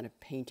actually kind of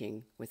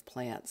painting with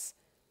plants.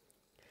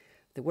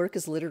 The work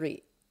is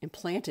literally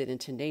implanted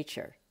into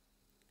nature.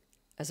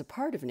 As a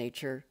part of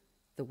nature,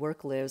 the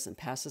work lives and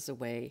passes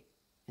away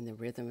in the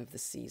rhythm of the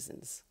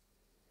seasons.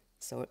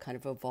 So it kind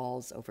of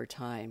evolves over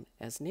time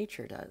as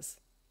nature does.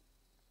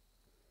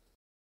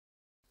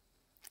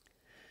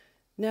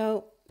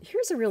 Now,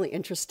 here's a really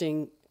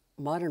interesting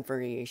modern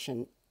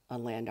variation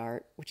on land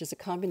art, which is a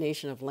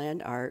combination of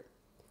land art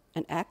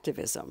and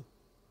activism,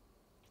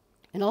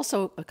 and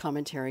also a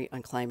commentary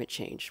on climate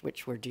change,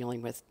 which we're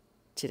dealing with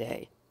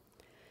today.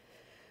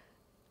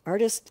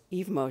 Artist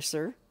Eve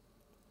Moser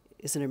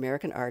is an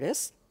American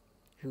artist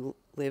who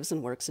lives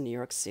and works in New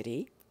York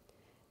City,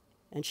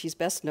 and she's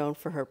best known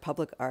for her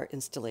public art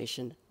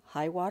installation,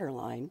 High Water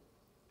Line,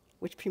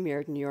 which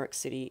premiered in New York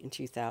City in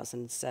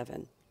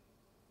 2007.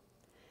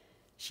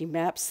 She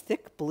maps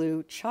thick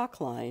blue chalk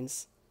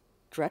lines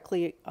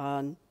directly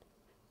on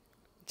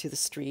to the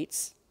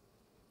streets,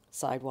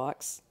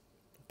 sidewalks,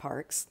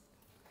 parks,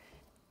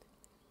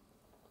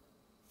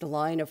 the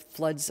line of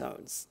flood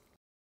zones.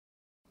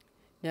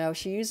 Now,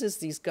 she uses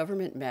these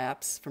government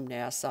maps from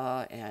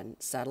NASA and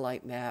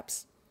satellite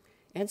maps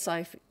and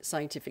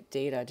scientific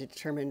data to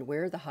determine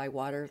where the high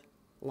water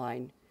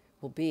line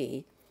will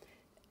be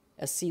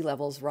as sea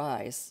levels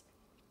rise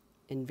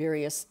in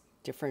various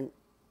different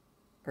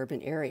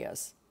urban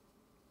areas.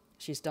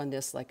 She's done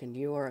this like in New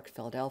York,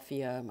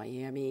 Philadelphia,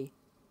 Miami.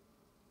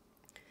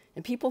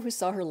 And people who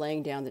saw her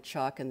laying down the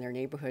chalk in their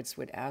neighborhoods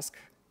would ask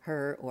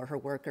her or her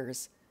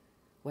workers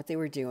what they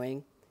were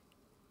doing,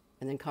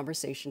 and then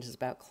conversations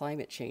about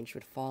climate change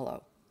would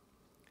follow.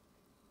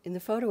 In the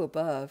photo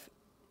above,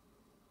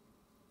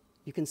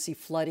 you can see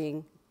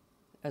flooding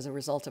as a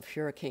result of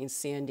Hurricane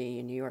Sandy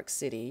in New York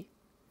City,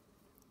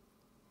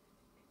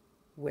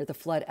 where the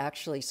flood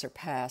actually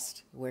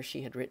surpassed where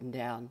she had written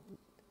down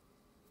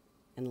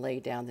and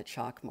laid down the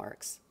chalk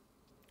marks.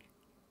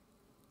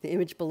 The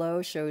image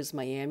below shows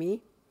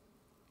Miami,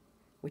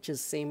 which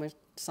is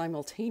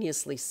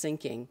simultaneously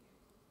sinking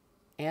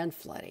and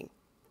flooding.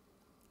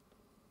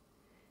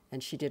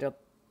 And she did a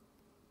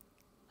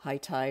high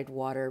tide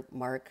water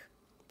mark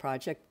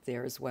project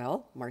there as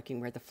well,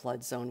 marking where the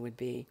flood zone would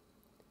be.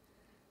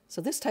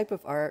 So this type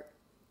of art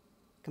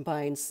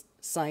combines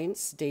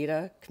science,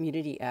 data,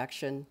 community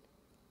action,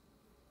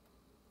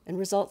 and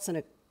results in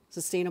a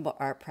sustainable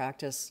art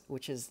practice,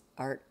 which is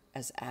art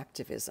as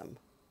activism.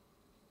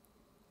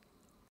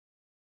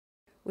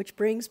 Which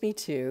brings me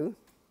to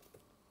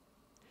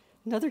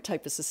another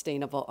type of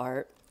sustainable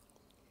art,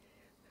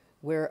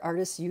 where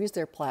artists use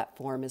their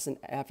platform as an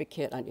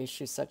advocate on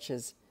issues such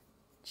as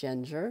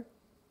gender,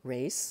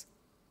 race,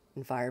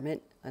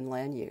 environment, and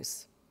land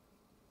use.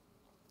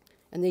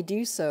 And they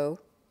do so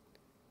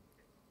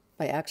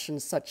by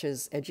actions such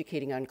as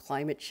educating on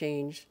climate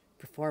change,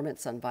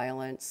 performance on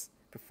violence,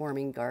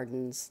 performing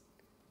gardens,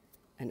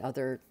 and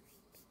other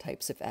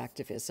types of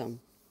activism.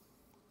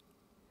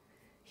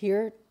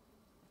 Here,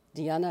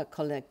 Diana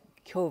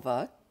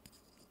Kolekova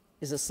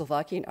is a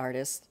Slovakian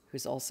artist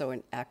who's also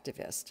an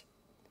activist.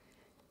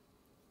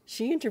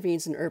 She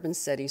intervenes in urban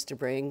settings, to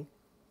bring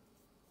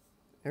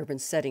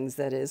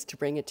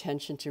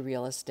attention to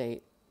real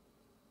estate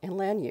and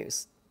land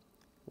use.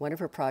 One of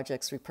her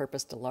projects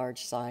repurposed a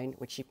large sign,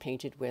 which she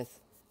painted with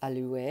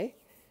alloué,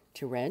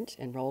 to rent,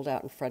 and rolled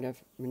out in front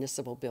of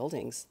municipal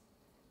buildings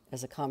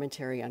as a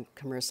commentary on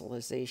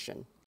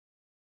commercialization.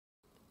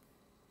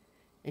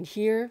 And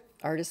here,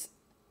 artist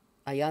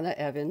Ayana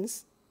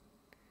Evans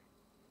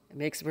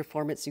makes a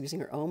performance using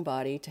her own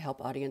body to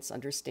help audience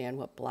understand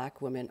what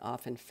Black women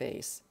often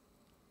face.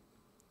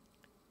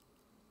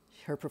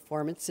 Her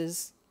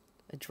performances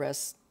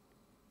address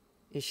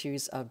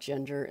issues of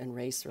gender and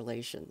race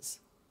relations.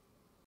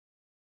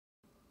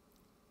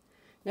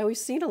 Now, we've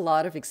seen a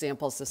lot of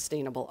examples of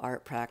sustainable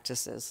art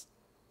practices: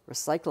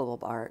 recyclable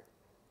art,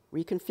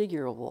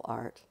 reconfigurable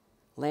art,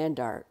 land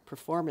art,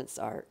 performance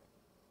art,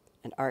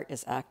 and art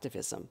as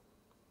activism.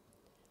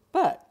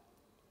 But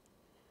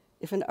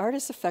if an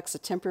artist affects a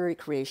temporary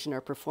creation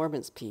or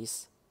performance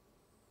piece,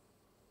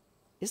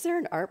 is there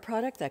an art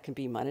product that can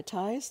be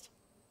monetized?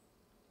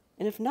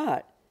 And if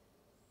not,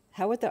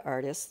 how would the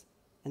artist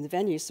and the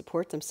venue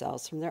support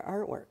themselves from their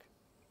artwork?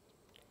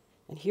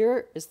 And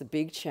here is the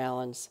big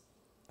challenge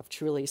of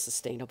truly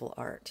sustainable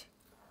art.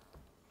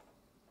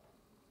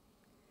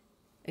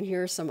 And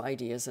here are some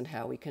ideas on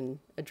how we can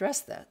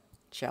address that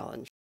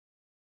challenge.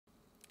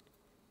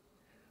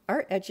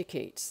 Art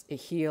educates,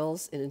 it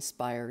heals, it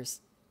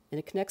inspires, and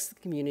it connects the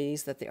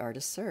communities that the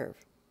artists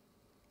serve.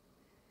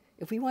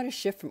 If we want to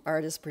shift from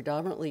art as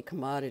predominantly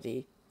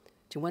commodity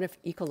to one of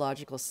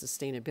ecological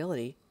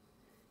sustainability,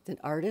 then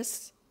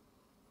artists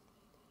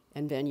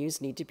and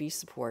venues need to be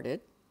supported,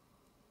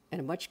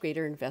 and a much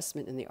greater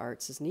investment in the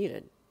arts is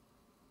needed.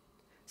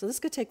 So this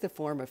could take the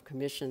form of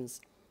commissions,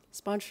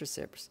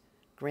 sponsorships,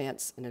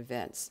 grants, and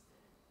events,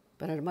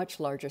 but at a much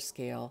larger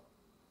scale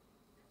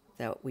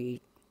that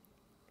we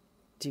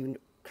do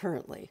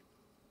currently.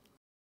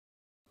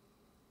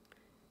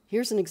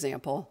 Here's an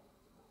example: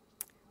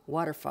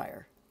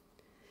 Waterfire.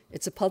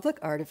 It's a public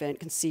art event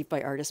conceived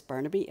by artist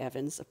Barnaby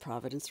Evans of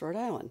Providence, Rhode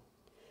Island.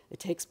 It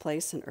takes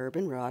place in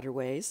urban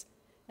waterways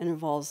and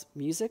involves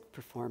music,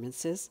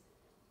 performances,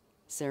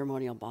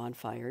 ceremonial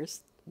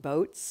bonfires,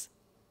 boats,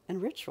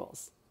 and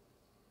rituals.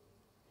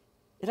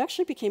 It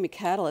actually became a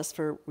catalyst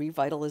for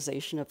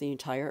revitalization of the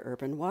entire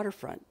urban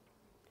waterfront.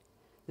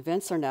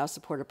 Events are now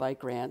supported by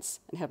grants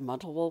and have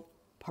multiple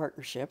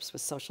partnerships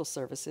with social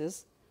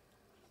services,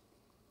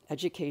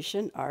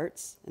 education,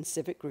 arts, and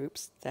civic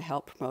groups that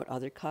help promote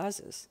other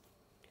causes.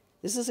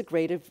 This is a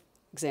great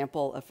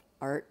example of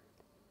art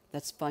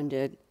that's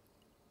funded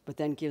but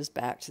then gives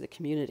back to the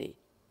community.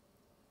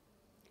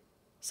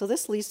 So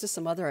this leads to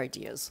some other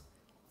ideas.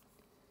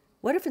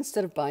 What if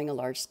instead of buying a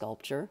large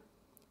sculpture,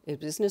 a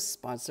business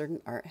sponsored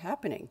an art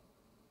happening?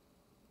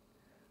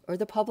 Or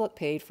the public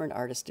paid for an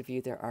artist to view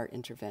their art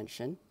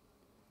intervention?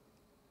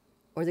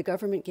 Or the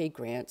government gave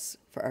grants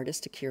for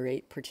artists to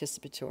curate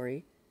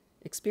participatory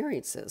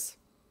experiences?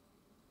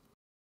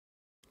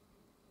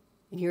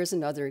 And here's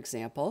another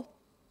example: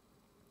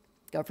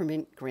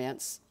 government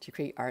grants to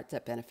create art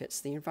that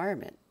benefits the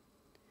environment.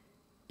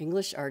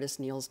 English artist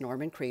Niels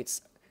Norman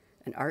creates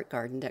an art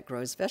garden that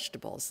grows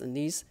vegetables, and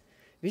these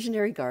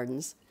visionary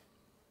gardens,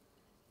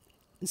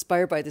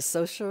 inspired by the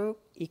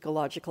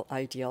socio-ecological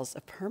ideals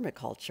of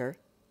permaculture,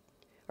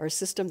 are a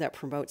system that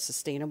promotes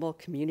sustainable,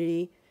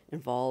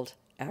 community-involved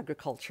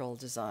agricultural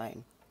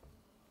design.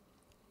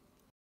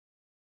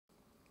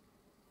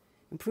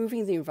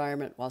 Improving the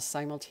environment while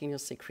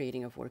simultaneously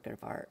creating a work of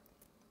art.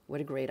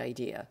 What a great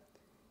idea.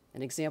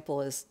 An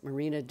example is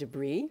Marina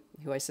Debris,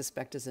 who I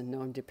suspect is a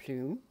nom de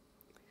plume.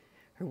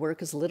 Her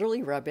work is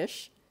literally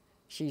rubbish.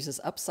 She uses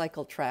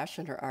upcycled trash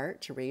in her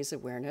art to raise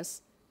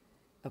awareness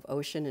of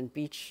ocean and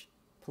beach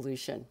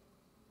pollution.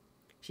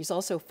 She's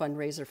also a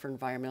fundraiser for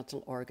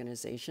environmental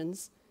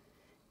organizations,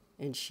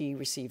 and she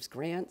receives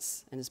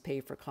grants and is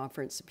paid for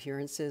conference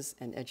appearances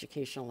and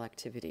educational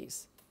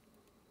activities.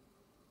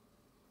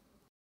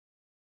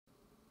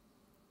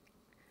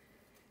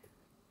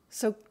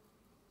 So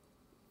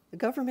the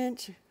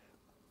government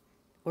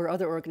or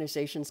other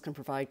organizations can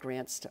provide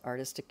grants to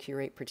artists to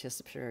curate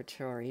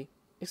participatory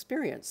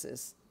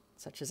experiences,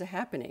 such as a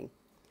happening.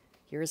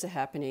 Here is a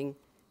happening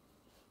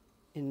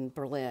in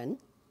Berlin.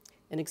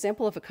 An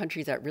example of a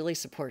country that really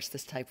supports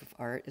this type of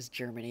art is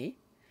Germany.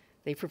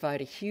 They provide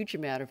a huge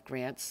amount of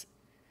grants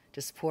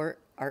to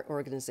support art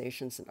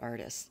organizations and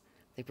artists.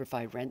 They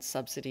provide rent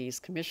subsidies,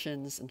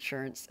 commissions,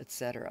 insurance,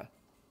 etc.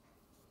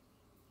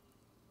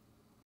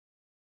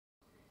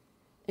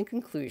 In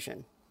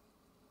conclusion,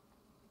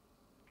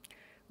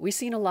 we've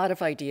seen a lot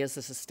of ideas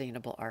of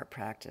sustainable art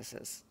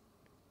practices: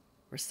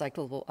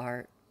 recyclable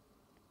art,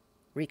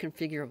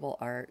 reconfigurable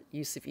art,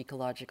 use of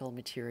ecological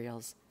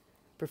materials,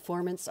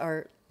 performance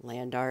art,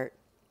 land art,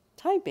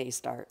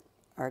 time-based art,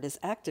 art as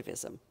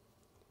activism.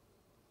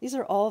 These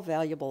are all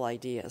valuable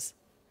ideas.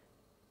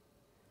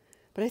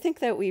 But I think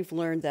that we've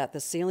learned that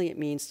the salient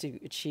means to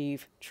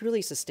achieve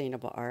truly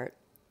sustainable art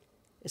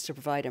is to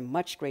provide a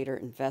much greater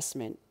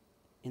investment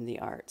in the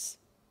arts.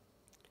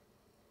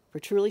 For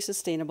truly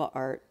sustainable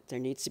art, there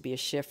needs to be a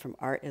shift from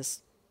art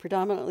as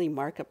predominantly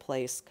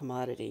marketplace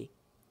commodity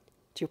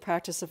to a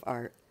practice of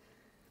art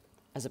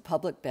as a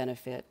public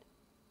benefit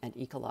and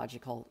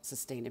ecological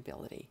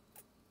sustainability.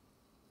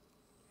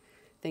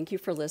 Thank you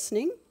for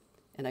listening,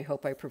 and I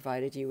hope I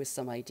provided you with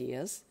some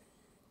ideas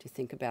to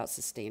think about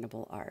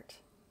sustainable art.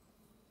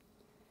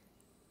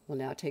 We'll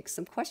now take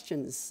some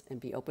questions and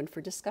be open for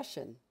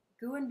discussion.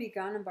 Nguyen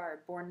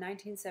Ganambar, born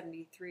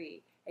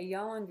 1973, a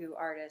Yolngu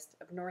artist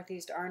of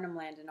Northeast Arnhem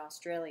Land in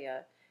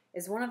Australia,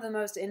 is one of the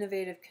most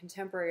innovative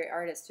contemporary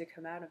artists to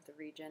come out of the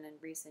region in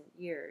recent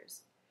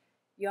years.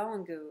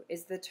 Yolngu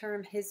is the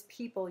term his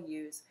people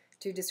use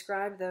to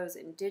describe those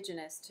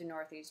indigenous to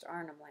Northeast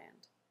Arnhem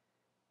Land.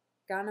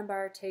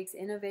 Ganambar takes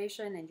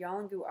innovation in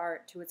Yolngu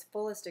art to its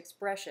fullest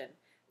expression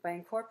by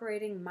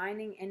incorporating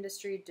mining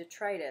industry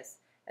detritus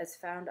as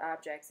found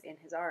objects in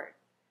his art.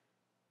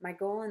 My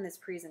goal in this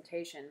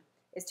presentation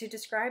is to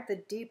describe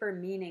the deeper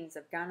meanings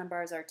of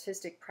Ganambar's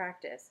artistic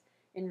practice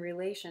in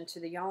relation to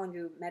the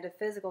Yolngu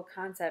metaphysical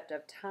concept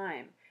of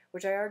time,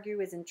 which I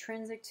argue is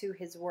intrinsic to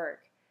his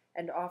work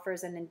and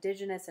offers an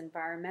indigenous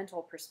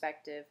environmental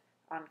perspective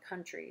on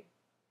country.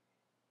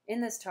 In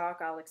this talk,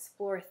 I'll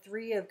explore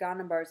 3 of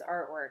Ganambar's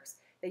artworks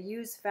that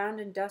use found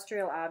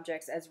industrial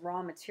objects as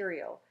raw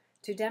material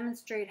to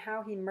demonstrate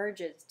how he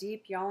merges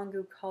deep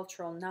Yolngu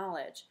cultural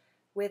knowledge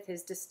with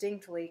his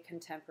distinctly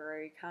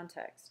contemporary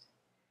context.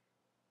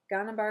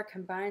 Ganambar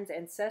combines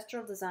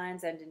ancestral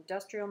designs and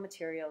industrial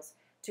materials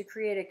to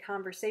create a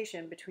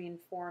conversation between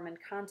form and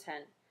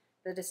content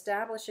that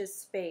establishes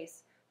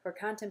space for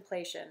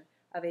contemplation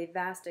of a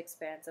vast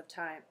expanse of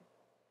time.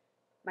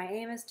 My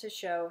aim is to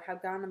show how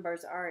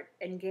Ganambar's art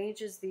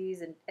engages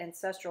these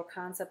ancestral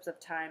concepts of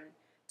time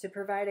to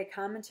provide a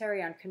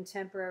commentary on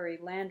contemporary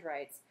land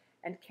rights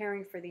and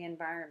caring for the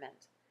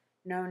environment,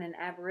 known in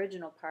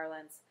Aboriginal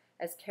parlance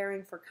as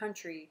caring for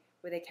country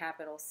with a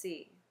capital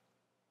C.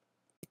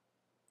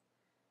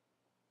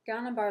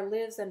 Ganambar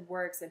lives and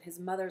works in his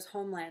mother's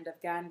homeland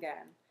of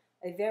Gangan,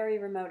 a very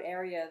remote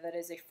area that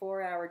is a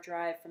 4-hour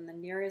drive from the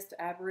nearest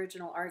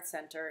Aboriginal art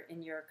center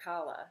in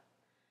Yirrkala.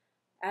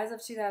 As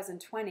of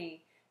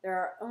 2020, there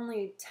are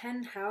only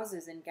 10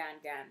 houses in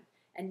Gangan,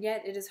 and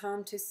yet it is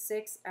home to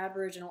 6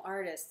 Aboriginal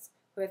artists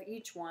who have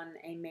each won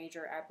a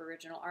major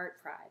Aboriginal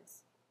art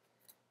prize.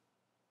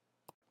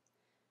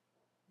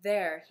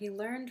 There, he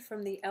learned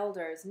from the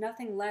elders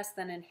nothing less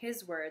than, in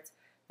his words,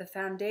 the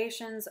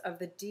foundations of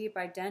the deep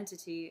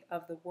identity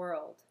of the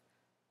world.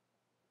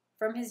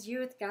 From his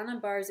youth,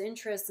 Ganambar's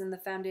interest in the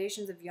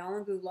foundations of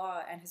Yolngu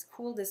law and his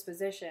cool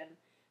disposition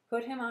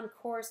put him on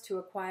course to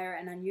acquire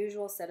an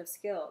unusual set of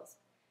skills.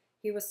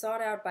 He was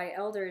sought out by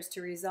elders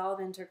to resolve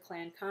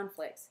inter-clan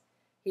conflicts.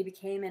 He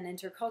became an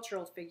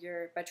intercultural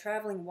figure by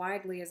traveling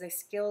widely as a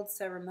skilled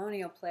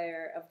ceremonial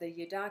player of the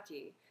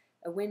yidaki,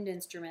 a wind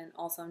instrument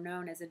also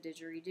known as a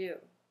didgeridoo.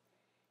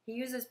 He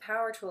uses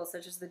power tools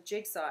such as the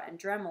jigsaw and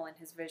Dremel in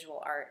his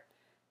visual art,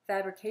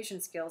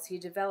 fabrication skills he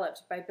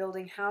developed by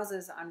building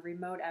houses on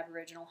remote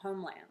Aboriginal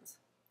homelands.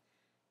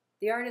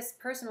 The artist's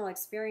personal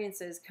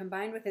experiences,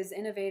 combined with his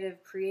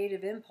innovative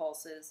creative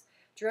impulses,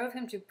 drove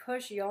him to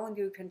push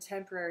Yolngu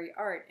contemporary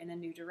art in a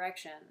new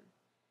direction.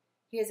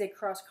 He is a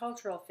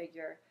cross-cultural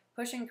figure,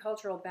 pushing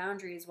cultural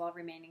boundaries while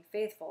remaining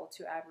faithful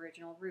to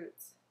Aboriginal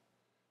roots.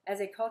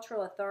 As a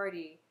cultural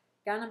authority,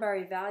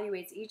 Ganambar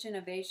evaluates each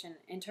innovation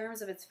in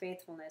terms of its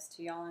faithfulness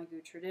to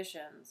Yolngu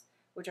traditions,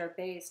 which are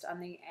based on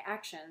the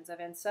actions of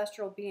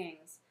ancestral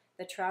beings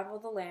that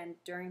traveled the land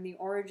during the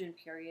origin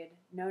period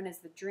known as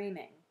the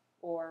dreaming,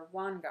 or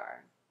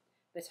Wangar,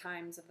 the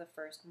times of the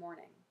first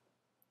morning.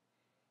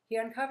 He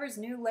uncovers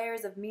new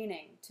layers of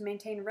meaning to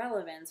maintain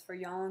relevance for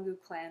Yolngu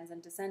clans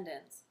and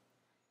descendants.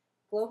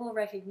 Global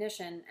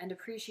recognition and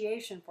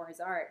appreciation for his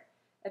art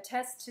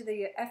attests to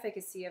the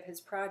efficacy of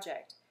his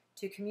project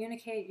to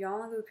communicate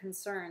Yolngu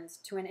concerns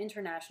to an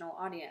international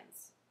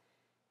audience.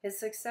 His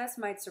success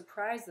might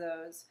surprise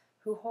those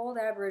who hold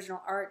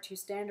Aboriginal art to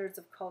standards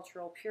of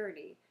cultural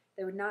purity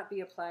that would not be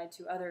applied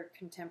to other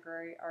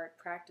contemporary art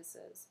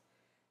practices.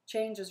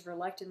 Change is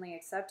reluctantly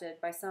accepted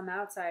by some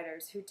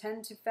outsiders who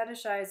tend to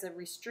fetishize a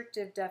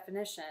restrictive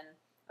definition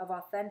of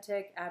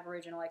authentic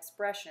Aboriginal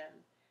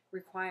expression,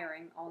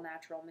 requiring all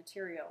natural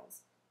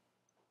materials.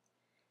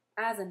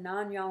 As a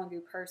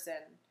non-Yolngu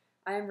person,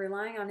 I am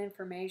relying on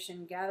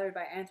information gathered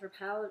by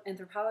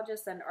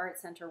anthropologists and art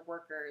center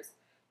workers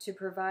to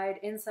provide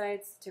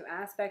insights to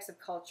aspects of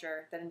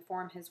culture that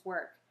inform his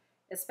work,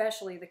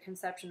 especially the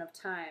conception of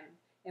time,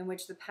 in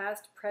which the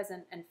past,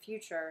 present, and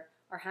future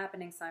are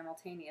happening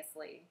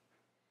simultaneously.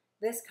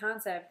 This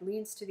concept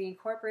leads to the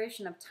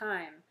incorporation of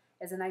time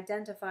as an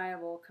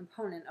identifiable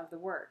component of the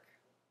work.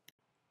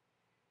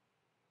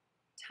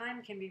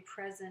 Time can be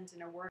present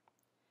in a work.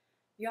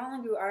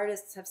 Yolngu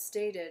artists have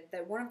stated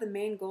that one of the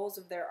main goals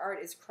of their art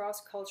is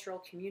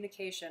cross-cultural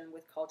communication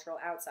with cultural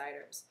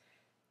outsiders.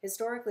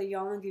 Historically,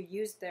 Yolngu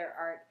used their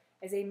art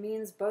as a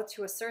means both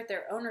to assert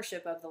their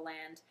ownership of the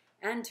land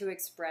and to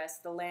express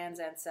the land's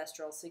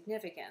ancestral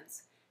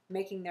significance,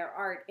 making their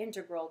art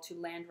integral to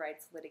land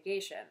rights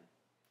litigation.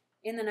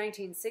 In the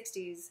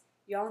 1960s,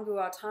 Yolngu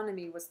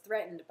autonomy was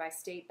threatened by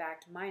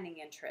state-backed mining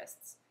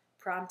interests,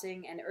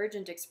 prompting an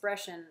urgent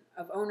expression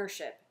of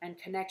ownership and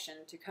connection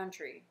to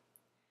country.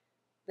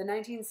 The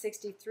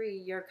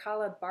 1963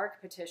 Yerkala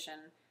Bark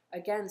petition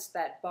against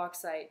that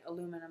bauxite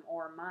aluminum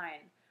ore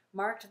mine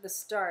marked the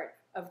start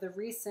of the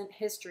recent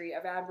history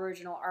of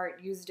Aboriginal art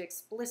used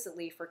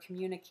explicitly for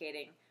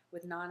communicating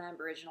with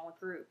non-Aboriginal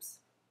groups.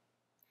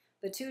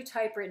 The 2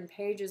 typewritten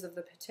pages of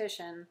the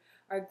petition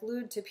are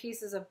glued to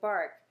pieces of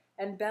bark,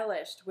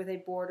 embellished with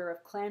a border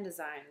of clan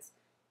designs,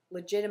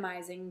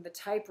 legitimizing the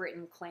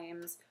typewritten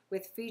claims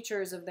with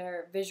features of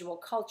their visual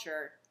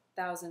culture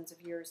thousands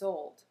of years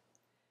old.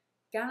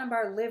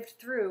 Ganambar lived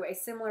through a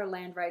similar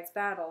land rights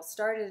battle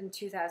started in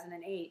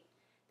 2008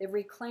 that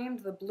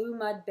reclaimed the Blue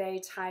Mud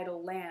Bay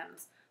tidal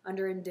lands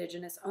under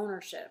indigenous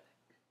ownership,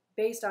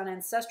 based on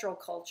ancestral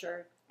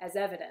culture as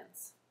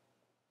evidence.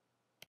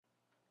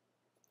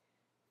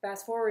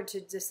 Fast forward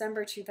to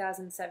December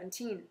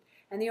 2017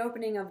 and the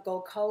opening of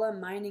Golcolla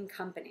Mining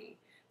Company,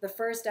 the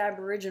first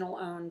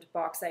Aboriginal-owned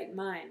bauxite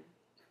mine.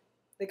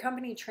 The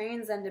company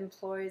trains and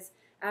employs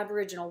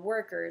Aboriginal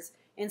workers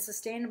in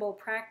sustainable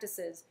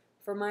practices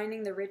for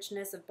mining the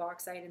richness of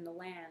bauxite in the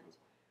land,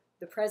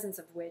 the presence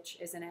of which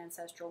is an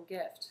ancestral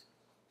gift.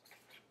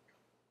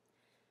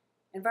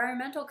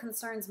 Environmental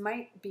concerns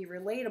might be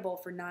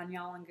relatable for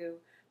non-Yolngu,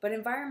 but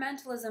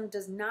environmentalism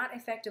does not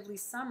effectively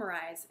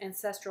summarize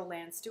ancestral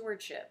land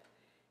stewardship.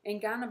 In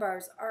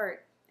Ganambar's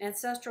art,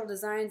 ancestral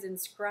designs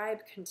inscribe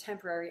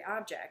contemporary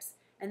objects,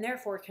 and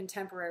therefore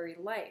contemporary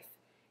life,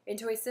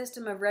 into a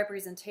system of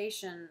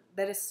representation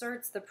that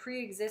asserts the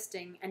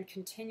pre-existing and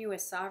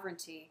continuous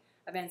sovereignty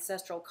of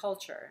ancestral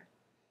culture.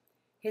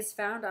 His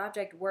found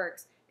object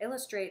works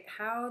illustrate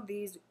how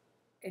these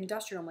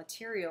industrial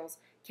materials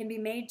can be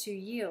made to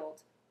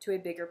yield to a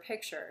bigger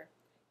picture,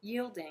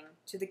 yielding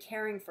to the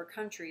caring for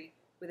country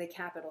with a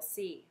capital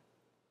C.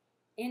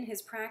 In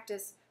his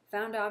practice,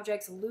 found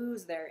objects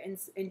lose their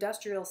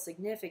industrial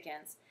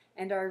significance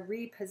and are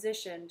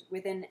repositioned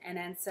within an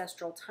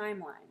ancestral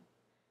timeline.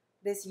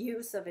 This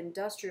use of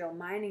industrial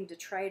mining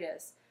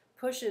detritus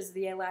pushes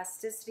the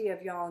elasticity of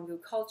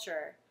Yolngu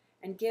culture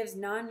and gives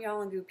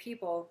non-Yolngu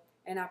people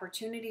an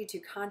opportunity to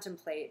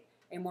contemplate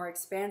a more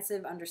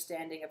expansive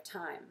understanding of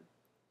time.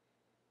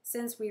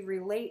 Since we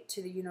relate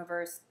to the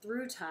universe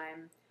through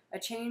time, a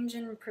change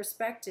in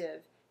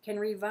perspective can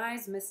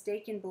revise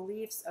mistaken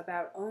beliefs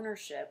about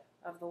ownership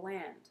of the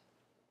land.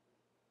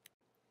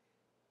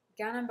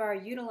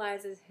 Ganambar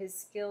utilizes his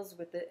skills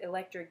with the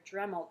electric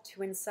Dremel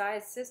to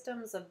incise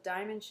systems of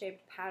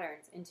diamond-shaped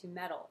patterns into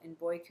metal in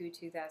Boiku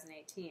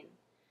 2018.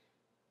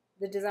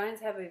 The designs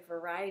have a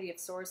variety of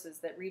sources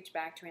that reach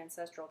back to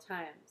ancestral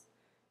times.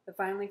 The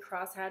finely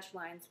crosshatched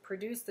lines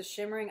produce the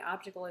shimmering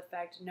optical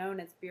effect known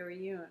as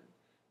biriyun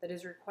that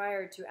is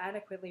required to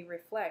adequately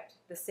reflect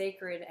the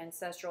sacred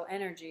ancestral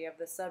energy of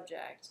the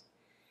subject.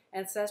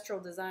 Ancestral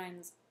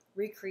designs,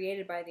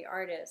 recreated by the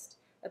artist,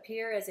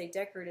 appear as a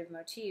decorative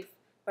motif,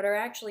 but are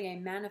actually a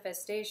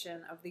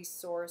manifestation of the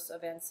source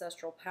of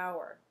ancestral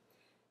power.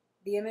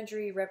 The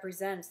imagery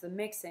represents the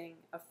mixing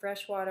of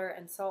freshwater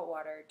and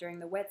saltwater during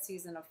the wet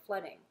season of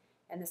flooding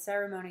and the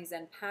ceremonies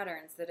and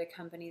patterns that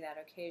accompany that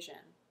occasion.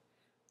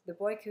 The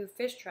Boiku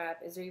fish trap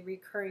is a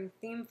recurring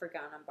theme for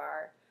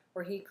Ganambar,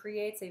 where he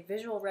creates a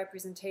visual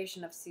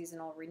representation of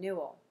seasonal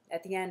renewal.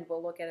 At the end,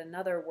 we'll look at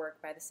another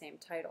work by the same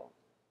title.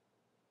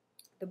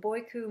 The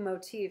Boiku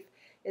motif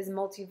is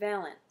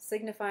multivalent,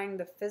 signifying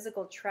the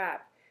physical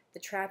trap, the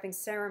trapping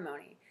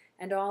ceremony,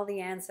 and all the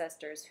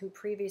ancestors who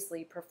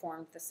previously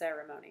performed the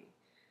ceremony.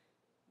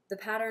 The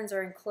patterns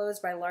are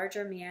enclosed by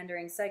larger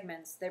meandering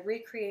segments that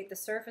recreate the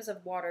surface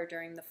of water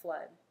during the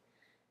flood.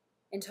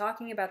 In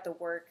talking about the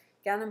work,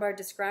 Ganambar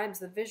describes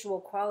the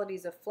visual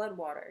qualities of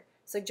floodwater,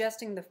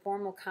 suggesting the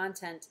formal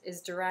content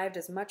is derived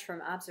as much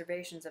from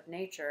observations of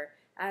nature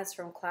as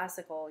from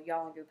classical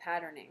Yolngu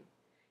patterning.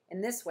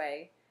 In this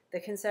way,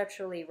 the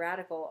conceptually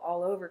radical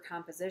all-over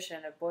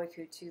composition of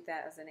Boiku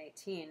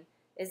 2018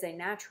 is a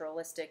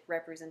naturalistic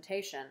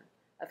representation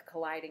of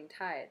colliding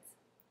tides.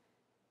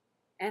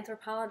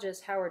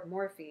 Anthropologist Howard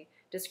Morphy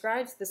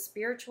describes the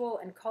spiritual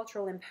and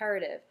cultural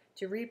imperative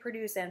to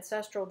reproduce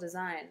ancestral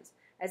designs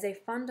as a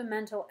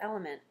fundamental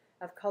element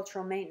of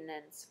cultural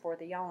maintenance for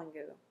the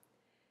Yolngu.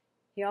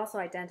 He also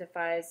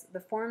identifies the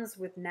forms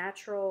with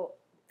natural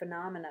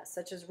phenomena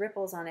such as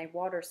ripples on a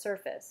water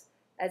surface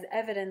as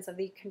evidence of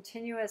the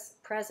continuous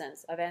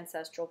presence of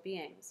ancestral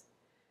beings.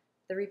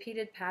 The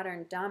repeated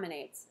pattern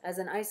dominates as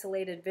an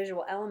isolated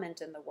visual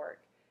element in the work,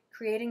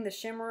 creating the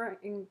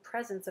shimmering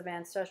presence of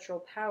ancestral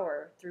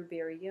power through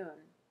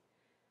biriyun.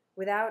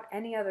 Without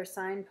any other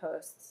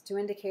signposts to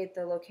indicate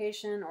the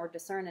location or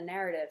discern a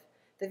narrative,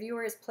 the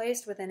viewer is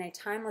placed within a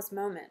timeless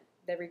moment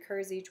that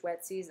recurs each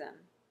wet season.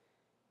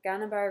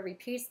 Ganambar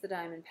repeats the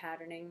diamond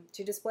patterning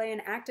to display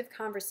an active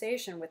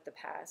conversation with the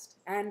past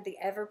and the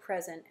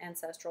ever-present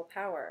ancestral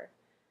power.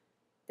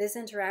 This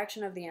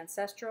interaction of the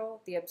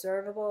ancestral, the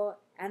observable,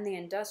 and the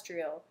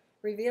industrial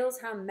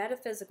reveals how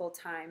metaphysical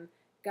time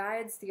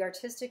guides the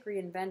artistic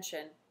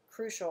reinvention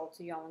crucial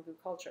to Yolngu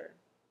culture.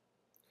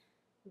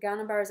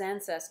 Ganambar's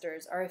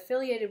ancestors are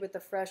affiliated with the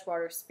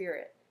freshwater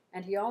spirit,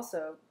 and he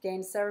also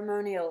gained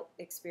ceremonial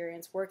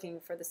experience working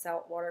for the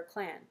saltwater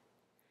clan.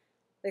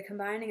 The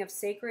combining of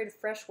sacred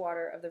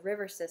freshwater of the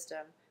river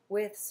system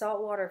with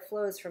saltwater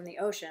flows from the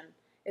ocean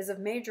is of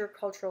major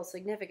cultural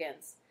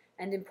significance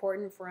and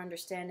important for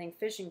understanding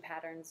fishing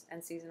patterns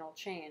and seasonal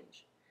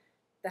change.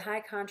 The high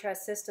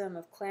contrast system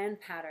of clan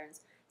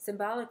patterns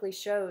symbolically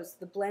shows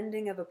the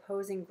blending of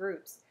opposing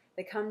groups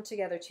that come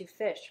together to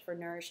fish for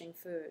nourishing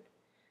food.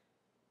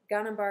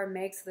 Ganambar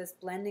makes this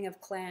blending of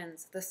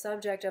clans the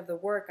subject of the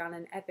work on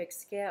an epic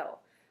scale,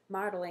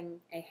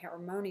 modeling a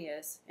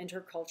harmonious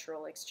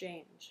intercultural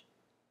exchange.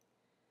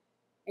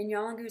 In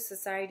Yolngu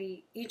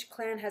society, each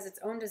clan has its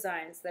own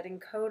designs that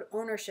encode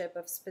ownership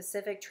of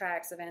specific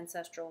tracts of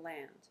ancestral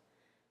land.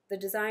 The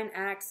design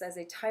acts as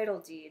a title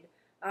deed,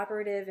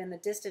 operative in the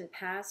distant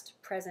past,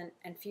 present,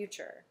 and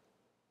future.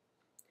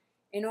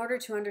 In order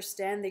to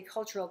understand the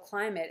cultural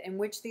climate in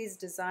which these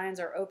designs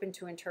are open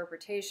to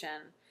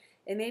interpretation,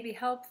 it may be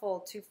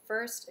helpful to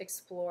first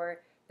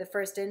explore the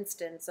first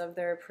instance of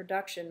their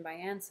production by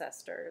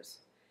ancestors.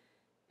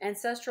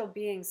 Ancestral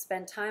beings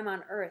spent time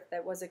on Earth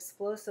that was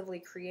explosively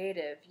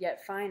creative,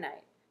 yet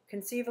finite,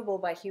 conceivable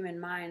by human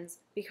minds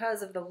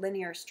because of the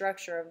linear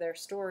structure of their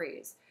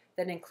stories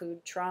that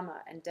include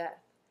trauma and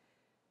death.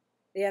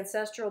 The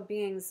ancestral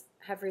beings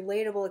have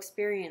relatable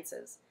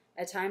experiences.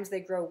 At times they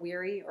grow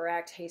weary or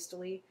act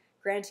hastily,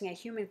 granting a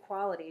human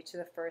quality to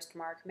the first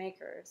mark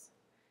makers.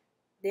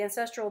 The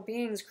ancestral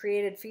beings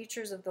created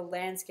features of the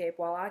landscape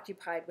while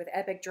occupied with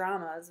epic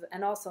dramas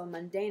and also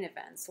mundane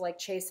events like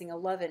chasing a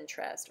love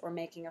interest or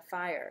making a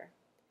fire.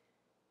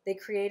 They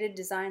created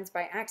designs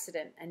by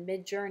accident and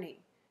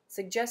mid-journey,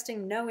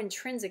 suggesting no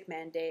intrinsic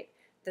mandate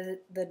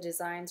that the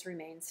designs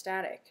remain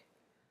static.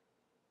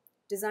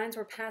 Designs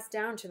were passed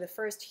down to the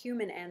first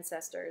human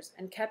ancestors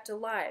and kept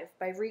alive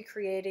by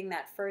recreating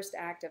that first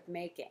act of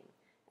making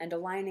and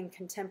aligning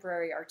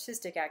contemporary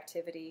artistic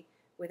activity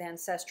with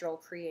ancestral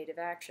creative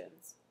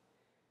actions.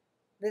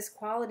 This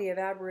quality of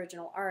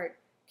Aboriginal art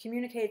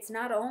communicates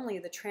not only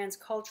the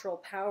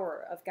transcultural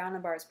power of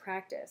Ganambar's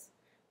practice,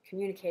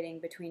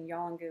 communicating between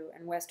Yolngu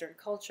and Western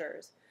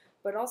cultures,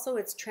 but also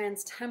its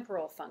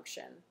transtemporal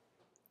function,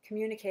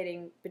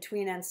 communicating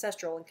between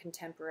ancestral and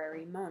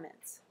contemporary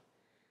moments.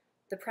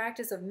 The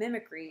practice of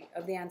mimicry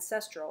of the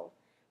ancestral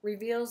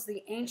reveals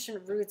the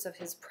ancient roots of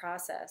his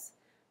process,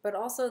 but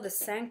also the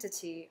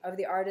sanctity of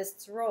the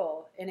artist's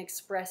role in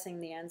expressing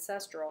the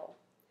ancestral.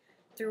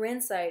 Through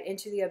insight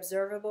into the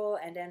observable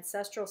and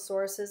ancestral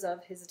sources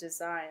of his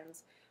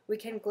designs, we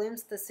can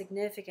glimpse the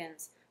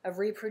significance of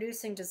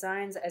reproducing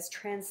designs as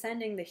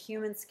transcending the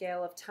human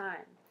scale of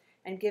time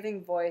and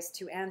giving voice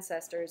to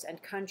ancestors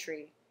and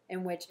country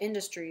in which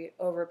industry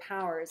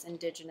overpowers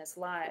indigenous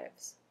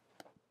lives.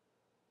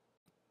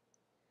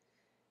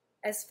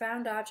 As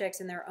found objects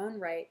in their own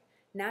right,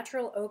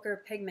 natural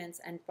ochre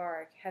pigments and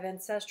bark have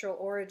ancestral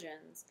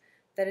origins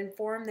that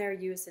inform their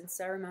use in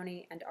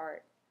ceremony and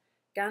art.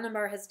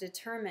 Ganambar has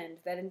determined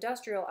that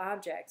industrial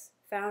objects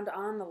found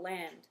on the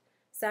land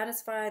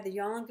satisfy the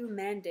Yolngu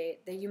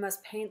mandate that you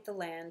must paint the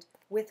land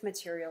with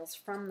materials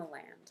from the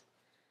land.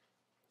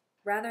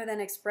 Rather than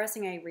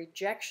expressing a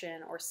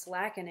rejection or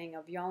slackening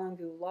of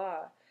Yolngu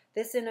law,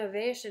 this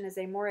innovation is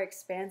a more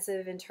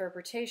expansive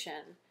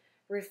interpretation,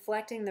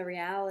 reflecting the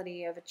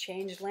reality of a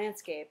changed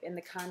landscape in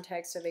the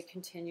context of a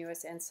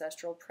continuous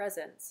ancestral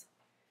presence.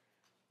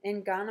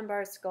 In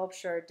Ganambar's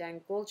sculpture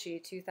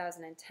Dangulchi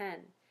 2010,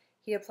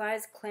 he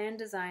applies clan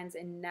designs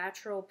in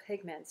natural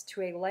pigments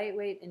to a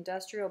lightweight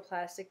industrial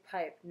plastic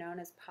pipe known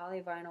as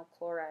polyvinyl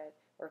chloride,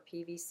 or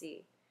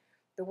PVC.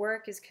 The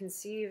work is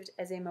conceived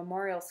as a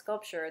memorial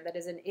sculpture that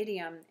is an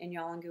idiom in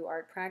Yolngu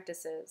art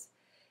practices.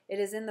 It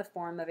is in the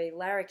form of a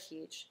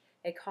larakich,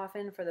 a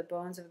coffin for the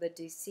bones of the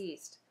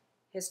deceased,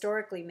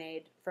 historically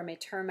made from a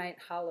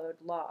termite-hollowed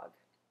log.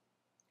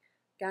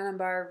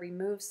 Ganambar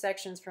removes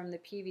sections from the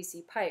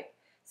PVC pipe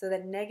so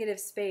that negative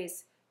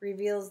space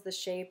reveals the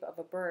shape of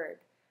a bird,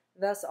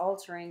 thus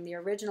altering the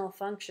original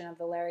function of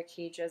the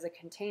larakich as a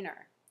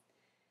container.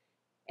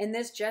 In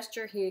this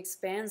gesture, he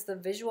expands the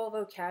visual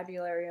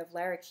vocabulary of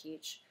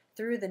larakich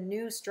through the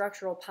new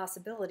structural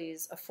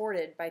possibilities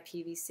afforded by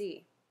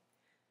PVC.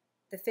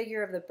 The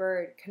figure of the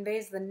bird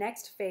conveys the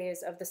next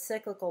phase of the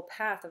cyclical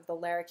path of the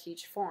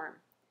larakich form.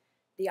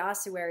 The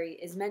ossuary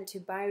is meant to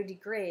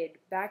biodegrade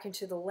back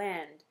into the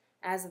land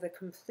as the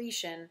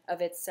completion of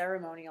its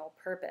ceremonial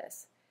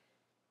purpose.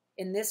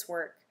 In this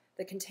work,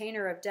 the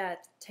container of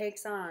death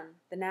takes on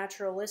the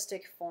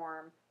naturalistic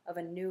form of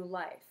a new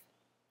life.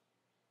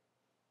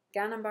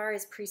 Ganambar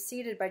is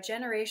preceded by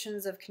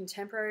generations of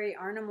contemporary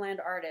Arnhem Land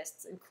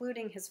artists,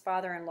 including his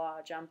father-in-law,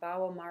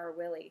 Jambawa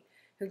Marawili,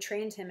 who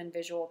trained him in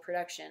visual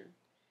production.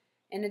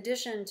 In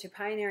addition to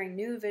pioneering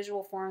new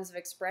visual forms of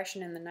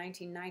expression in the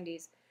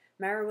 1990s,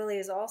 Marawili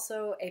is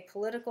also a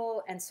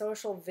political and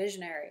social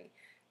visionary,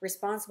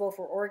 responsible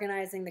for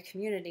organizing the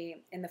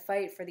community in the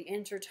fight for the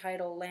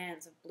intertidal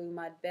lands of Blue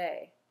Mud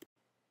Bay.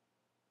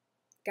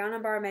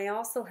 Ganambar may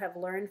also have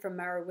learned from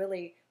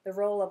Marawili the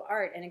role of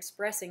art in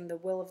expressing the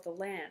will of the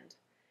land.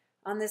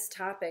 On this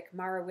topic,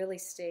 Marawili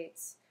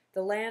states,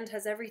 "The land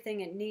has everything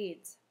it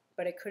needs,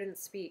 but it couldn't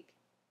speak.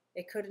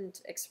 It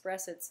couldn't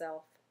express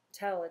itself,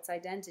 tell its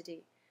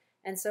identity,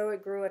 and so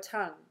it grew a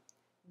tongue.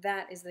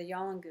 That is the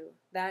Yolngu,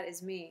 that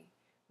is me.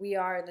 We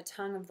are the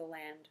tongue of the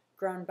land,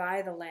 grown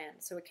by the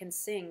land, so it can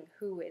sing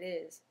who it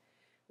is.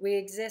 We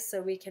exist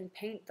so we can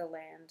paint the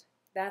land.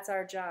 That's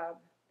our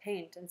job,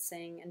 paint and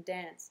sing and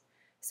dance,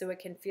 so it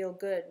can feel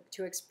good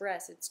to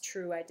express its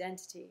true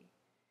identity.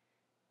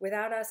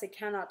 Without us it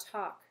cannot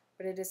talk,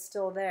 but it is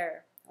still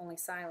there, only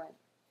silent."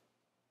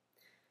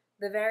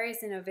 The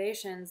various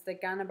innovations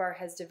that Ganambar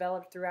has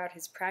developed throughout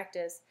his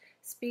practice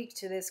speak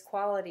to this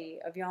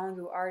quality of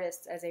Yolngu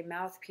artists as a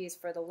mouthpiece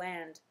for the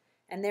land,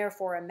 and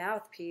therefore a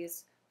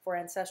mouthpiece for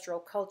ancestral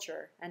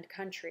culture and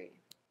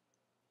country.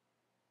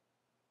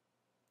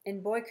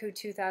 In Boiku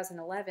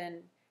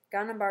 2011,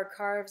 Ganambar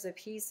carves a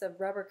piece of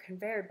rubber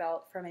conveyor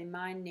belt from a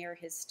mine near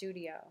his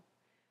studio.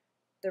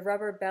 The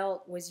rubber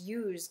belt was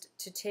used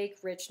to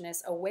take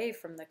richness away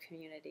from the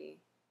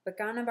community, but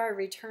Ganambar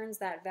returns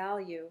that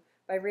value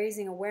by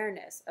raising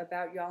awareness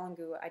about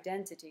Yolngu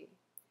identity.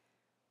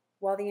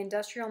 While the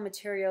industrial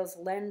materials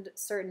lend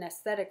certain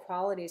aesthetic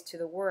qualities to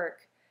the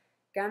work,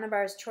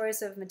 Ganambar's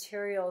choice of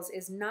materials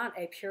is not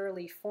a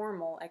purely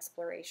formal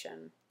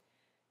exploration,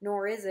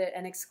 nor is it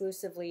an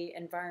exclusively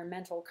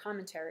environmental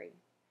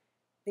commentary.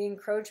 The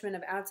encroachment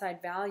of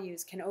outside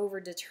values can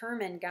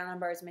over-determine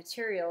Ganambar's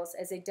materials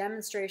as a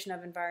demonstration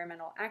of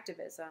environmental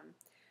activism,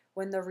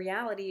 when the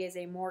reality is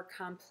a more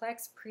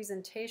complex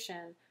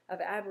presentation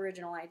of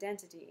Aboriginal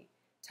identity,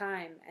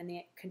 time, and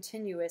the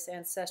continuous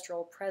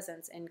ancestral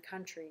presence in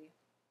country.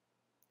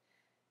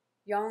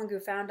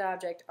 Yolngu found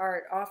object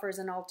art offers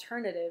an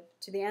alternative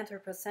to the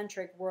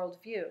anthropocentric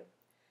worldview.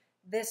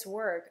 This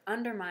work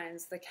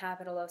undermines the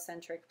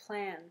capitalocentric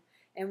plan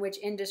in which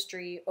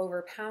industry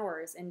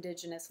overpowers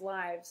indigenous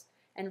lives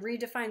and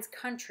redefines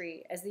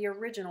country as the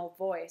original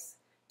voice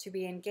to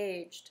be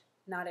engaged,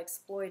 not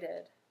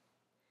exploited.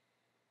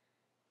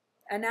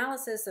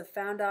 Analysis of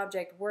found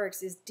object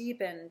works is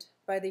deepened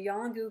by the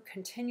Yolngu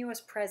continuous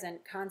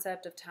present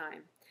concept of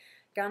time.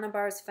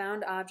 Ganambar's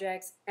found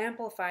objects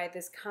amplify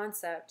this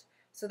concept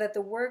so that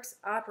the works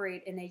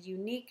operate in a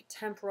unique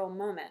temporal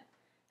moment,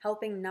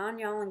 helping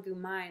non-Yolngu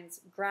minds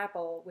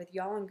grapple with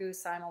Yolngu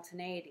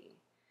simultaneity.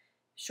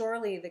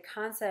 Surely the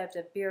concept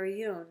of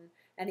Biriyun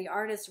and the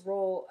artist's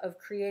role of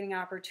creating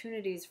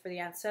opportunities for the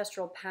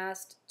ancestral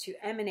past to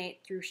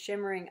emanate through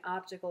shimmering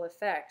optical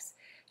effects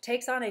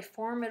takes on a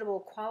formidable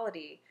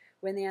quality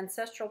when the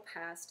ancestral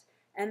past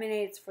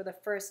emanates for the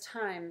first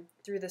time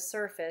through the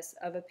surface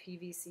of a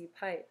PVC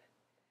pipe.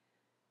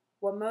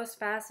 What most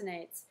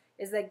fascinates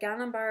is that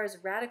Ganambar's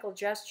radical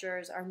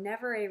gestures are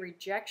never a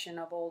rejection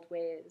of old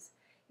ways,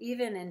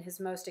 even in his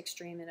most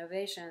extreme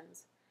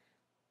innovations.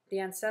 The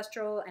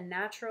ancestral and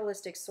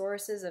naturalistic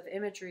sources of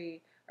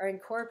imagery are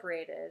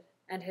incorporated,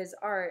 and his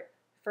art,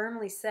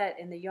 firmly set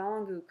in the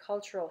Yolngu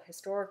cultural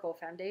historical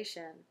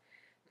foundation,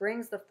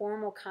 brings the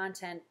formal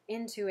content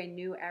into a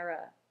new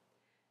era.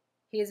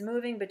 He is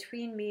moving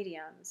between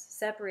mediums,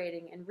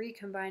 separating and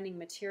recombining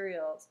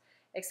materials,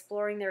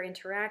 exploring their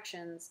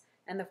interactions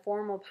and the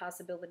formal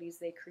possibilities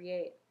they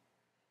create.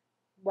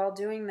 While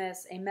doing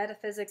this, a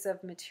metaphysics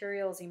of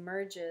materials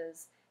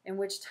emerges in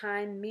which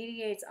time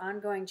mediates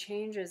ongoing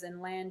changes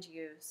in land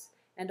use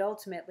and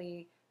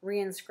ultimately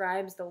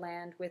reinscribes the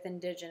land with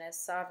indigenous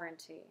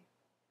sovereignty.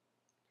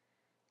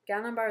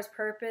 Ganambar's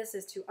purpose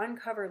is to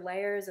uncover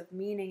layers of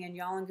meaning in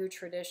Yolngu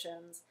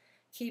traditions,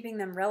 keeping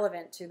them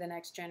relevant to the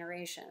next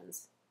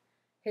generations.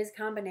 His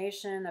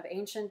combination of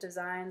ancient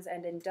designs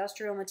and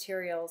industrial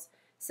materials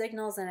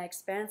signals an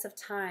expanse of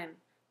time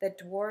that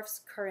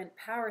dwarfs current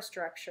power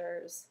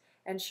structures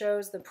and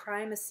shows the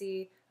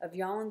primacy of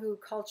Yolngu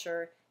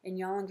culture in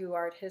Yolngu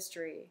art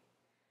history.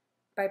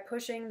 By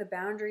pushing the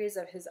boundaries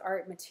of his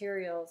art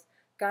materials,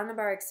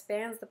 Ganambar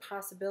expands the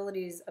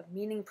possibilities of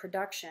meaning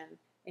production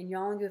in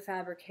Yolngu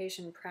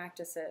fabrication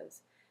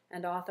practices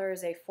and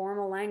authors a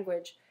formal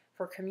language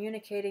for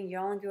communicating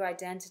Yolngu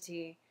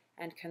identity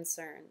and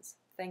concerns.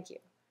 Thank you.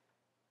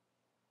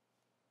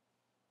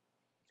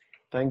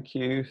 Thank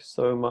you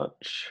so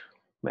much,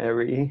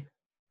 Mary.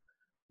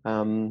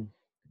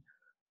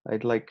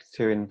 I'd like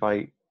to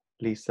invite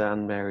Lisa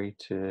and Mary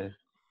to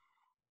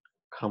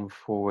come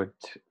forward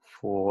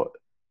for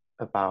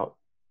about,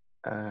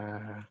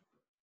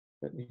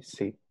 let me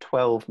see,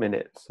 12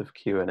 minutes of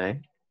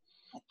Q&A.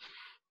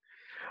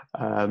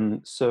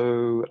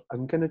 So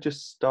I'm going to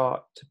just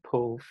start to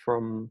pull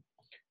from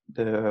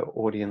the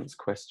audience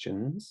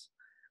questions,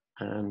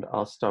 and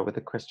I'll start with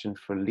a question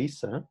for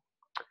Lisa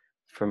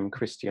from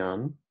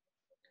Christian.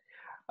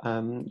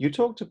 You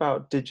talked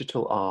about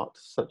digital art,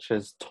 such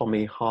as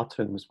Tommy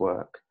Hartung's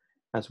work,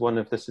 as one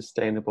of the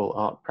sustainable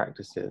art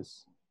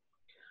practices.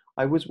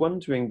 I was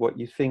wondering what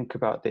you think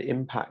about the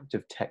impact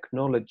of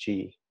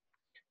technology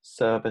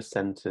server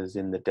centers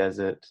in the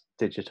desert,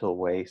 digital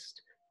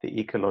waste, the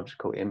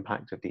ecological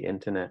impact of the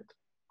internet,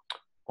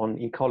 on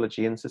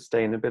ecology and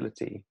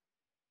sustainability.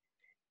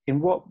 In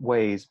what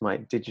ways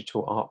might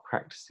digital art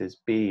practices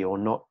be or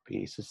not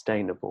be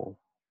sustainable?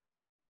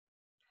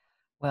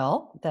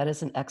 Well, that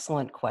is an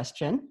excellent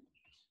question.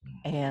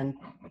 And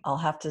I'll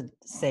have to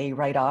say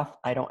right off,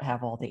 I don't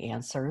have all the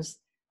answers.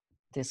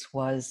 This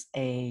was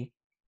a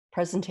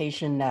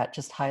presentation that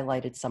just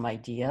highlighted some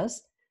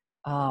ideas.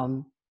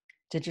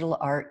 Digital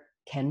art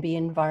can be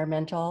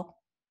environmental.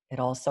 It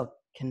also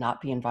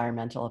cannot be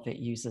environmental if it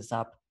uses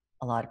up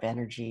a lot of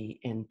energy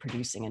in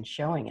producing and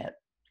showing it.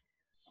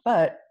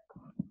 But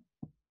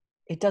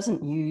it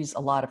doesn't use a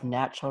lot of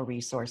natural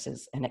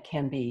resources, and it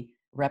can be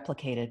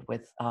replicated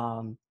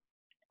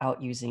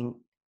without using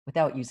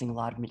a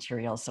lot of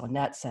materials. So in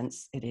that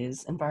sense, it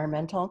is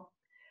environmental.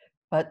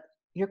 But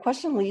your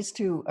question leads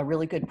to a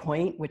really good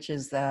point, which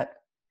is that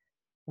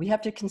we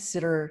have to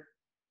consider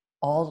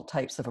all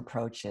types of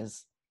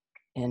approaches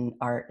in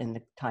art in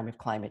the time of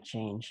climate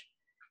change.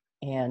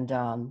 And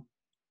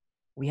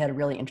we had a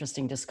really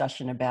interesting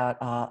discussion about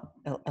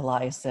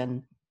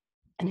Eliason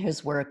and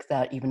his work,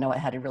 that even though it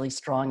had a really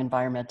strong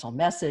environmental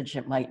message,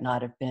 it might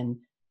not have been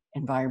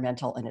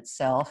environmental in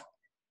itself.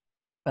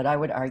 But I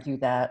would argue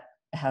that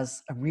it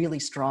has a really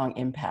strong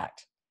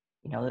impact,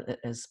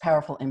 as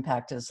powerful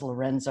impact as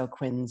Lorenzo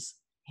Quinn's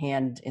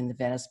hand in the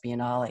Venice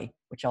Biennale,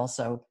 which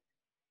also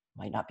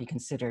might not be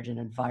considered an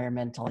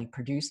environmentally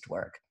produced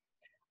work.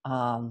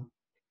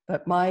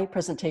 But my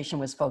presentation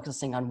was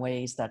focusing on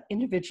ways that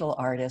individual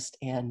artists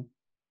and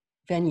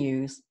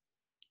venues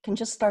can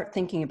just start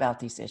thinking about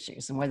these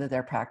issues and whether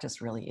their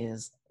practice really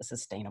is a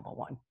sustainable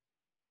one.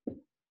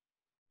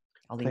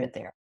 I'll leave it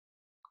there.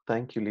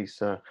 Thank you,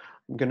 Lisa.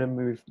 I'm going to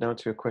move now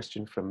to a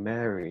question from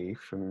Mary,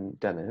 from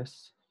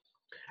Dennis.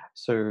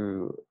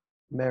 So,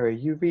 Mary,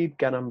 you read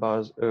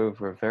Ganambar's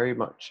oeuvre very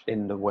much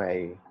in the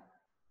way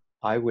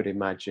I would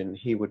imagine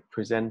he would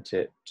present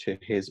it to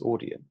his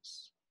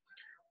audience,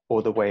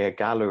 or the way a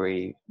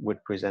gallery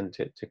would present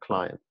it to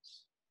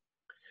clients.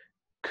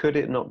 Could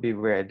it not be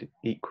read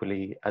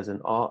equally as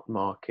an art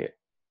market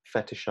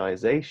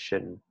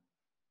fetishization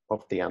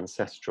of the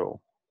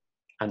ancestral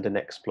and an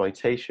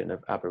exploitation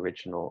of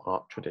Aboriginal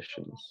art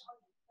traditions?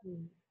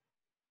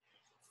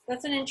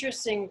 That's an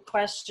interesting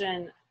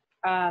question.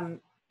 I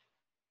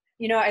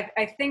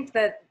think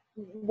that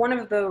one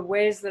of the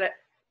ways that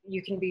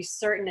you can be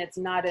certain it's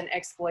not an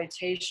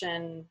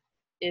exploitation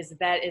is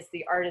that it's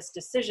the artist's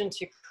decision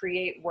to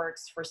create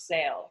works for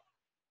sale.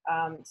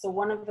 So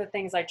one of the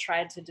things I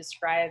tried to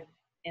describe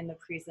in the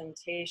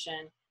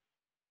presentation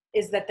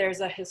is that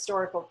there's a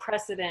historical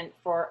precedent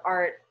for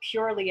art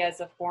purely as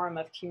a form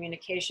of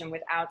communication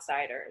with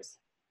outsiders.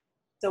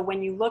 So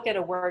when you look at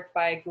a work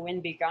by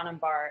Gwynby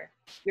Ganambar,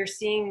 you're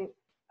seeing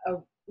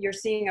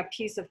a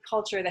piece of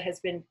culture that has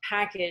been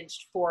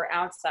packaged for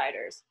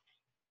outsiders.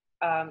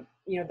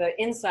 The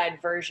inside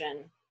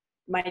version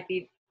might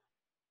be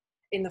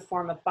in the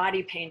form of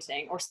body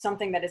painting or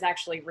something that is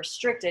actually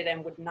restricted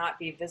and would not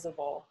be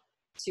visible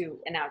to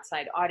an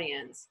outside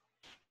audience.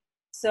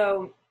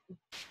 So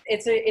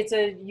it's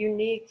a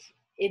unique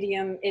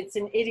idiom. It's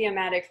an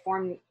idiomatic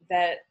form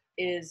that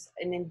is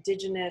an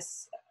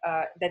indigenous,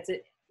 that's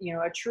a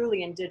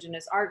truly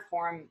indigenous art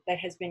form that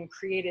has been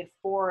created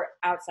for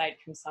outside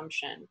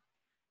consumption.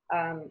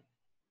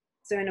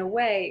 So in a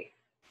way,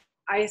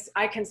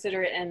 I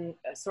consider it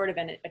sort of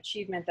an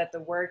achievement that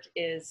the work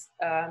is,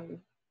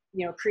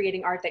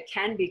 creating art that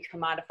can be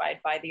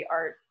commodified by the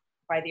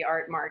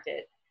art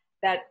market.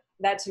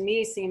 That to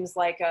me seems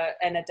like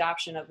an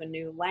adoption of a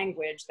new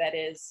language that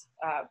is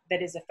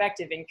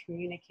effective in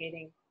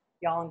communicating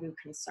Yolngu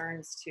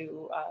concerns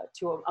to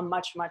a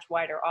much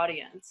wider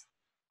audience.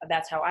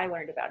 That's how I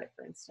learned about it,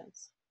 for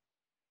instance.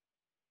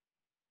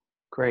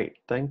 Great,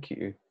 thank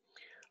you.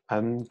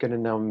 I'm going to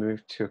now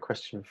move to a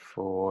question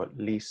for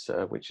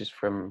Lisa, which is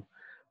from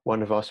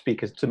one of our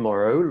speakers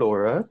tomorrow,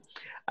 Laura.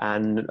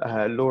 And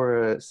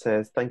Laura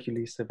says, thank you,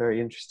 Lisa,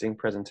 very interesting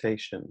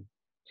presentation.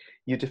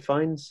 You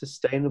define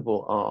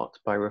sustainable art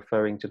by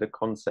referring to the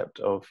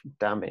concept of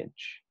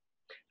damage.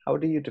 How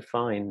do you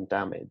define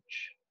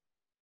damage?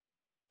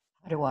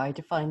 How do I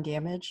define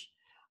damage?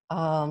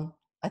 I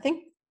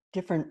think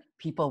different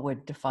people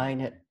would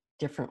define it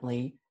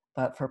differently,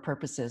 but for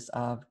purposes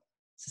of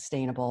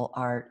sustainable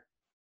art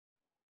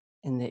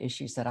in the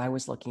issues that I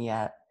was looking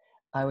at,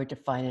 I would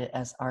define it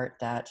as art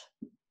that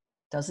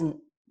doesn't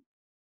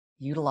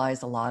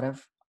utilize a lot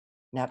of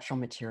natural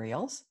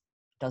materials,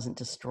 doesn't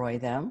destroy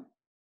them.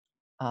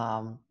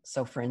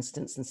 So for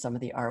instance, in some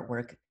of the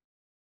artwork,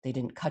 they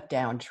didn't cut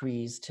down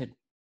trees to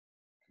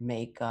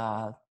make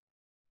an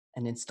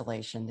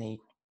installation. They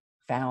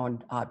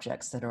found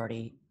objects that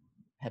already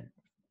had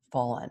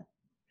fallen.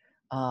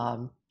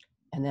 And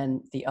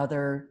then the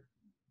other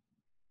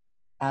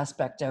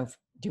aspect of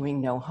doing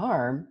no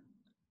harm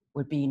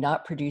would be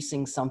not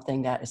producing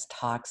something that is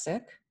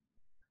toxic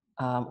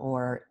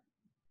or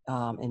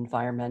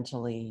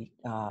environmentally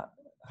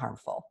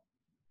harmful.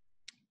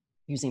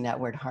 Using that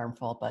word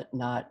harmful, but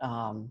not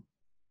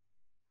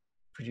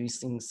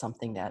producing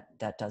something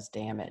that does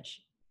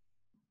damage.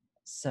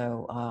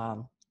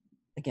 So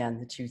again,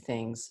 the two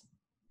things,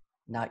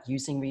 not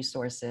using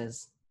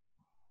resources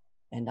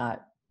and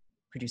not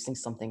producing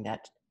something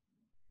that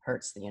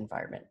hurts the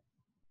environment.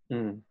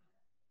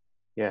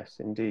 Yes,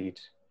 indeed.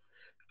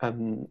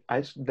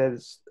 I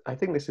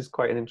think this is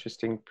quite an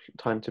interesting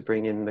time to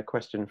bring in the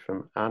question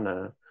from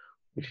Anna,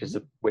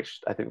 which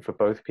I think for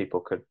both people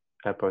could,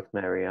 both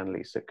Mary and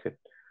Lisa could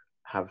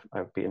have.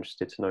 I'd be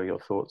interested to know your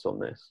thoughts on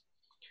this,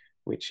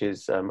 which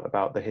is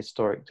about the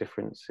historic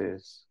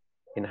differences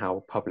in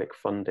how public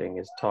funding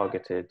is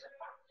targeted,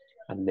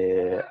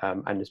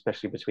 and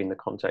especially between the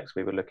context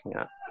we were looking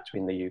at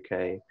between the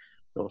UK,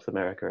 North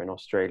America, and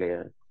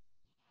Australia,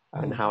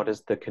 and how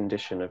does the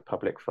condition of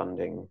public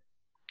funding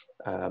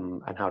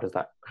and how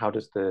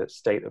does the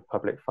state of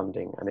public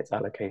funding and its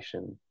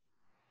allocation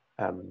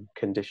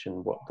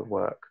condition what the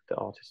work that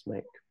artists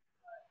make?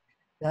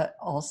 That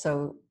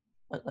also,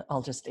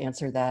 I'll just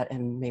answer that,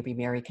 and maybe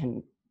Mary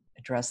can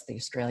address the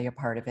Australia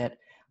part of it.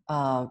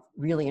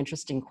 Really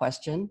interesting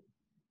question,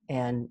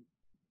 and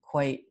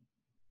quite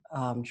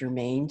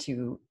germane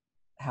to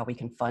how we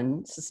can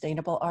fund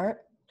sustainable art.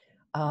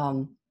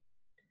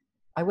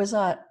 I was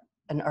at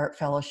an art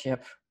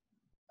fellowship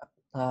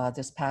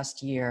this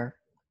past year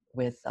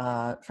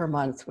for a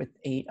month with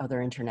 8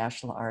 other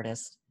international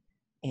artists.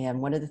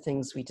 And one of the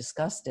things we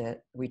discussed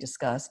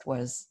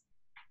was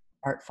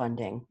art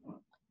funding.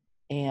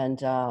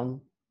 And I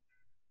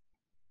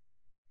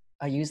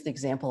use the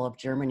example of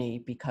Germany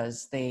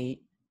because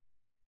they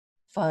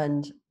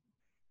fund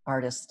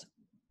artists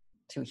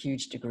to a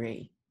huge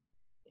degree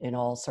in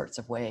all sorts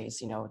of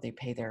ways. You know, they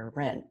pay their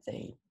rent,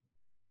 they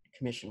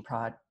commission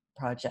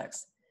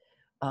projects.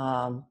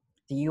 The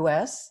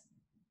US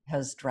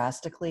has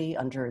drastically,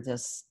 under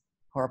this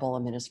horrible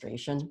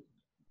administration,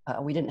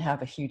 we didn't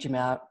have a huge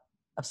amount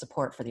of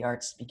support for the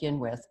arts to begin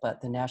with,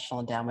 but the National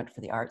Endowment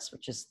for the Arts,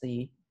 which is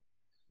the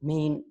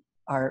main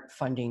art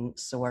funding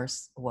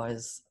source,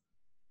 was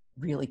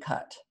really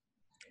cut.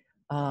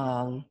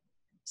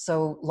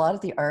 So a lot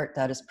of the art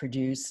that is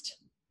produced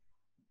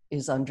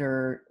is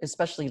under,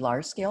 especially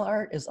large scale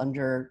art, is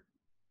under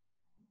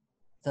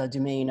the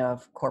domain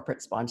of corporate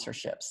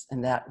sponsorships,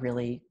 and that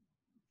really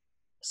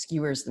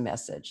skewers the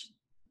message.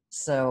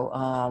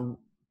 So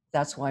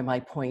that's why my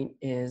point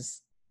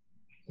is,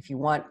 if you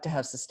want to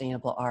have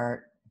sustainable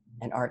art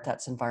and art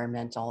that's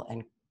environmental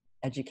and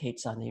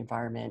educates on the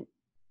environment,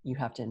 you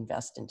have to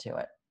invest into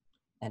it,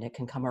 and it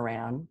can come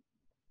around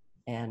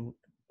and,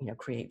 you know,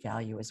 create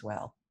value as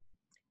well.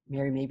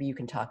 Mary, maybe you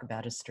can talk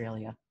about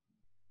Australia.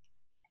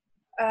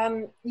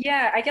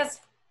 Yeah, I guess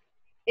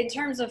in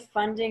terms of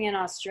funding in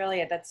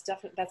Australia, that's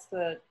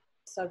the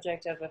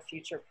subject of a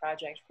future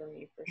project for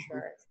me, for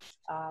sure.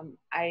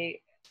 I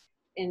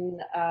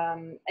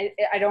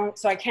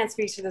can't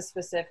speak to the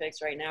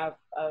specifics right now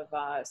of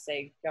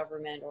say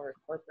government or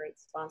corporate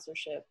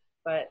sponsorship,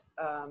 but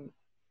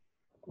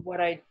what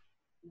I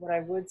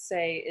would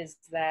say is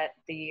that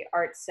the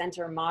art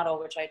center model,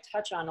 which I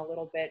touch on a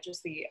little bit,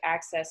 just the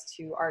access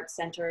to art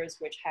centers,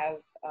 which have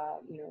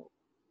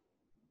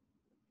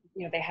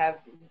they have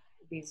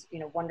these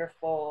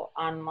wonderful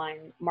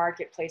online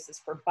marketplaces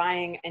for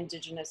buying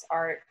indigenous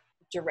art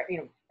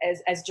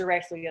as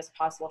directly as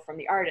possible from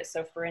the artist.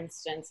 So for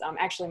instance,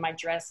 actually my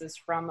dress is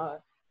from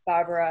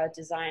Barbara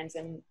Designs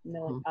in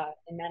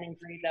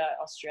Maningrida,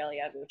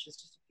 Australia, which is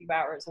just a few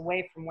hours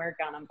away from where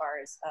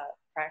Ganambar is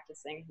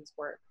practicing his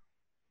work.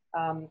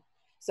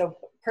 So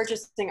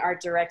purchasing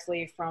art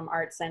directly from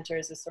art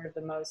centers is sort of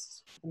the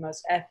most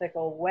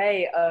ethical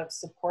way of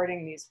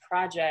supporting these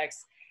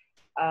projects.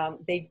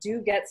 They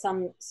do get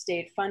some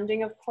state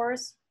funding, of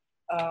course,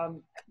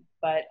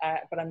 but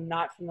I'm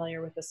not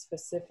familiar with the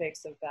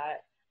specifics of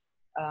that.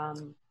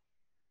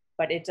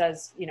 But it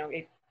does,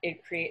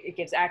 it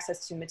gives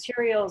access to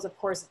materials. Of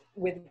course,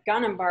 with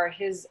Ganambar,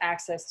 his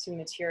access to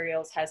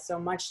materials has so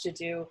much to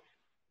do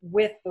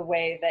with the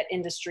way that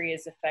industry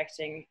is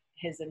affecting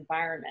his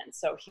environment.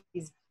 So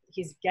he's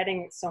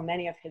getting so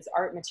many of his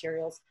art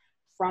materials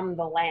from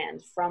the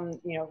land,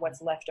 from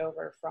what's left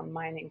over from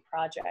mining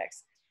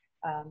projects.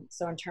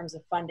 So in terms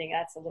of funding,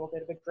 that's a little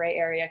bit of a gray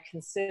area,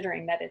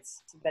 considering that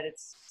it's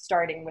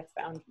starting with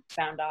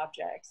found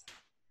objects.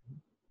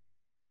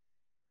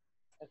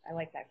 But I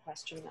like that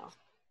question though.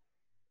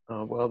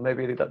 Well,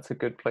 maybe that's a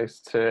good place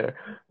to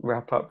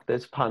wrap up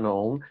this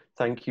panel.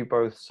 Thank you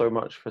both so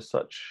much for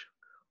such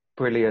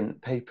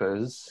brilliant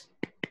papers.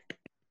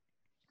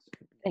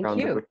 Thank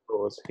Round you. of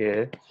applause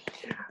here.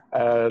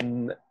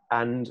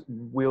 And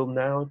we'll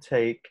now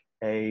take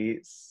a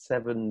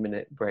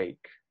 7-minute break.